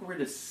quick we're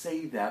to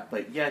say that,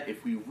 but yet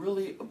if we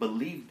really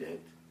believed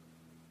it,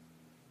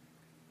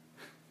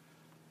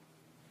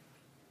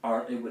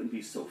 it wouldn't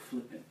be so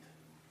flippant.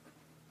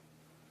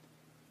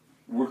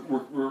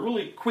 We're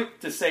really quick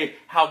to say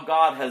how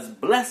God has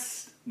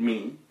blessed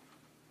me,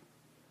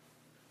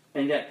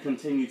 and yet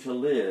continue to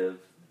live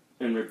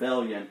in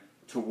rebellion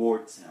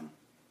towards him.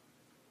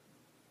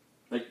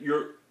 Like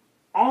you're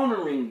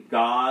honoring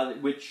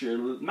God with your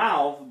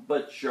mouth,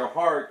 but your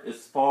heart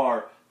is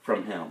far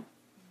from him.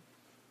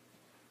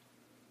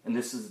 And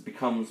this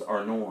becomes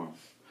our norm.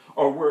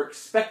 Or we're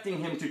expecting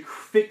him to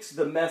fix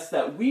the mess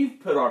that we've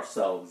put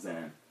ourselves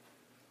in.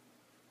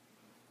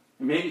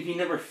 And maybe he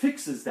never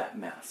fixes that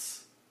mess.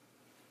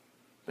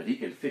 But he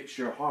can fix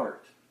your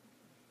heart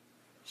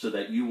so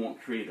that you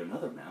won't create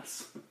another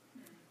mess.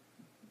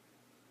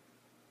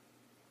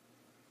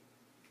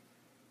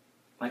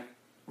 Like,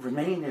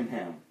 remain in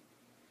him.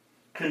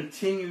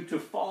 Continue to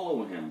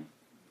follow him.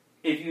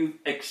 If you've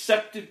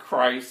accepted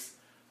Christ,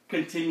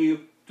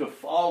 continue to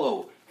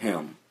follow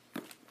him.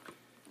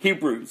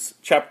 Hebrews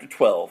chapter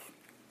 12.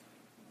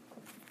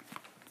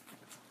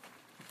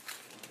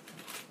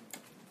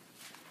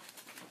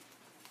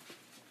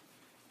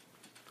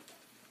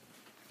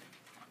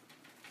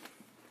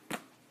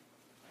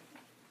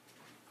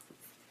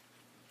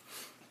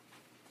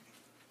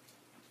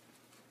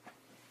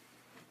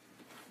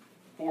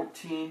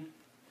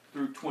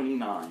 Through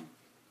 29.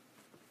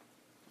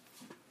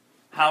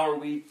 How are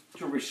we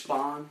to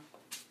respond?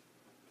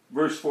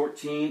 Verse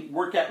 14,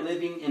 work at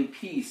living in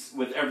peace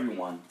with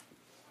everyone.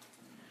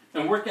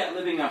 And work at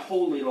living a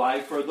holy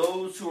life, for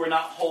those who are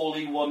not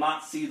holy will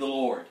not see the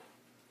Lord.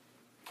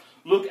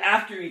 Look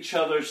after each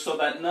other so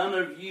that none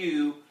of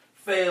you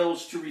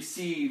fails to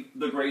receive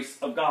the grace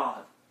of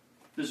God.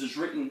 This is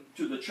written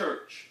to the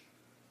church.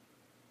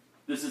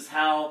 This is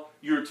how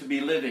you're to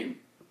be living.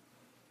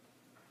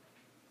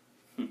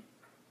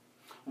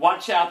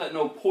 Watch out that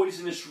no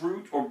poisonous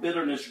root or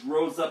bitterness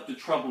grows up to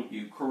trouble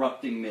you,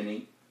 corrupting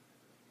many.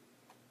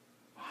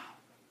 Wow.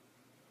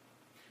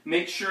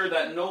 Make sure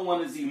that no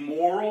one is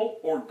immoral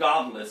or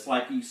godless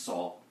like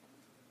Esau,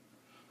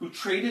 who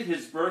traded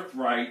his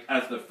birthright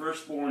as the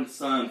firstborn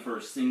son for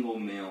a single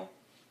meal.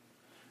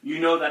 You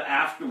know that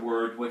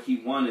afterward, what he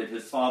wanted,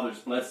 his father's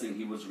blessing,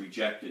 he was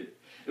rejected.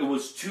 It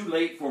was too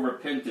late for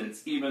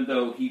repentance, even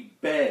though he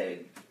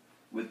begged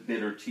with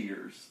bitter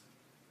tears.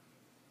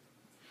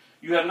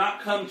 You have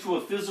not come to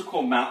a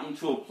physical mountain,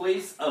 to a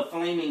place of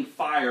flaming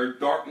fire,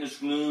 darkness,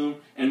 gloom,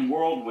 and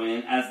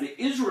whirlwind, as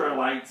the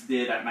Israelites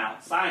did at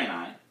Mount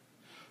Sinai.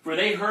 For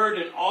they heard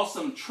an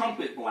awesome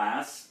trumpet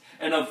blast,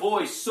 and a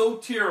voice so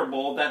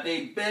terrible that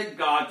they begged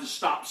God to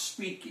stop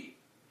speaking.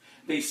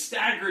 They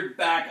staggered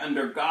back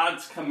under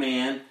God's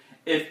command.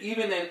 If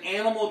even an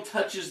animal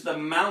touches the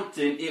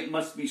mountain, it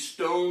must be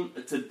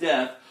stoned to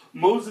death.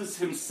 Moses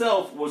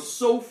himself was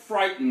so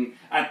frightened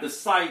at the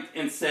sight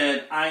and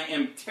said, I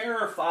am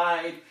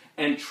terrified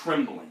and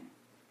trembling.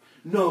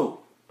 No,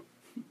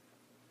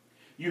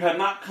 you have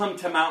not come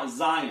to Mount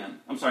Zion.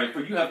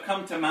 For you have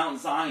come to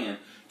Mount Zion,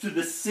 to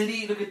the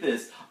city, look at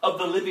this, of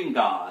the living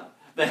God,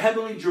 the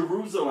heavenly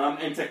Jerusalem,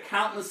 and to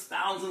countless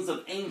thousands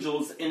of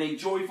angels in a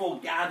joyful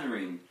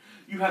gathering.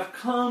 You have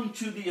come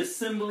to the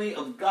assembly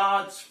of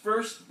God's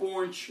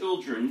firstborn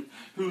children,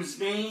 whose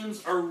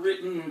names are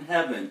written in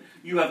heaven.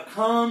 You have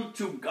come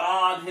to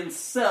God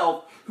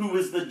himself, who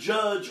is the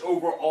judge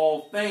over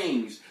all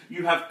things.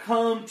 You have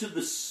come to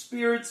the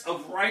spirits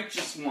of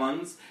righteous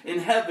ones in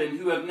heaven,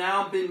 who have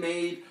now been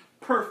made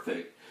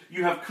perfect.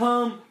 You have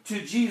come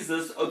to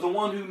Jesus, the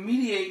one who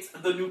mediates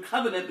the new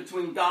covenant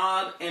between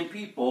God and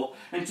people,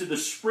 and to the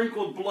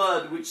sprinkled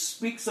blood which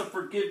speaks of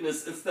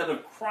forgiveness instead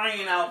of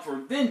crying out for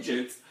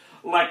vengeance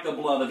like the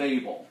blood of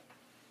Abel.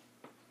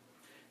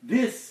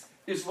 This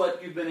is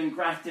what you've been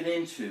engrafted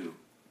into.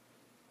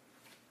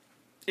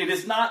 It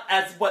is not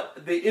as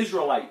what the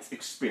Israelites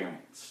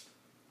experienced.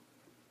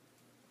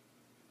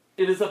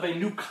 It is of a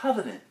new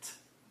covenant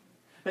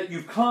that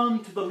you've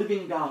come to the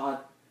living God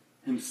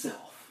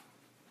himself.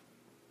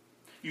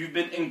 You've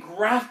been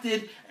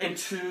engrafted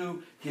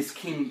into his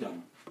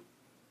kingdom.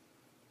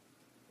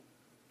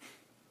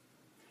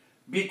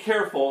 Be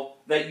careful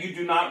that you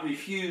do not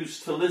refuse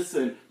to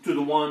listen to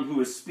the one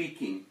who is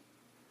speaking.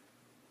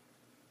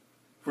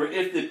 For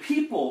if the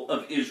people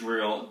of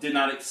Israel did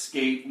not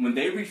escape when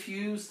they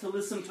refused to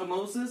listen to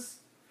Moses,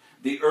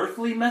 the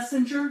earthly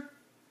messenger,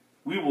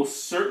 we will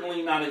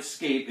certainly not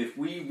escape if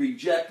we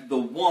reject the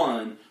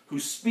one who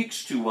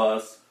speaks to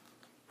us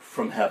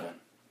from heaven.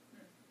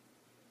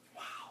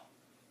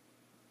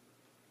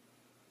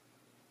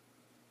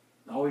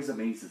 It always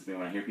amazes me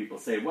when I hear people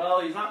say,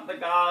 well, he's not the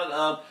God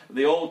of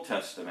the Old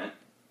Testament.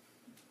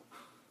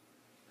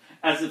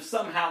 As if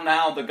somehow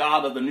now the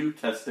God of the New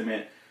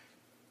Testament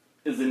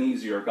is an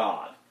easier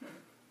God.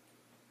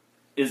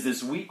 Is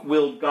this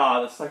weak-willed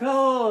God that's like,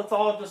 oh, it's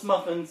all just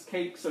muffins,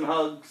 cakes, and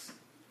hugs.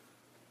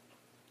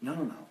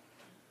 No.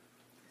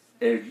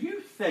 If you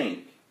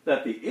think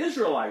that the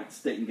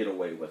Israelites didn't get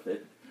away with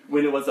it,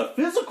 when it was a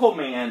physical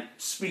man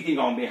speaking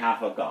on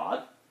behalf of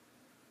God,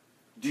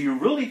 do you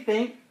really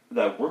think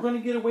that we're going to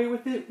get away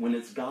with it when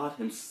it's God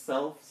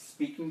himself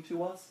speaking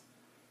to us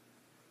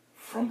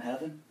from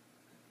heaven,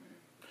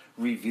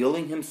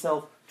 revealing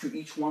himself to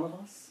each one of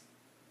us?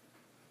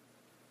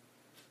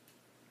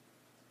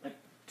 Like,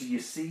 do you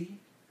see?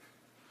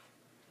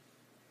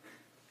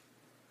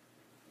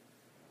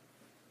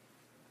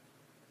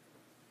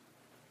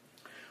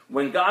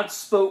 When God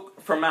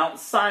spoke from Mount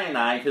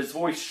Sinai, his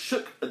voice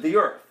shook the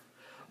earth.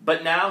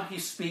 But now he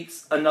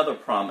speaks another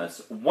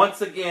promise.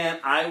 Once again,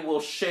 I will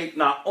shake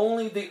not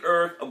only the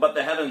earth, but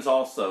the heavens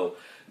also.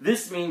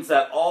 This means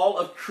that all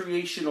of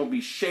creation will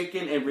be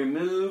shaken and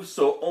removed,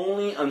 so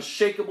only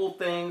unshakable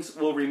things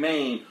will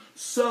remain.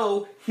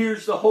 So,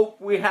 here's the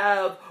hope we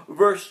have,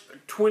 verse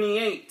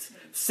 28.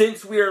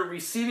 Since we are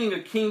receiving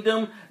a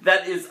kingdom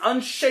that is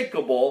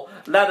unshakable,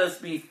 let us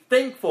be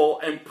thankful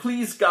and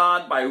please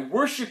God by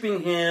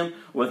worshiping him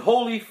with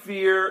holy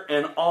fear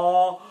and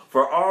awe,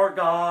 for our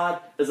God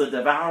is a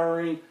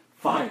devouring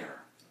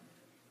fire.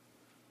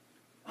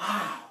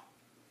 Wow.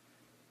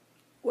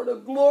 What a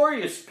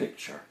glorious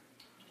picture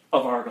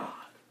of our God.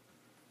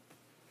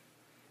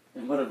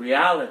 And what a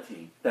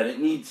reality that it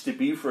needs to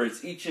be for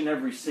us each and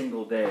every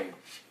single day,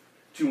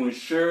 to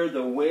ensure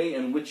the way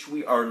in which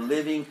we are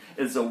living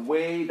is a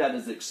way that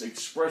is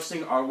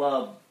expressing our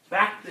love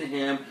back to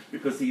him,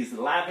 because he's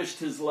lavished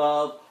his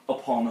love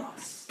upon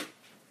us.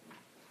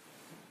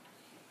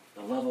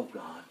 The love of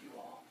God, you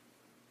all.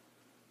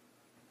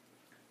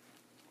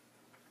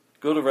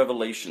 Go to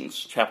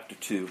Revelations chapter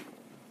 2,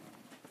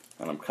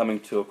 and I'm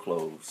coming to a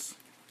close.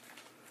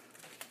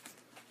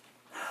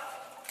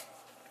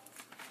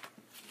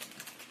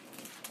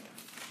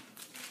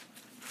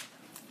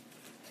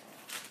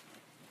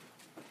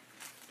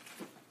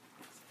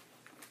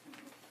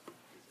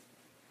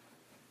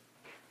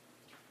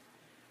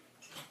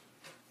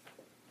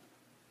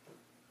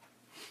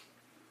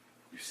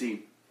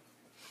 See,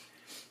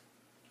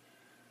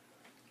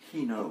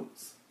 he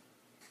knows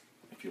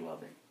if you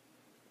love him.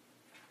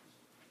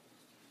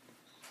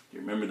 Do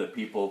you remember the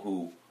people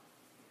who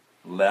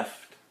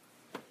left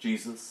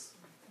Jesus?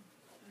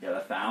 He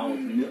had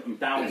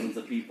thousands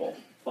of people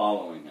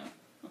following him.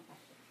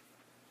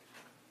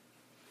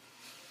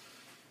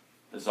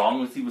 As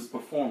long as he was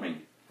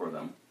performing for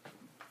them,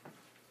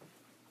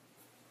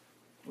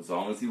 as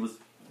long as he was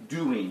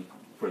doing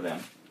for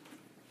them.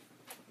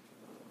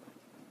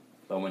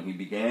 But when he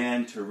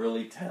began to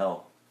really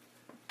tell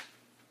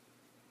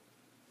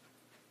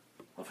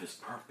his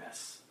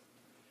purpose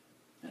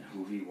and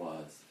who he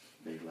was,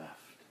 they left.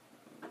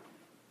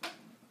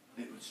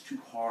 It was too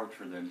hard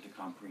for them to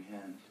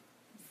comprehend.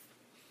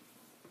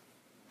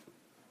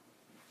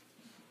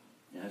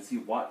 And as he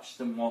watched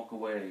them walk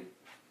away,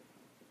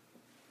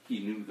 he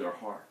knew their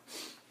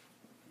hearts.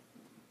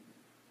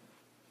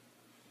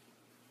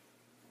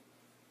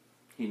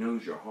 He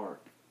knows your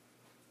heart.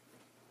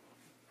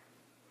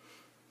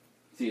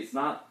 See, it's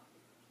not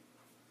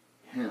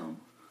him.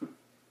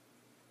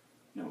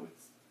 No,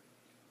 it's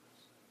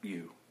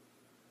you.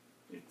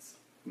 It's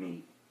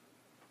me.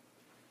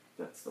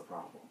 That's the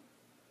problem.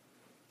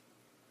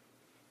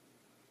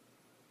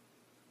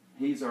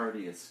 He's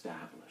already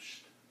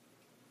established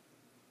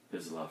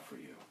his love for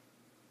you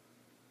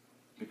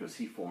because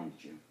he formed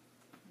you.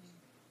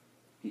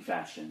 He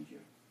fashioned you.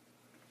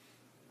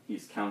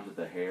 He's counted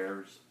the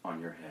hairs on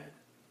your head.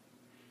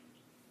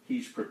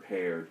 He's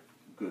prepared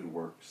good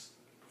works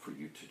for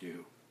you to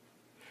do.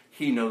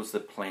 He knows the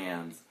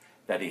plans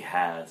that he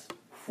has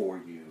for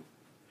you.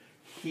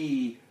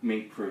 He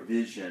made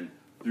provision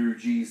through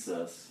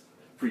Jesus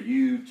for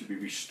you to be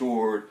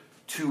restored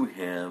to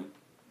him,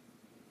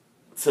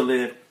 to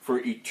live for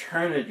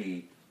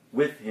eternity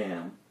with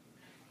him.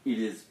 It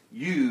is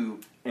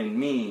you and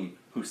me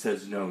who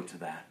says no to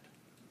that.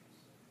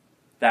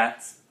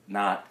 That's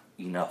not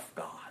enough,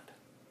 God.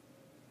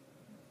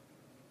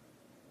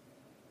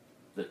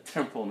 The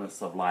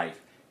temporalness of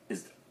life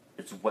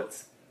it's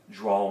what's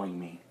drawing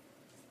me.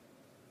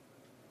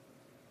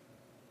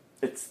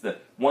 It's the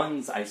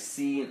ones I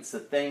see, it's the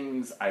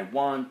things I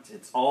want.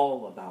 It's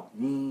all about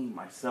me,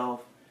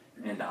 myself,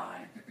 and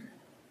I.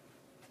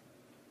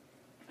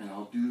 And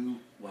I'll do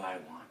what I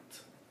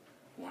want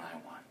when I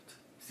want.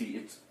 See,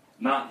 it's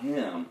not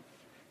him,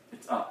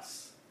 it's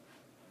us.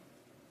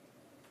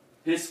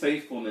 His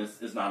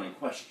faithfulness is not in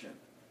question.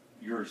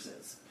 Yours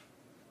is.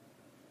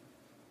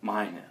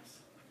 Mine is.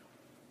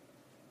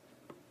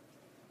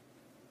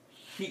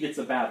 He gets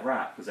a bad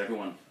rap because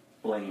everyone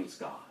blames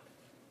God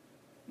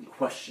and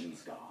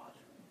questions God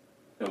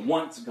and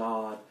wants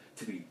God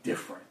to be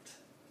different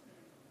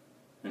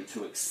and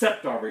to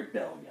accept our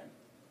rebellion.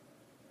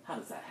 How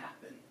does that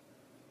happen?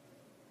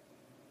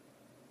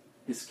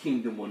 His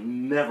kingdom will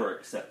never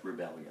accept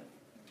rebellion.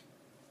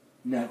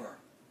 Never.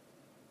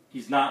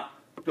 He's not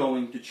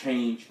going to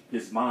change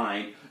his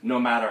mind no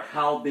matter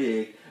how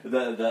big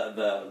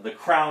the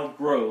crowd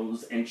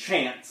grows and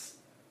chants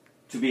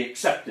to be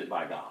accepted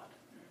by God.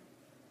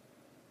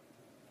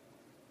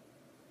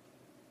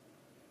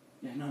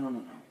 Yeah,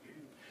 no.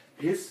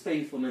 His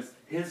faithfulness,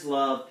 his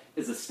love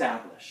is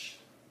established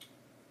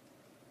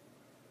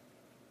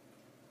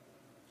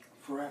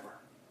forever.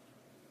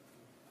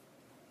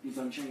 He's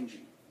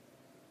unchanging.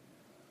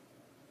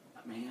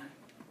 But man,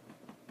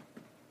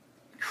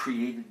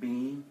 created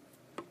being,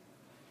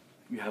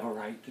 you have a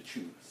right to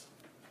choose.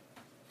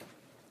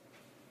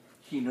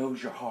 He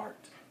knows your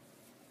heart.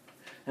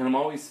 And I'm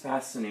always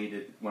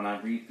fascinated when I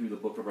read through the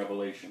book of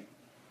Revelation.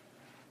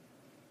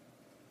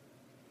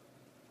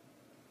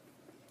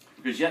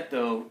 Because yet,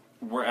 though,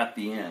 we're at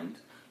the end,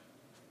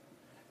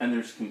 and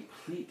there's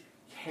complete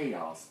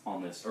chaos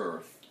on this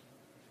earth,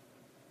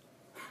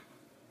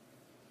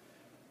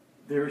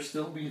 there will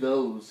still be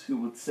those who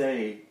would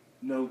say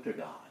no to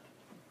God.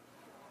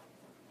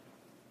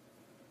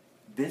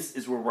 This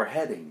is where we're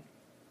heading.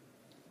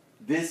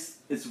 This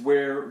is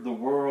where the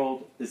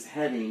world is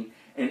heading,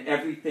 and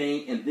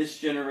everything in this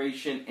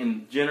generation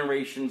and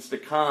generations to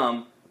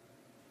come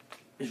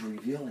is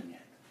revealing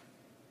it.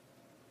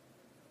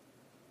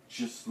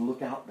 Just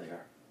look out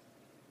there.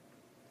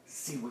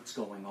 See what's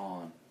going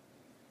on.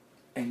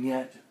 And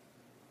yet,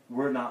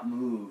 we're not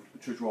moved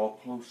to draw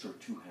closer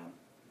to him.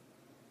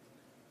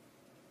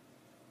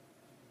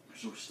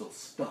 Because we're still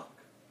stuck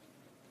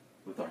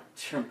with our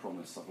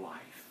temporalness of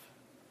life.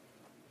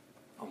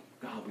 Oh,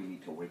 God, we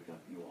need to wake up,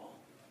 you all.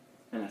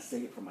 And I say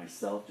it for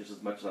myself just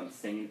as much as I'm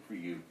saying it for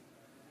you.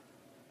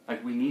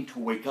 Like, we need to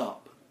wake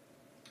up.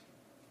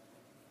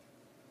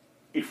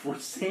 If we're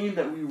saying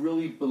that we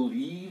really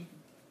believe,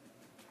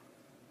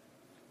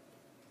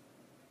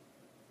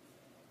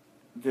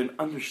 then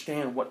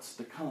understand what's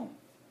to come.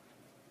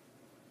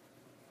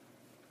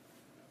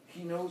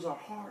 He knows our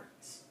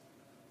hearts.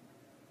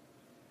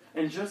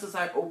 And just as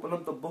I open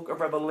up the book of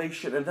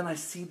Revelation and then I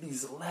see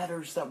these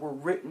letters that were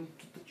written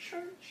to the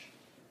church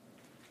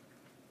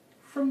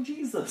from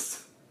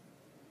Jesus.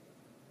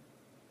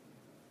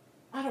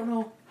 I don't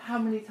know how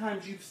many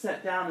times you've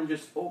sat down and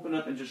just opened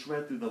up and just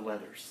read through the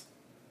letters.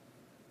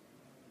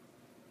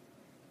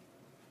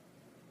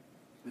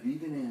 But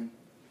even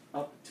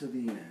up to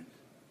the end,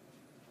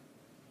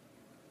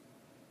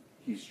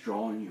 he's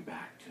drawing you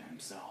back to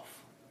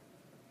himself.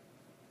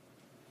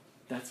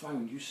 That's why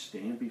when you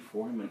stand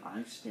before him and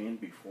I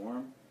stand before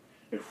him,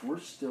 if we're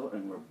still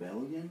in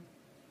rebellion,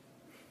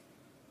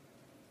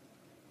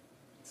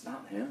 it's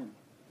not him.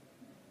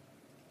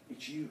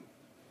 It's you.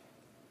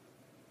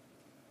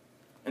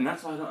 And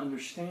that's why I don't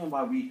understand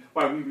why we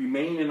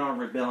remain in our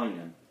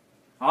rebellion.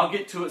 I'll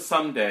get to it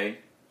someday.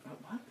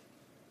 What?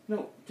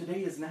 No,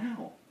 today is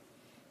now.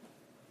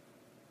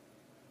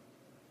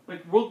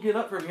 Like, we'll get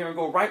up from here and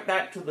go right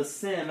back to the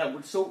sin that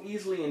would so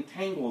easily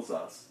entangles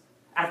us.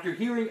 After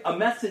hearing a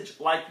message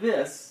like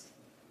this,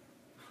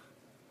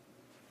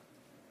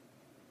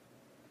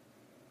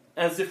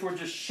 as if we're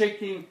just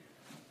shaking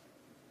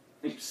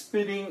and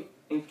spitting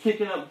and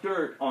kicking up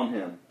dirt on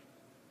him.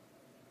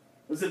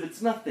 As if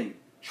it's nothing.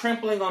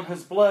 Trampling on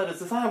his blood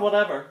as if,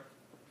 whatever.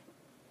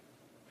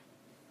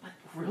 Like,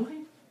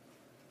 really?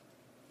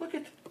 Look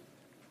at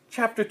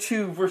chapter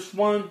 2, verse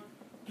 1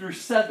 through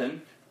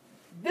 7.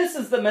 This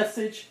is the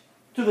message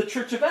to the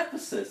church of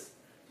Ephesus.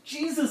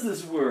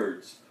 Jesus'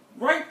 words.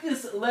 Write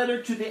this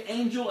letter to the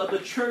angel of the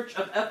church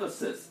of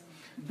Ephesus.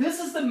 This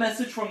is the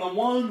message from the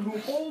one who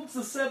holds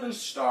the 7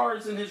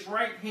 stars in his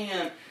right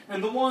hand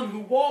and the one who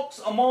walks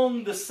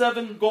among the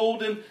 7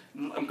 gold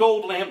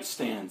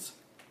lampstands.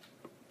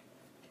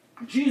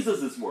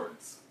 Jesus'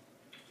 words.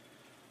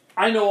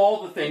 I know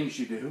all the things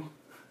you do.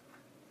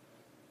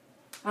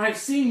 I've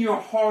seen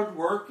your hard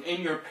work and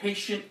your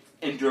patient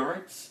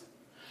endurance.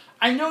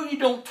 I know you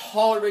don't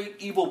tolerate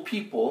evil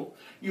people.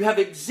 You have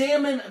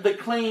examined the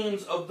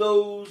claims of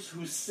those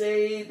who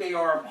say they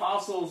are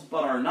apostles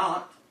but are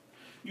not.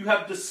 You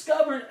have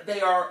discovered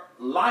they are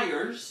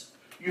liars.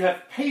 You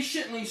have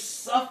patiently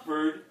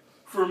suffered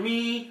for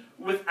me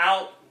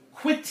without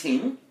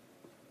quitting.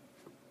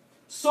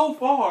 So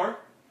far,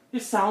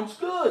 it sounds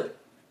good.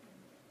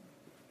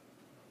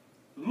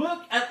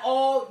 Look at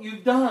all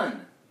you've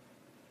done.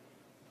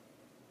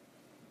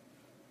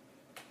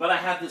 But I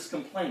have this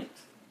complaint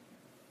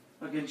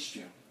against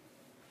you.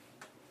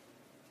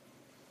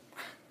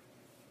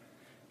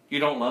 You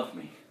don't love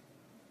me.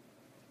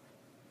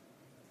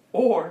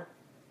 Or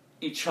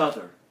each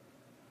other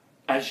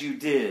as you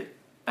did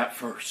at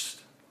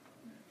first.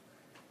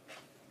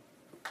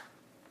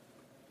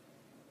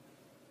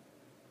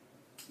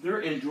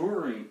 They're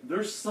enduring,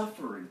 they're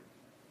suffering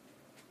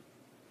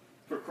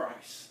for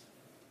Christ.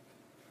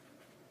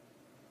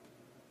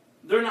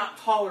 They're not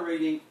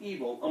tolerating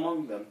evil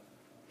among them.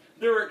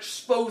 They're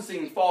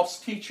exposing false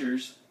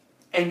teachers,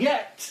 and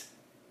yet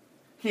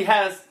he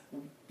has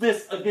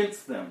this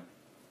against them.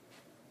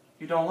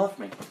 You don't love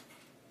me.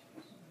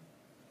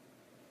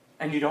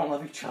 And you don't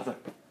love each other.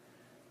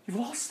 You've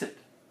lost it.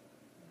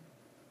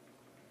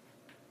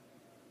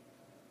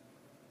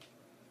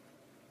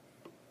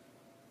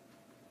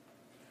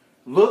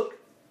 Look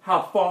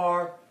how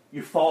far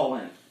you've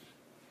fallen.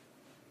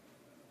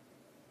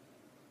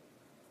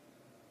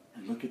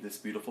 And look at this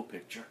beautiful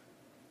picture.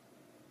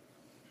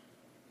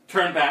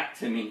 Turn back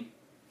to me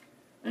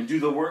and do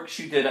the works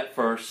you did at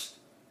first.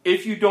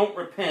 If you don't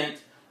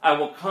repent, I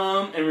will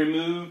come and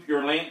remove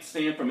your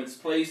lampstand from its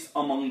place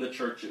among the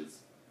churches.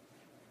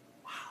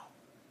 Wow.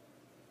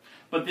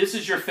 But this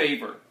is your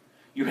favor.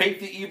 You hate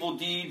the evil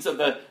deeds of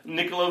the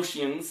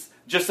Nicolaitans,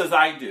 just as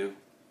I do.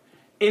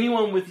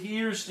 Anyone with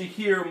ears to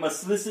hear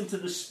must listen to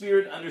the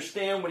Spirit,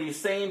 understand what he's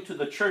saying to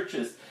the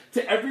churches.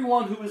 To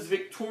everyone who is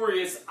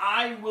victorious,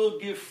 I will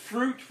give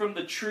fruit from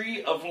the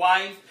tree of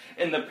life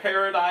in the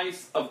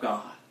paradise of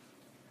God.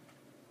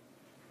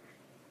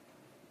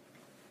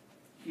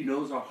 He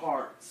knows our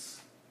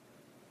hearts.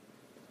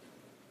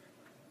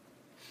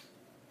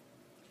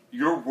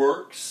 Your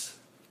works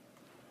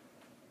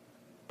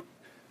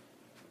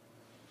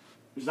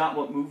is not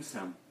what moves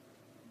him.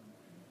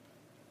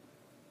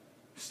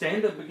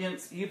 Stand up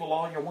against evil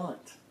all you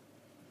want.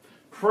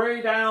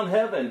 Pray down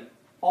heaven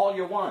all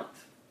you want.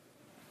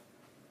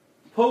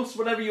 Post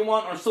whatever you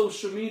want on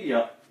social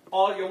media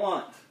all you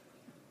want.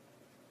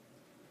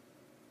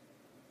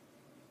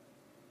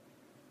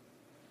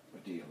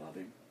 But do you love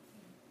him?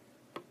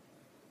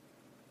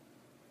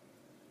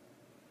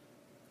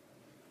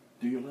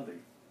 Do you love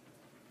him?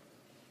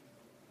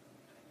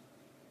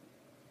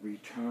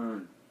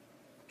 Return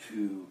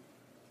to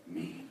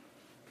me,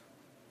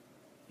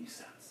 he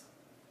says.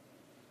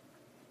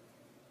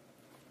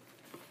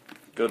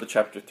 Go to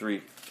chapter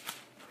 3.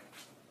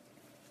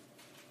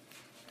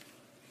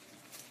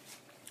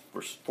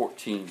 Verse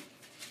 14.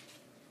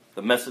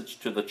 The message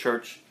to the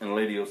church in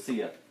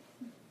Laodicea.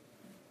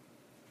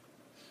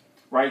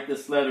 Write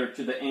this letter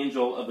to the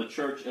angel of the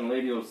church in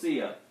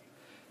Laodicea.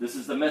 This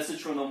is the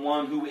message from the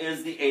one who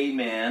is the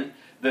Amen,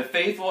 the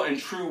faithful and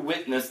true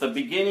witness, the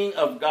beginning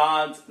of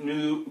God's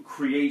new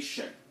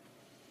creation.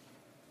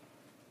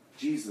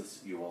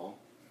 Jesus, you all.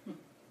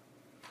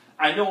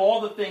 I know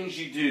all the things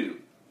you do.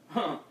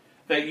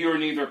 That you are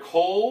neither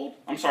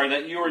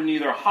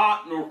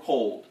hot nor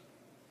cold.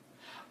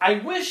 I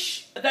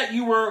wish that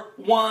you were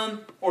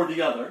one or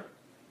the other.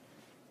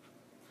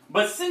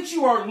 But since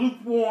you are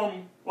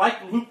lukewarm,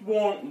 like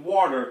lukewarm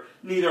water,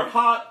 neither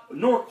hot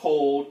nor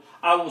cold,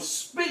 I will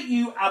spit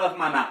you out of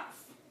my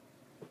mouth.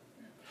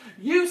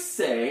 You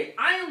say,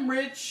 I am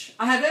rich,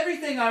 I have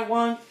everything I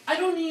want, I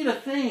don't need a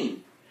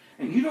thing.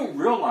 And you don't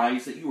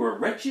realize that you are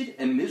wretched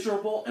and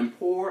miserable and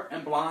poor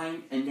and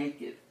blind and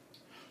naked.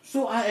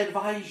 So I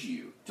advise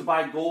you to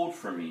buy gold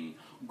for me,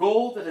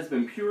 gold that has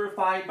been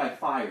purified by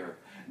fire.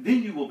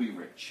 Then you will be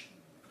rich.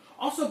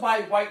 Also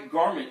buy white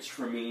garments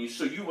for me,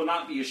 so you will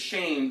not be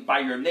ashamed by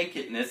your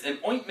nakedness, and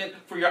ointment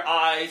for your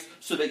eyes,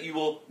 so that you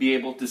will be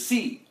able to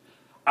see.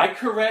 I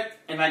correct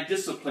and I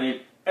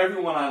discipline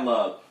everyone I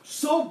love.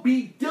 So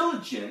be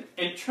diligent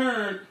and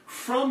turn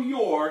from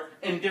your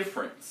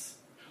indifference.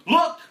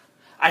 Look,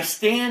 I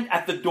stand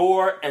at the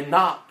door and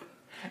knock.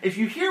 If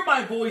you hear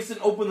my voice and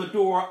open the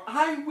door,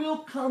 I will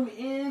come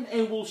in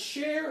and will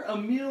share a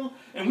meal,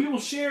 and we will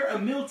share a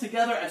meal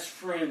together as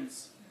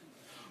friends.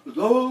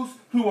 Those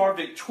who are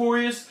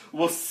victorious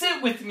will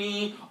sit with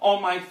me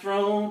on my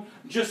throne,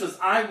 just as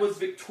I was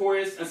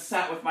victorious and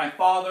sat with my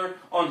Father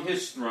on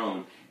his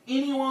throne.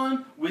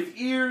 Anyone with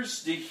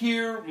ears to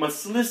hear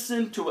must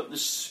listen to what the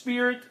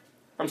Spirit,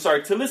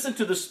 to listen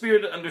to the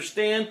Spirit and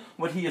understand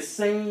what he is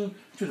saying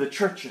to the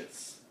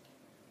churches.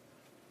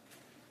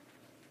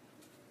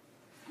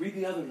 Read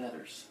the other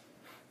letters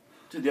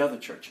to the other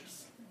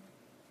churches.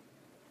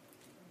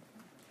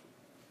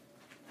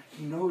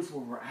 He knows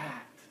where we're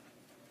at.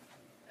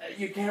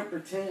 You can't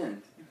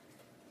pretend.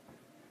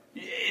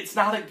 It's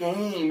not a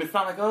game. It's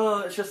not like, oh,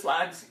 it's just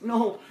lives.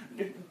 No,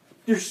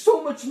 there's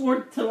so much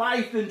more to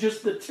life than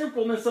just the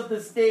temporalness of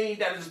this day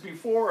that is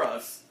before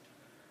us.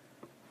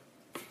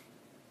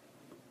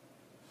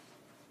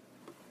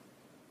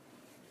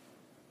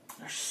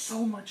 There's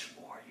so much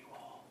more, you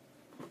all.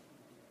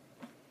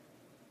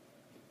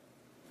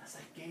 As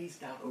I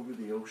gazed out over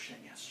the ocean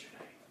yesterday,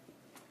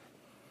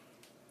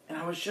 and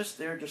I was just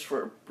there just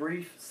for a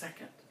brief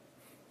second,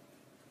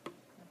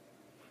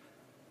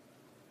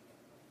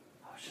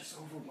 I was just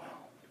overwhelmed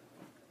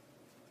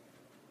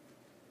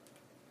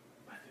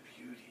by the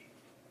beauty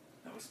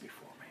that was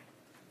before me.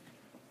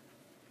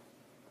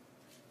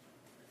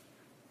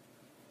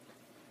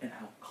 And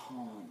how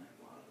calm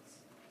it was.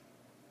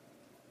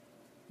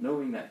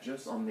 Knowing that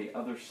just on the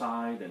other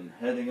side and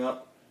heading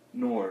up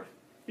north,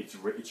 it's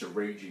a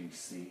raging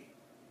sea.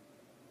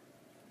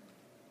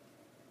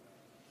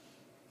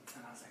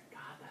 And I was like,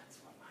 God, that's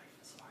what life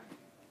is like.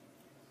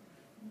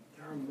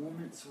 There are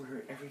moments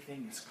where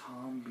everything is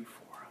calm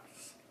before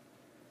us.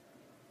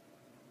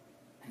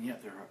 And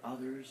yet there are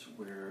others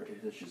where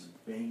it is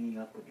just banging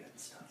up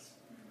against us.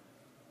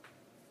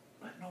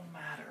 But no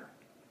matter.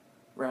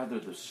 Rather,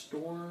 the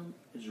storm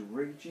is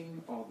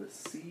raging or the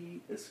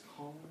sea is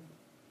calm.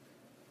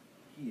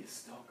 He is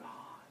still God.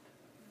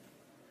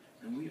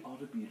 And we ought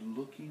to be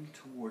looking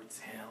towards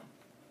him.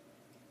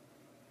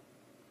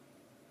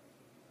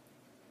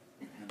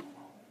 And him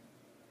alone.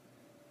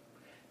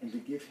 And to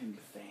give him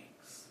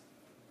thanks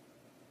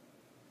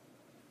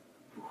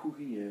for who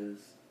he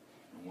is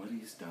and what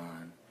he's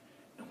done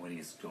and what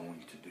he's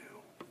going to do.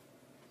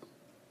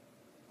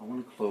 I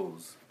want to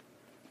close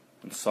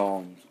in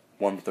Psalms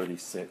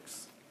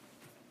 136.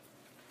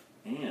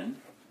 And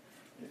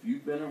if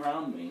you've been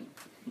around me,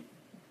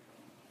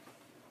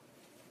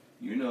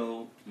 you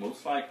know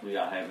most likely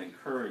I have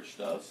encouraged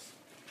us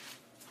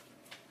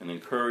and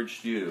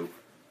encouraged you.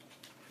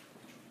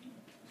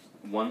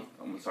 Psalm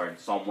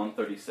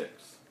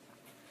 136.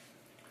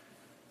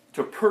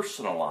 To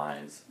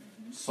personalize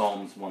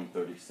Psalms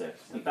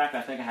 136. In fact,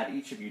 I think I had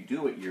each of you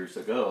do it years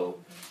ago,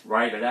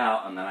 write it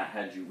out, and then I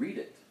had you read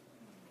it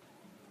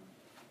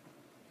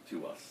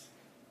to us.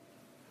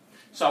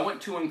 So I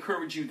want to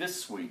encourage you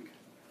this week.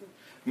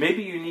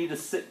 Maybe you need to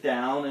sit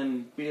down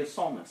and be a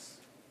psalmist.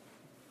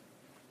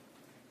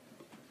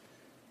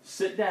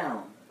 Sit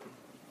down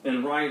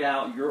and write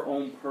out your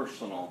own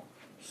personal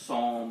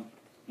Psalm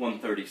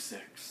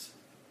 136.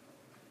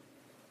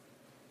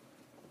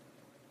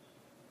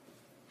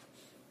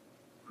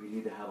 We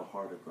need to have a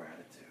heart of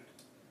gratitude.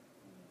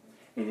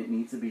 And it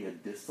needs to be a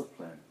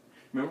discipline.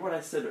 Remember what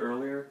I said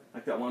earlier,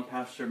 like that one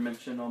pastor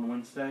mentioned on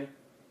Wednesday?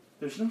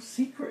 There's no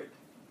secret.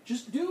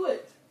 Just do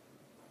it.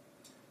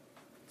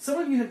 Some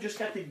of you have just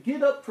got to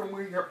get up from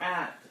where you're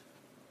at.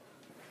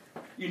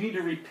 You need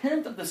to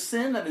repent of the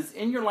sin that is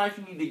in your life.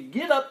 You need to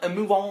get up and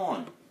move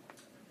on.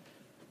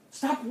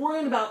 Stop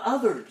worrying about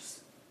others.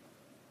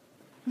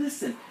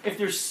 Listen, if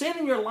there's sin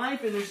in your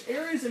life and there's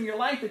areas in your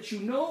life that you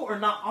know are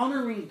not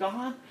honoring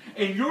God,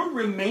 and you're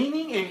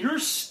remaining and you're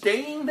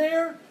staying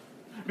there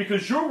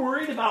because you're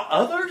worried about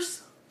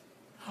others,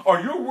 or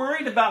you're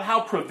worried about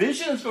how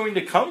provision is going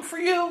to come for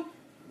you,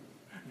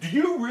 do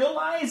you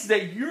realize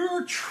that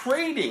you're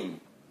trading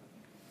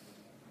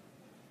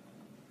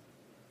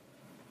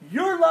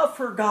your love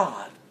for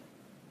God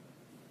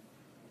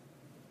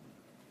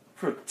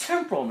for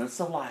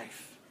temporalness of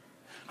life?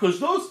 Because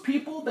those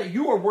people that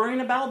you are worrying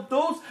about,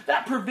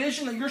 that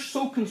provision that you're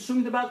so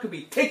consumed about could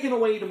be taken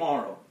away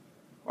tomorrow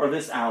or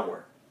this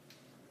hour.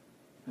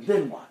 And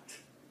then what?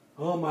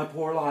 Oh, my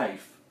poor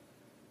life.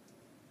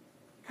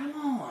 Come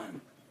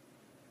on.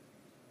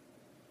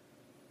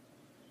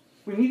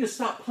 We need to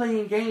stop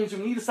playing games.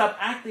 We need to stop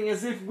acting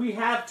as if we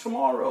have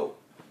tomorrow.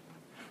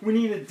 We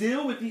need to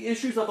deal with the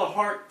issues of the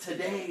heart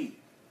today.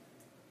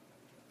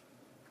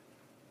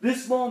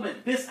 This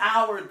moment, this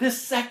hour,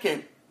 this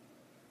second.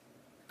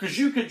 Because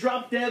you could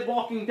drop dead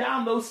walking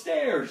down those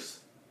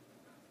stairs.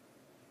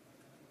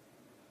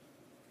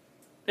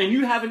 And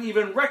you haven't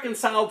even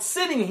reconciled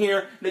sitting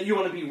here that you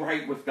want to be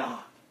right with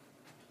God.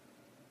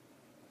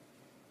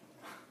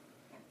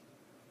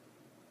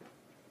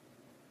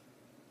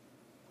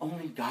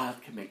 Only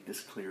God can make this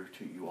clear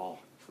to you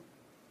all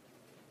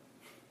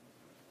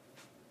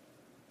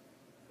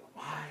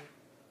Why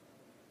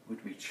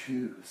would we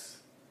choose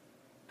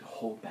to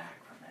hold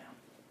back from him?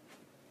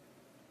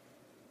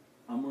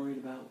 I'm worried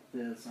about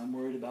this. I'm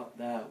worried about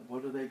that.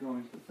 What are they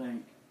going to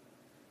think?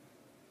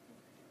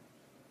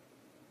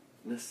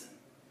 Listen.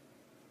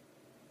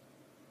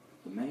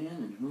 The man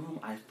in whom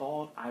I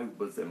thought I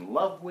was in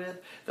love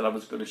with, that I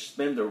was going to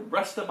spend the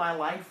rest of my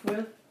life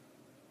with,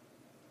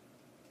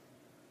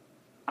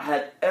 I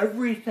had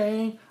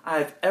everything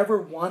I've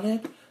ever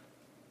wanted.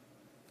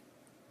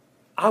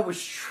 I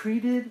was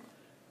treated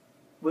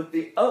with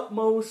the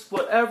utmost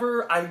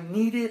whatever I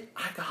needed,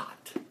 I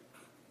got.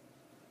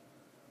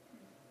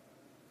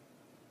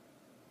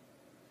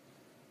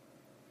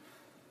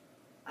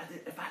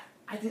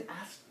 I didn't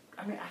ask.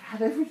 I mean, I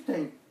had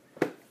everything.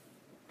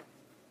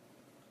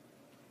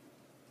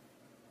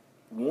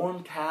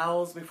 Warm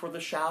towels before the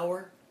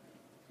shower.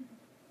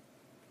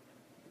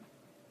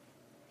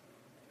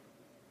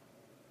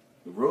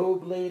 The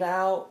robe laid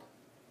out.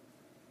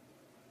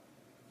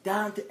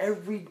 Down to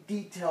every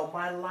detail.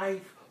 My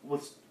life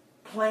was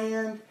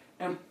planned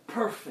and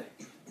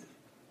perfect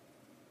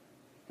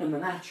in the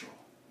natural.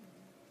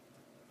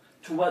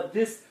 To what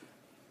this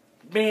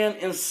man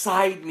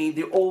inside me,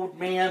 the old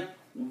man,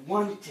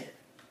 wanted.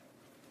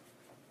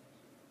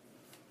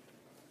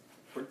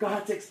 For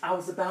God's sakes, I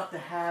was about to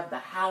have the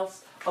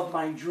house of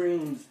my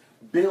dreams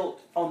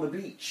built on the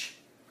beach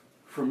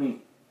for me.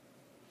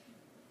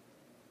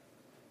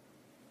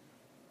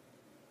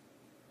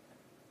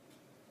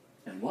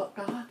 And what,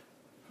 God?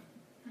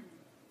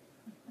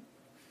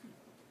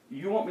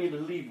 You want me to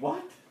leave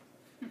what?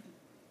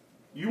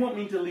 You want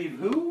me to leave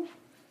who?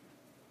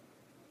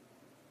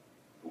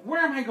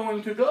 Where am I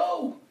going to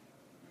go?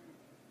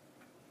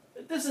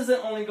 This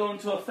isn't only going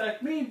to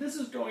affect me, this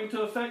is going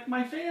to affect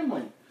my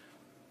family.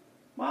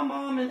 My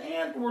mom and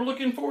aunt were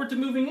looking forward to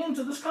moving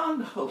into this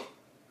condo.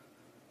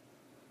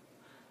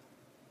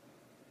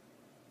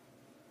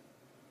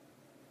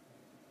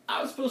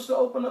 I was supposed to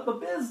open up a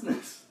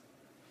business.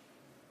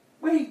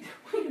 Wait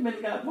a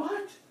minute, God,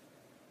 what?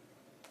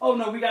 Oh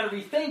no, we got to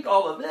rethink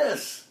all of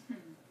this.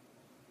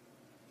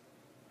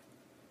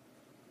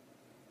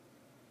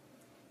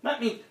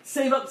 Let me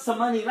save up some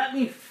money. Let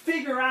me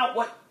figure out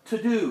what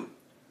to do.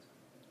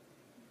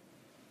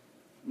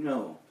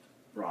 No,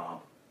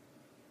 Rob.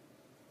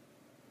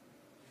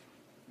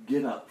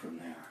 Get up from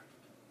there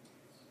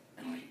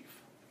and leave.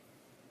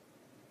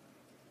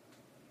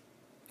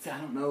 See, I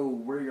don't know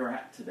where you're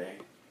at today.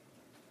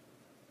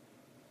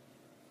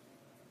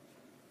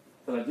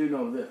 But I do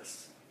know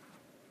this.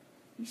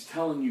 He's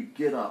telling you,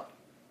 get up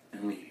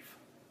and leave.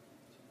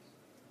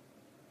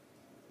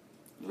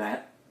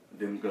 Let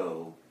them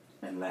go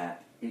and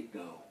let it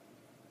go.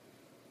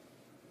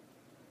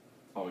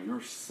 Oh,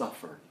 you're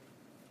suffered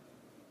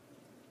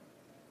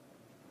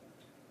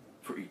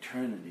for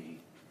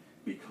eternity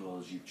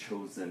because you've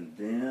chosen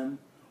them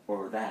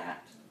or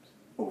that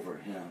over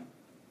him.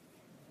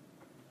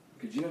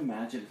 Could you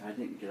imagine if I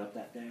didn't get up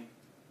that day?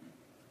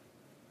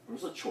 There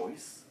was a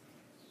choice.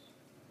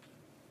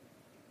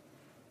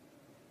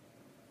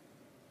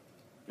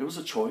 It was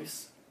a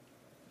choice.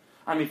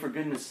 I mean, for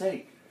goodness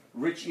sake,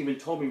 Rich even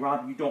told me,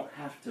 Rob, you don't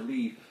have to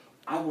leave.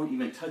 I won't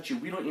even touch you.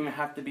 We don't even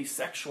have to be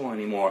sexual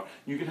anymore.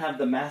 You can have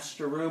the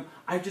master room.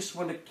 I just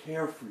want to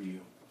care for you.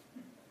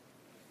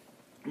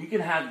 You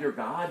can have your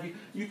God.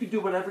 You can do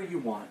whatever you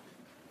want.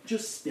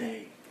 Just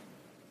stay.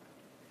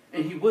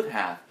 And he would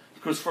have.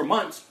 Because for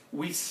months,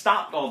 we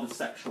stopped all the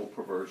sexual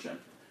perversion.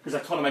 Because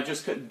I told him I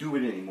just couldn't do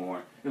it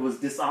anymore. It was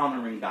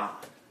dishonoring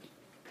God.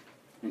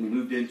 And he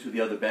moved into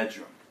the other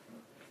bedroom.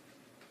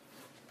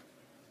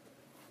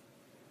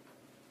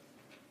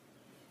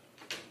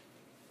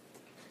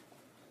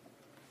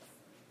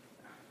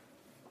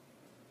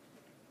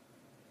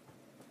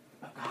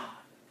 But God,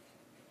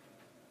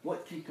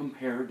 what can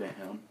compare to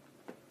him?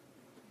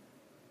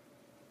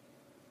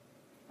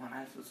 When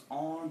I was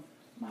on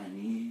my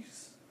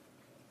knees,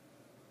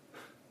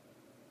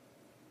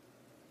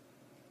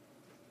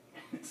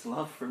 and his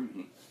love for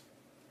me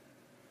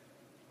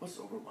was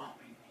overwhelming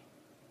me.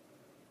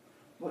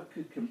 What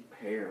could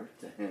compare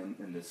to him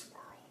in this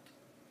world?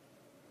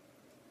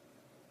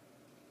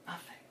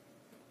 Nothing.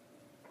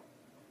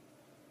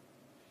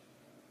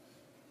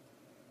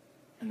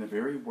 And the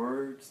very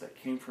words that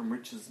came from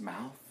Rich's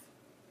mouth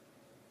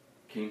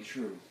came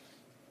true.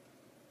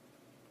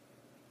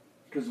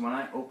 Because when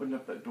I opened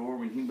up that door,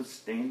 when he was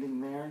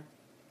standing there,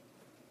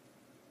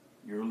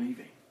 you're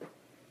leaving.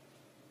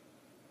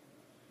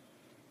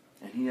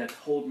 And he had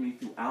told me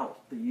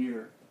throughout the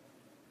year,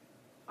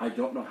 I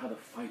don't know how to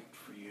fight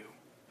for you.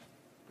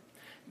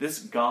 This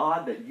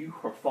God that you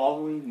are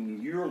following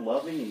and you're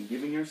loving and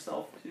giving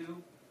yourself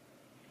to,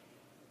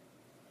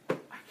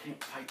 I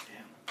can't fight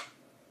him.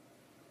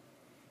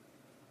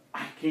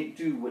 I can't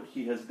do what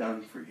he has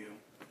done for you.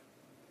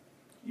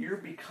 You're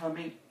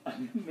becoming a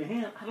new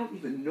man. I don't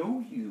even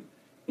know you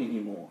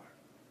anymore.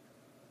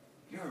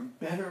 You're a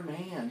better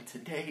man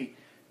today.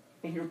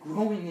 And you're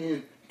growing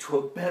into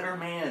a better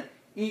man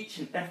each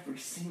and every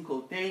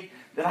single day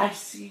that I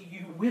see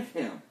you with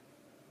him.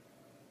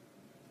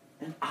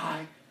 And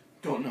I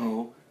don't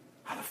know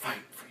how to fight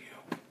for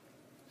you.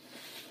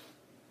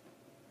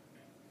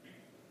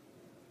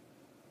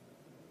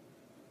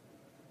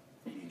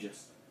 And you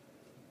just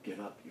get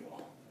up, you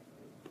all.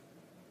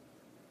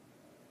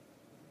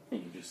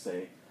 And you just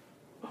say,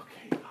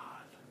 okay, God.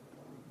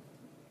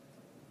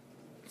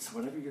 So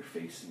whatever you're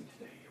facing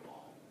today, you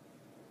all,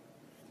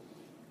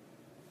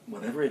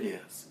 whatever it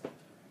is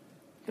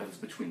that is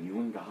between you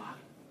and God,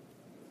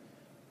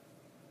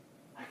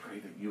 I pray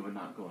that you would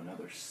not go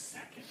another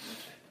second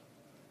with it.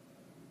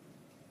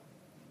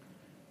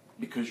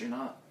 Because you're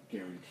not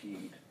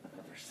guaranteed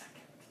another second.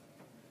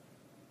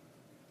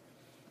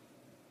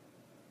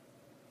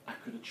 I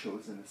could have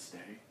chosen to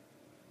stay.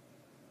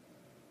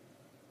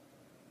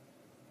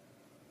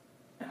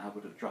 And I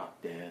would have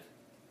dropped dead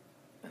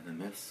in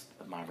the midst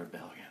of my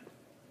rebellion.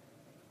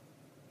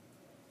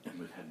 And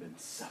would have been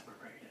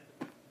separated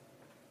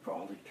for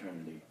all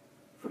eternity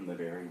from the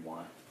very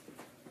one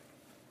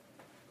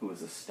who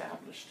has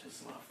established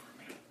his love for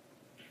me.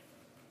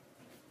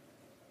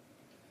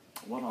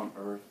 What on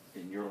earth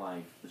in your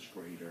life is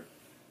greater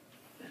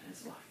than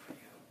his love for you?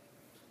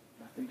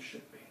 Nothing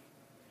should be.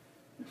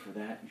 And for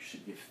that, you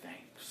should give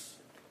thanks.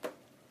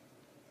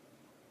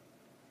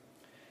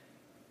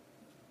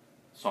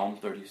 Psalm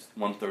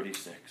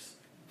 136.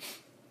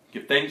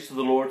 Give thanks to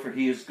the Lord, for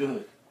he is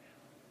good.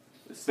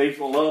 His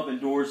faithful love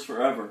endures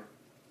forever.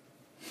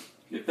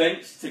 Give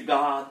thanks to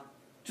God,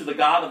 to the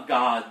God of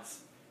gods.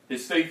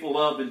 His faithful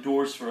love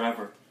endures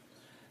forever.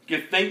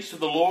 Give thanks to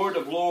the Lord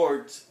of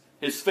lords.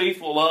 His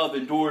faithful love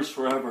endures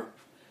forever.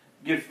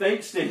 Give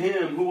thanks to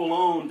him who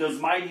alone does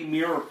mighty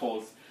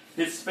miracles.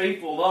 His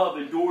faithful love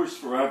endures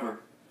forever.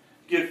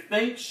 Give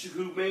thanks to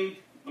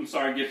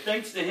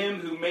him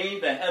who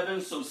made the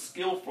heavens so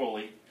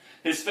skillfully.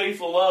 His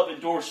faithful love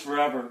endures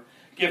forever.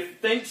 Give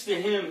thanks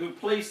to him who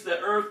placed the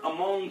earth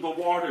among the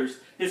waters.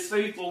 His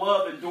faithful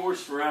love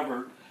endures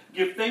forever.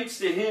 Give thanks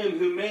to him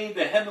who made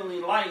the heavenly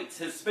lights.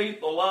 His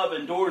faithful love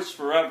endures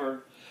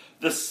forever.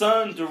 The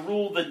sun to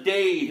rule the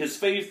day. His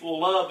faithful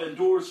love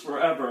endures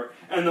forever.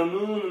 And the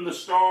moon and the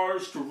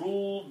stars to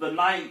rule the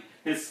night.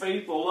 His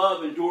faithful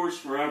love endures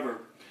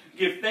forever.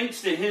 Give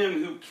thanks to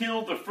him who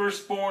killed the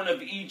firstborn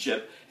of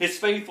Egypt. His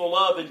faithful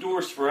love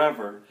endures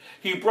forever.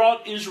 He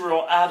brought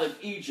Israel out of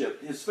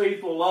Egypt. His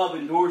faithful love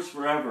endures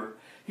forever.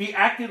 He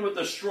acted with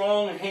a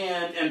strong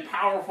hand and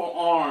powerful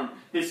arm.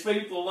 His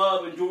faithful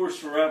love endures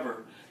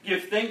forever.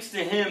 Give thanks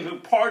to him who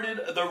parted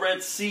the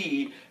Red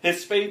Sea.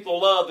 His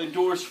faithful love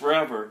endures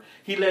forever.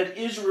 He led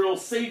Israel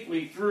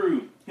safely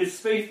through. His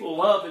faithful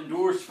love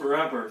endures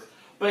forever.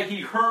 But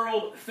he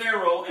hurled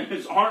Pharaoh and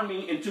his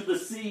army into the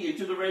sea,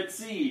 into the Red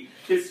Sea.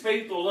 His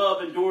faithful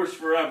love endures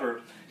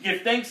forever.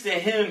 Give thanks to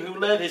him who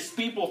led his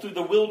people through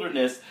the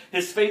wilderness.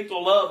 His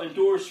faithful love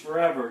endures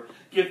forever.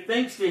 Give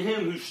thanks to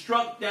him who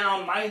struck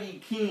down mighty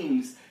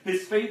kings.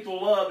 His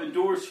faithful love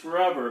endures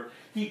forever.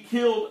 He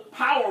killed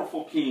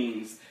powerful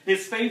kings.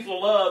 His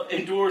faithful love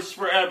endures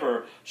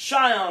forever.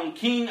 Sihon,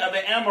 king of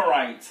the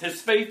Amorites.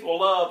 His faithful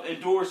love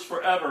endures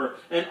forever.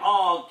 And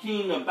Og,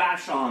 king of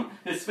Bashan.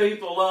 His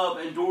faithful love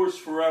endures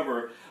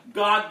forever.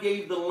 God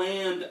gave the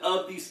land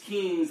of these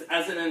kings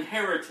as an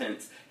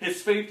inheritance.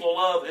 His faithful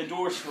love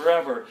endures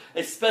forever.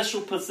 A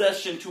special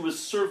possession to his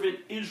servant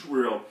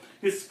Israel.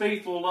 His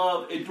faithful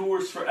love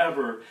endures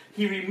forever.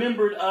 He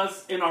remembered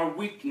us in our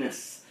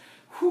weakness.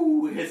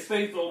 His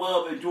faithful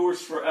love endures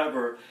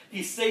forever.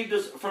 He saved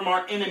us from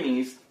our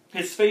enemies.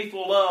 His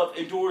faithful love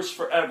endures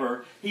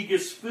forever. He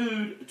gives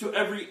food to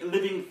every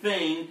living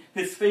thing.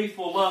 His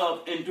faithful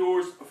love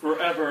endures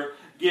forever.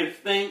 Give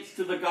thanks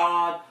to the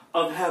God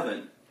of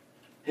heaven.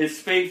 His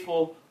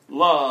faithful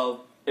love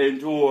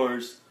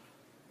endures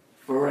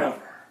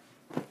forever.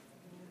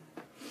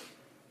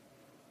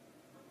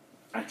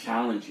 I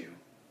challenge you.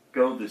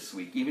 Go this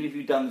week. Even if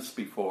you've done this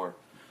before,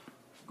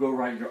 go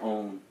write your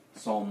own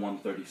Psalm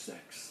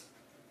 136.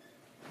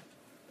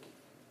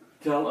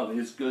 Tell of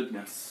his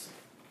goodness.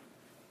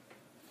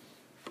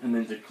 And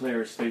then declare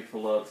his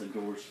faithful love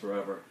endures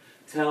forever.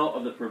 Tell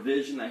of the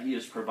provision that he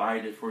has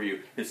provided for you.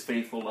 His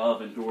faithful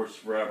love endures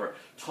forever.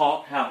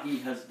 Talk how he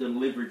has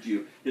delivered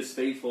you. His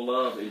faithful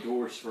love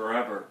endures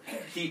forever.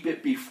 Keep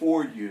it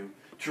before you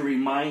to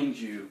remind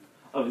you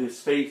of his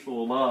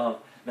faithful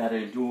love that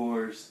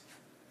endures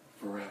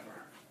forever.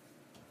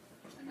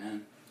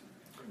 Amen.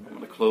 I'm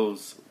going to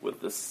close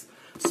with this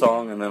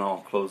song, and then I'll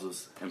close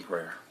us in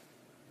prayer.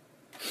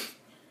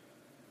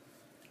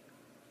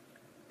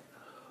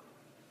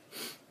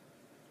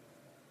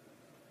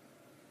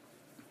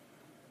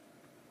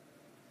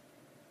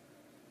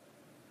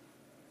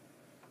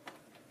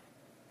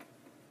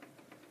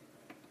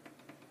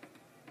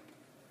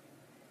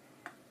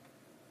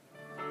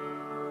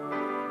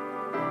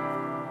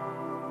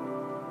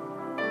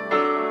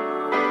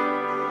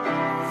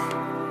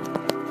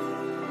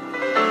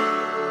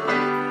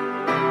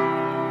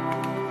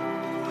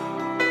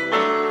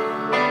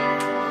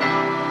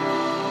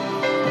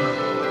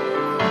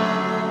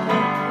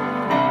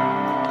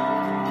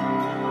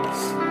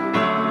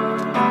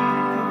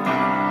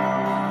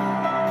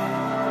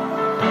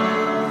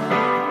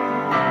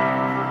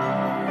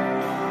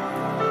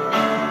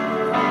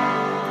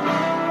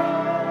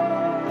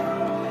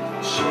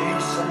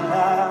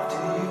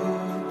 after you.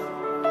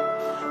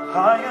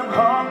 I am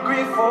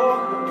hungry for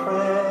your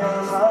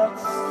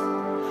presence.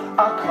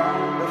 I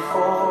come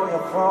before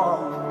your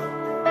throne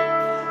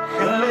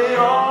and lay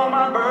all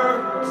my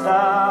burdens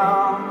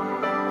down.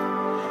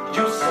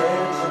 You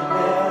said you'd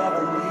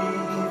never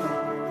leave me,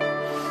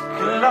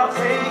 and I'll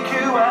take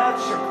you at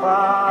your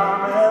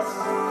promise.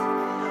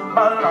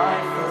 My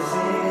life is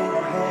in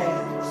your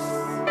hands,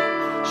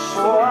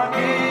 so I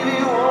give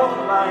you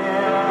all I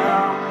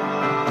am.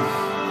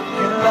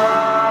 And I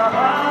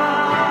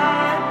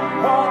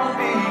wanna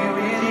be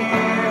with you.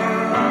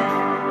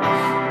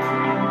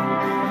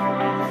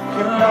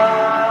 And I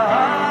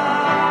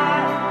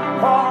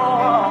wanna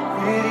walk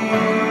with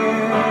you.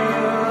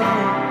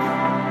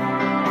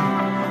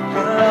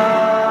 And I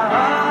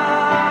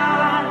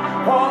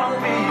wanna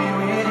be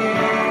with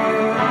you.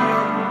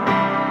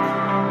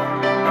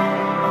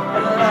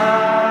 And I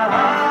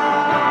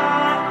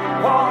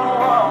wanna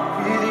walk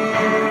with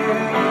you.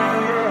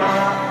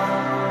 Yeah.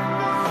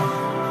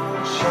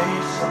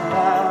 Chasing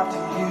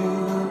after you.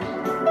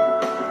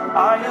 I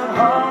am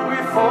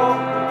hungry for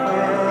your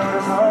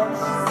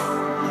presence.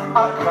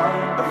 I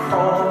come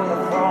before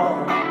your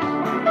throne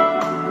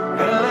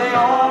and lay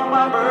all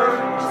my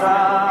burdens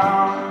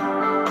down.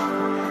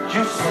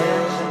 You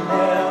said you'd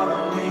never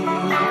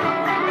leave,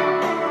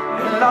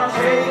 and I'll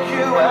take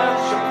you at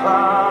your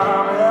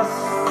promise.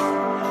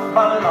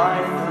 My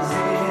life is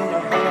in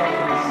your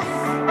hands,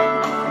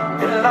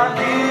 and I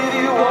give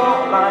you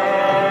all I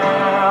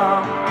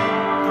am.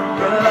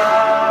 And I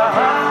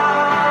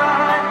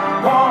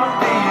wanna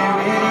be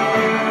with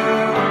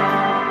you.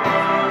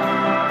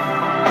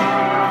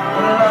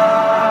 And I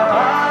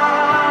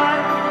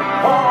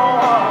wanna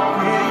walk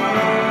with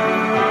you.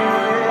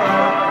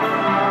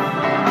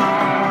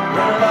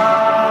 And I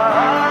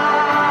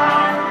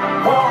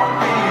wanna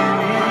be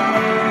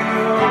with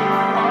you.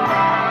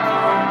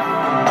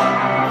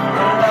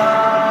 And I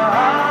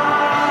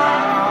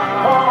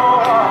wanna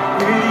walk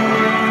with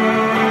you.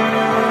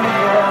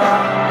 Yeah.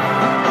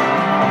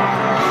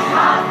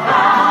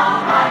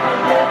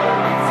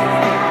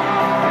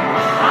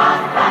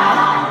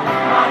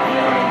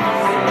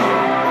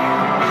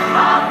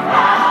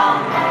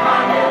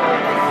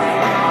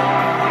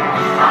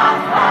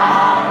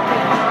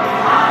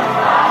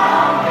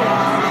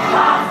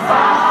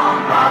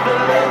 My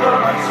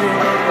deliverance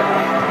here.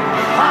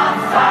 I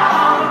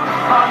found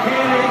my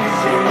healing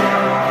is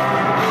here.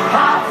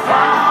 I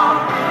found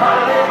my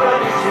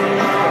liberty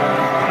here.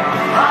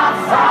 I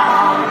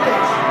found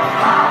it.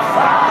 I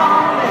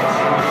found it.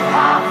 I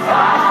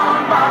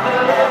found my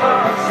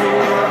deliverance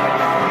here.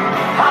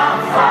 I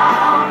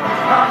found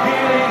my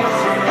healing is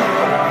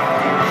here.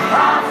 I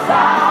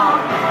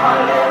found my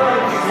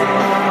liberty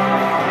here.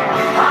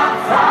 I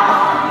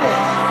found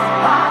it.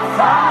 I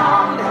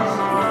found it.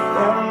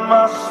 There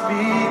must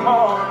be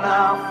more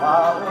now,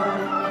 Father.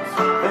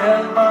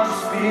 There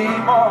must be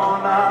more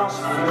now,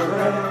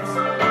 Spirit.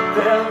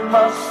 There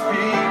must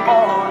be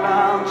more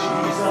now,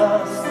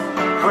 Jesus.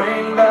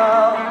 Rain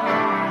down,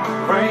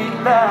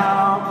 rain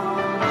down.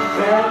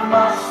 There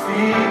must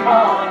be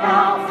more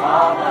now,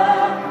 Father.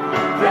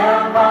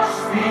 There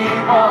must be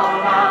more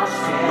now,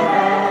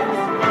 Spirit.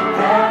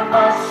 There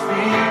must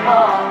be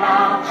more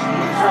now,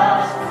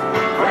 Jesus.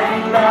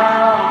 Rain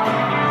down,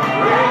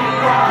 rain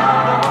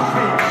down.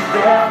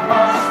 There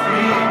must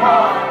be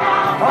more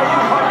now. Are you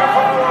hungry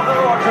for more of the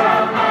Lord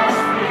tonight?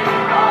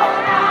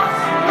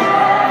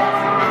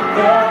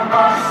 There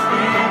must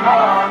be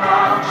more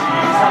now,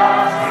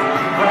 Jesus.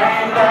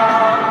 Rain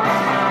down,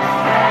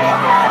 rain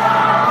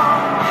down.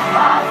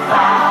 I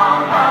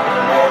found my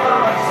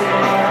deliverance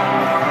here.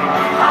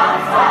 I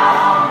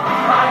found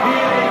my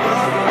healing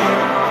is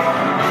here.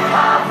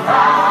 I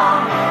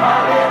found my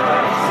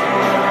deliverance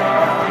here.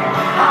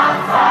 I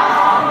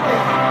found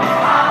it.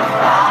 I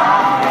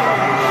found it.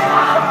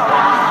 I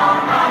found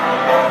my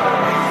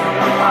deliverance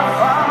here. I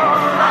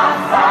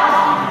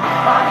found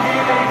my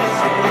healing is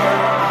here.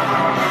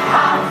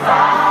 I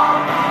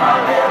found my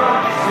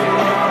liberty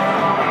here.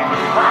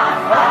 I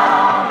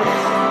found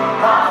it.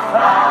 I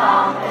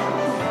found it.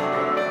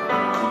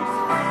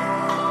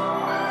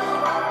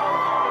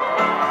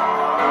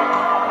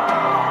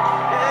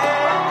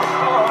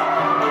 Yeah, Lord.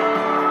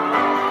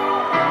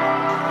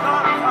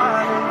 Not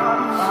find,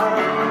 not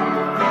find.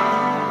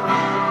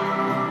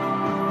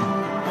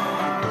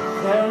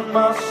 There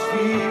must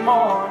be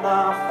more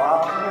now,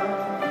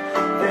 Father.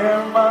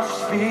 There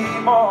must be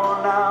more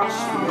now,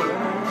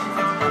 Spirit.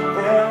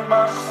 There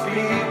must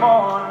be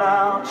more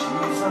now,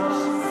 Jesus.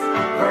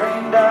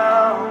 Rain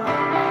down,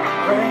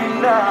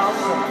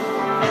 son.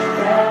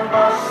 There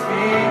must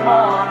be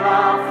more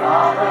now,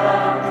 Father.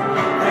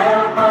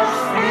 There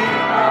must be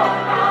more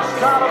now.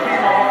 There's gotta be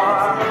more.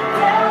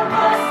 There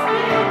must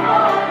be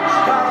more. There's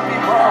gotta be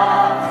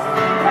more.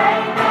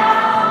 Rain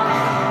down,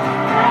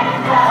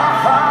 rain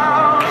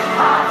down.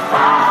 I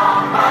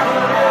found my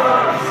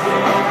deliverance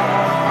here.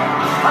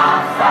 I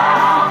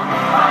found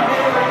my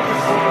healing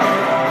is here.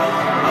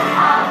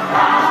 I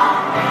found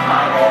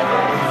my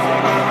liberty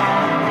here.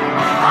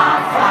 I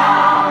found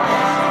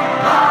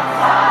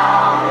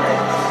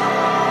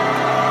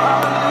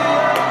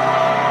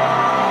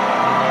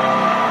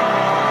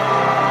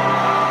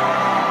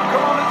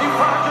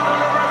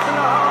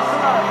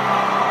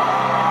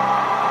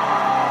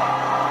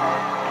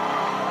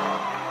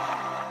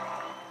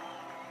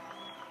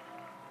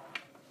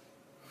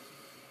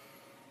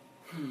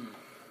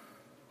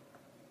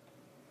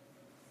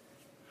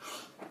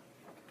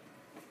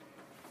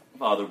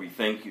Father, we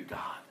thank you,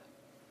 God,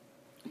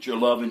 that your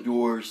love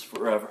endures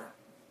forever.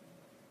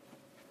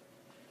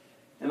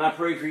 And I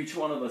pray for each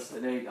one of us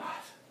today, God.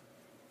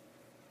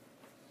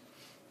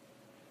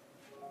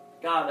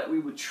 God, that we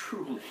would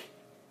truly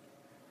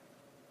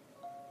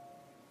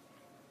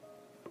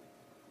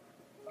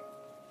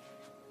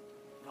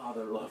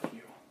Father, love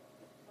you.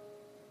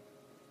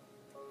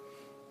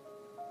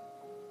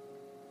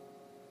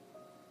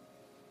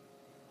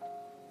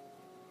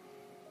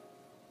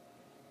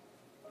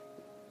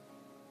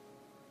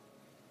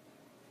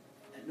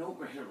 And no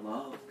greater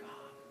love, God,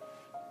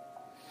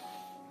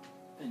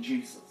 than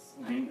Jesus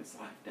laying his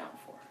life down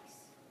for us.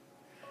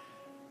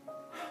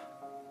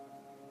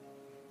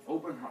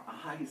 Open our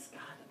eyes,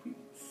 God, that we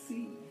would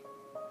see.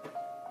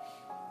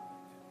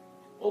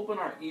 Open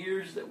our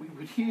ears that we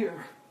would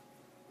hear.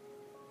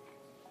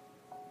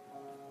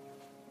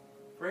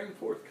 Bring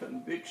forth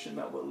conviction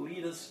that will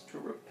lead us to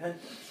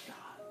repentance,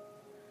 God.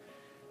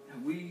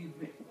 And we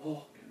may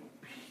walk in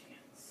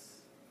obedience.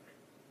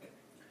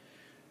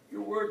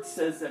 Your word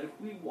says that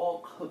if we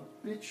walk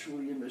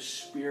habitually in the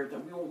Spirit,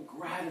 that we won't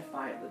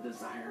gratify the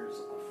desires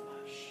of the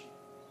flesh.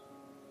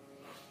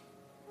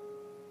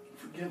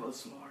 Forgive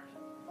us, Lord,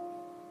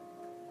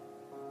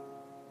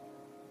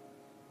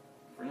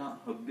 for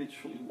not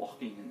habitually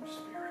walking in the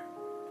Spirit.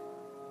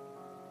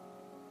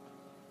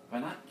 By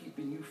not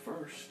keeping you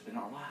first in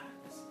our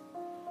lives.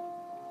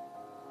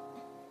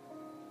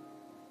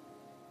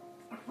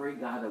 I pray,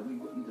 God, that we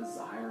wouldn't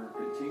desire or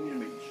continue to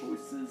make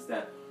choices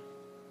that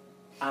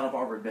out of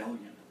our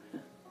rebellion.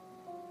 But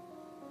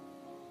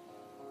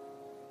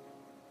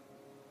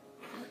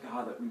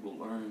God, that we will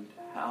learn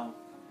how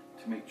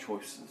to make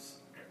choices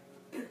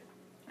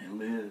and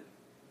live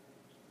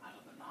out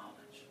of the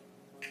knowledge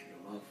of your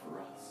love for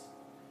us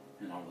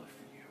and our love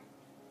for you.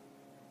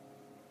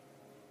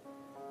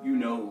 You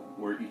know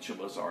where each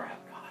of us are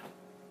at, God.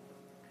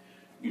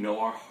 You know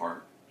our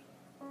heart.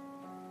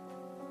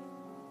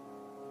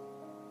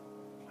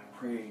 I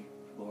pray,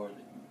 Lord,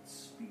 that you would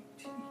speak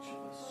to each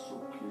of us so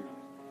clearly.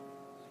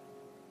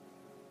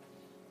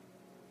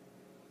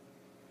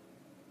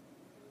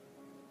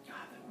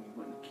 God, that we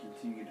wouldn't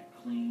continue to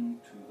cling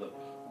to the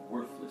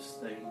worthless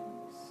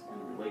things and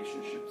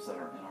relationships that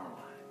are in our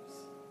lives.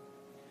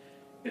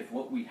 If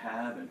what we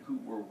have and who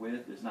we're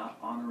with is not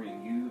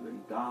honoring you,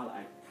 then God,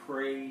 I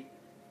pray,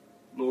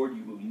 Lord,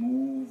 you will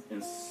move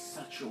in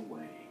such a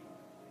way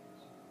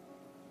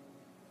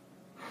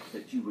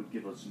that you would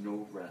give us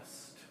no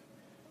rest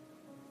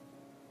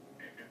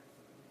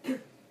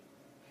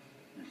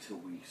until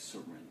we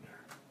surrender.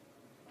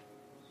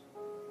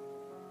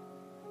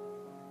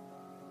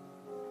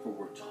 For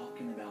we're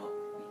talking about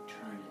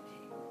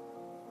eternity.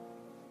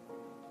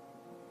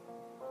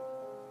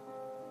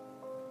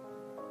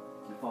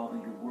 And Father,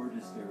 your word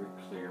is very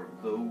clear.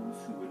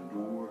 Those who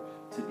endure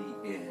to the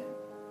end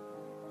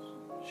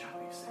shall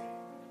be saved.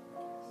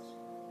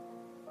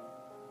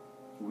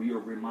 We are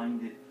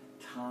reminded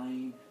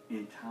time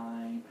and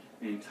time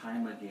and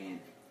time again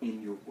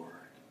in your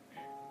word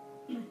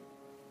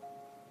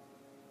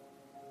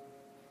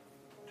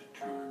to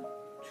turn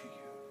to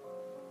you,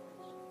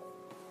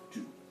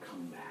 to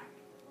come back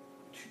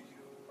to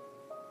you.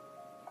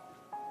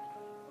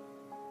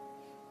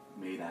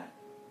 May that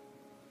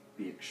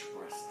be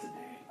expressed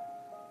today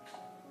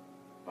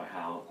by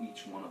how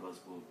each one of us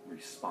will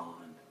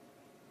respond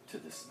to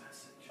this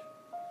message.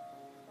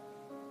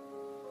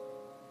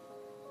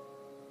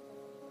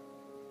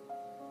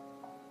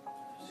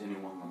 If there's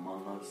anyone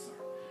among us or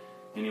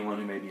anyone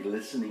who may be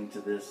listening to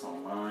this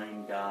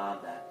online,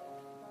 God, that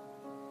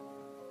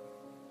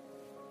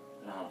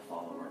they're not a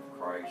follower of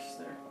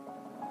Christ,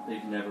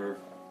 they've never,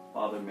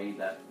 Father, made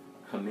that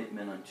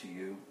commitment unto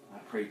you, I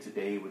pray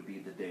today would be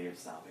the day of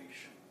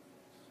salvation.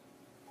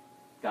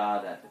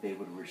 God, that they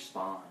would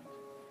respond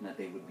and that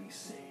they would be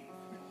saved.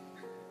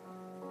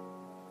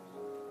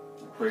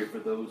 I pray for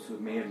those who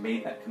may have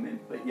made that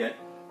commitment but yet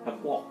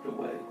have walked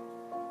away.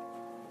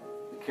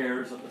 The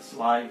cares of this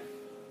life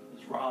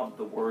has robbed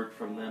the word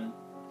from them.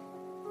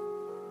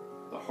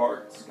 The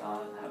hearts,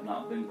 God, have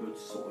not been good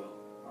soil.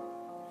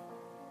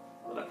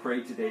 But I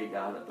pray today,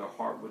 God, that their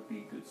heart would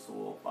be good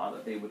soil,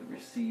 Father, they would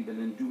receive, and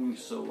in doing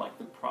so, like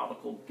the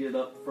prodigal, get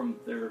up from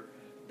their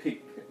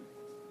pig pen,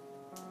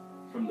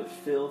 from the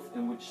filth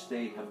in which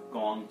they have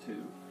gone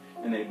to,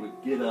 and they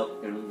would get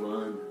up and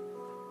run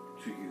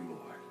to you,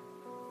 Lord.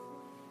 I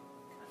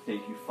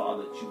thank you,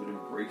 Father, that you would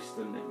embrace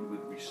them, that you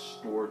would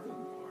restore them,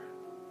 Lord.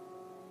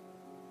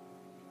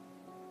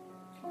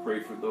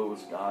 Pray for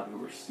those, God,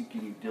 who are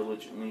seeking you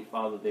diligently,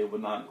 Father, they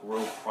would not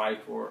grow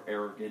prideful or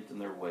arrogant in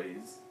their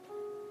ways,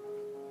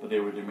 but they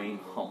would remain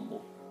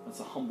humble, as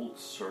a humbled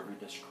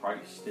servant, as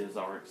Christ is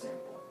our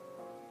example.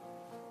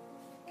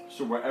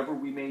 So wherever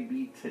we may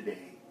be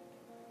today,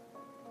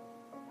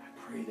 I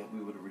pray that we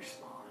would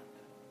respond.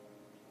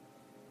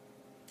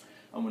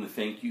 I want to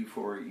thank you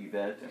for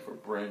Yvette and for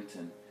Brent,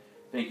 and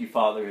thank you,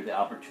 Father, for the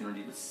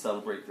opportunity to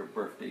celebrate their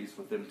birthdays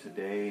with them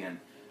today. And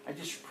I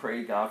just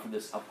pray, God, for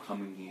this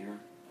upcoming year.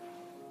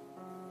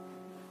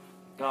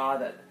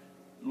 God, that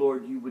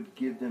Lord, you would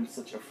give them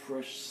such a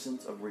fresh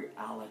sense of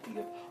reality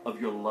of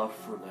your love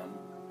for them.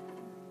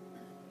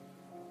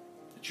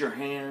 That your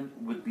hand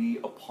would be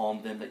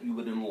upon them, that you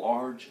would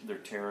enlarge their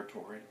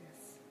territory.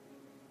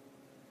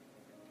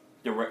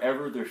 That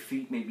wherever their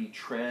feet may be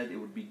tread, it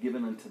would be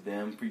given unto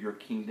them for your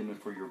kingdom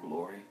and for your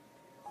glory.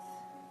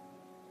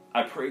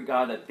 I pray,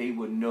 God, that they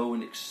would know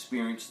and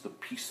experience the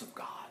peace of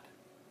God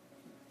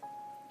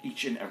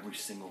each and every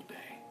single day.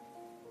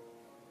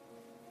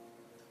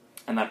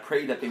 And I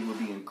pray that they would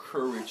be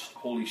encouraged,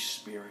 Holy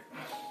Spirit,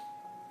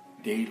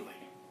 daily.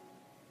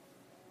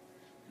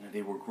 And that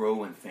they will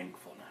grow in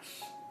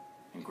thankfulness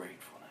and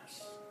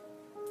gratefulness.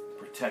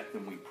 Protect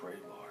them, we pray,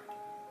 Lord.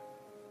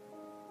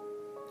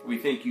 We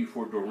thank you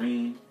for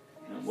Doreen,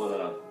 and what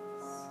a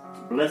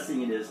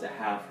blessing it is to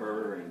have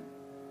her. And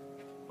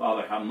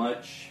Father, how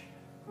much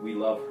we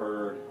love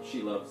her, and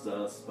she loves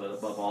us, but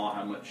above all,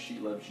 how much she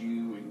loves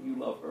you and you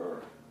love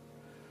her.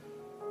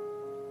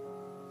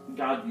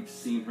 God, you've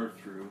seen her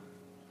through,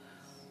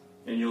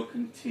 and you'll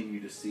continue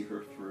to see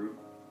her through.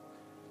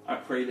 I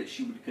pray that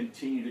she would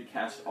continue to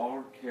cast all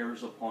her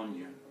cares upon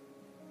you,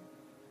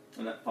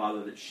 and that,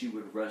 Father, that she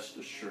would rest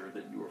assured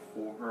that you are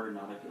for her and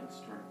not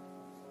against her.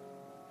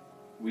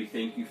 We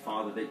thank you,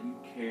 Father, that you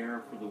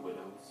care for the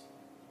widows.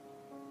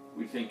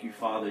 We thank you,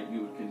 Father, that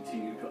you would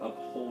continue to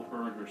uphold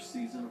her in her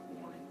season of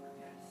mourning,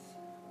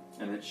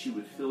 and that she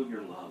would feel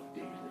your love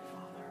daily,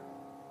 Father.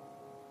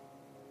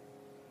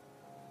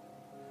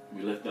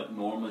 We lift up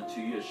Norma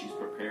to you as she's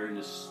preparing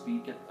to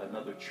speak at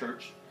another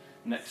church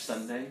next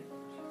Sunday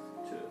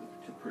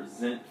to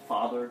present,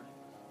 Father,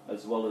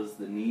 as well as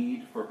the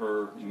need for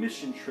her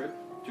mission trip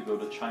to go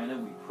to China.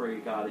 We pray,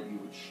 God, that you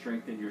would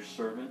strengthen your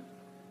servant.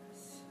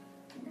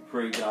 We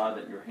pray, God,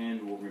 that your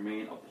hand will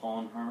remain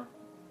upon her.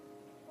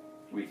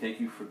 We thank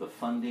you for the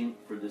funding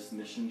for this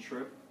mission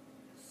trip.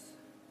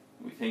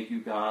 We thank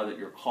you, God, that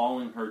you're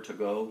calling her to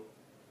go,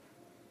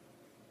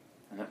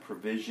 and that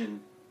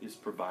provision is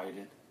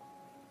provided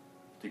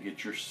to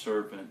get your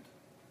servant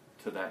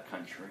to that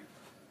country.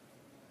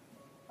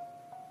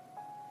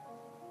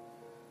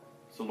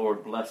 So,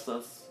 Lord, bless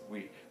us.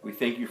 We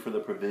thank you for the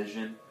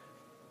provision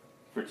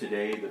for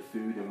today, the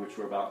food in which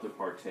we're about to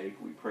partake.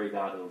 We pray,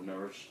 God, it'll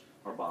nourish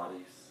our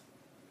bodies.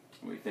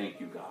 And we thank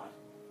you, God,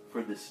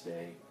 for this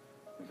day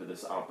and for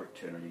this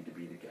opportunity to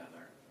be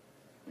together.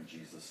 In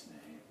Jesus'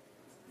 name,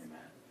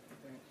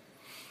 amen.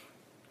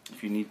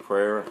 If you need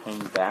prayer, hang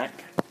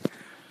back.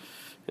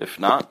 If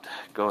not,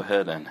 go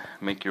ahead and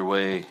make your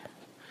way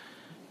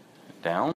down.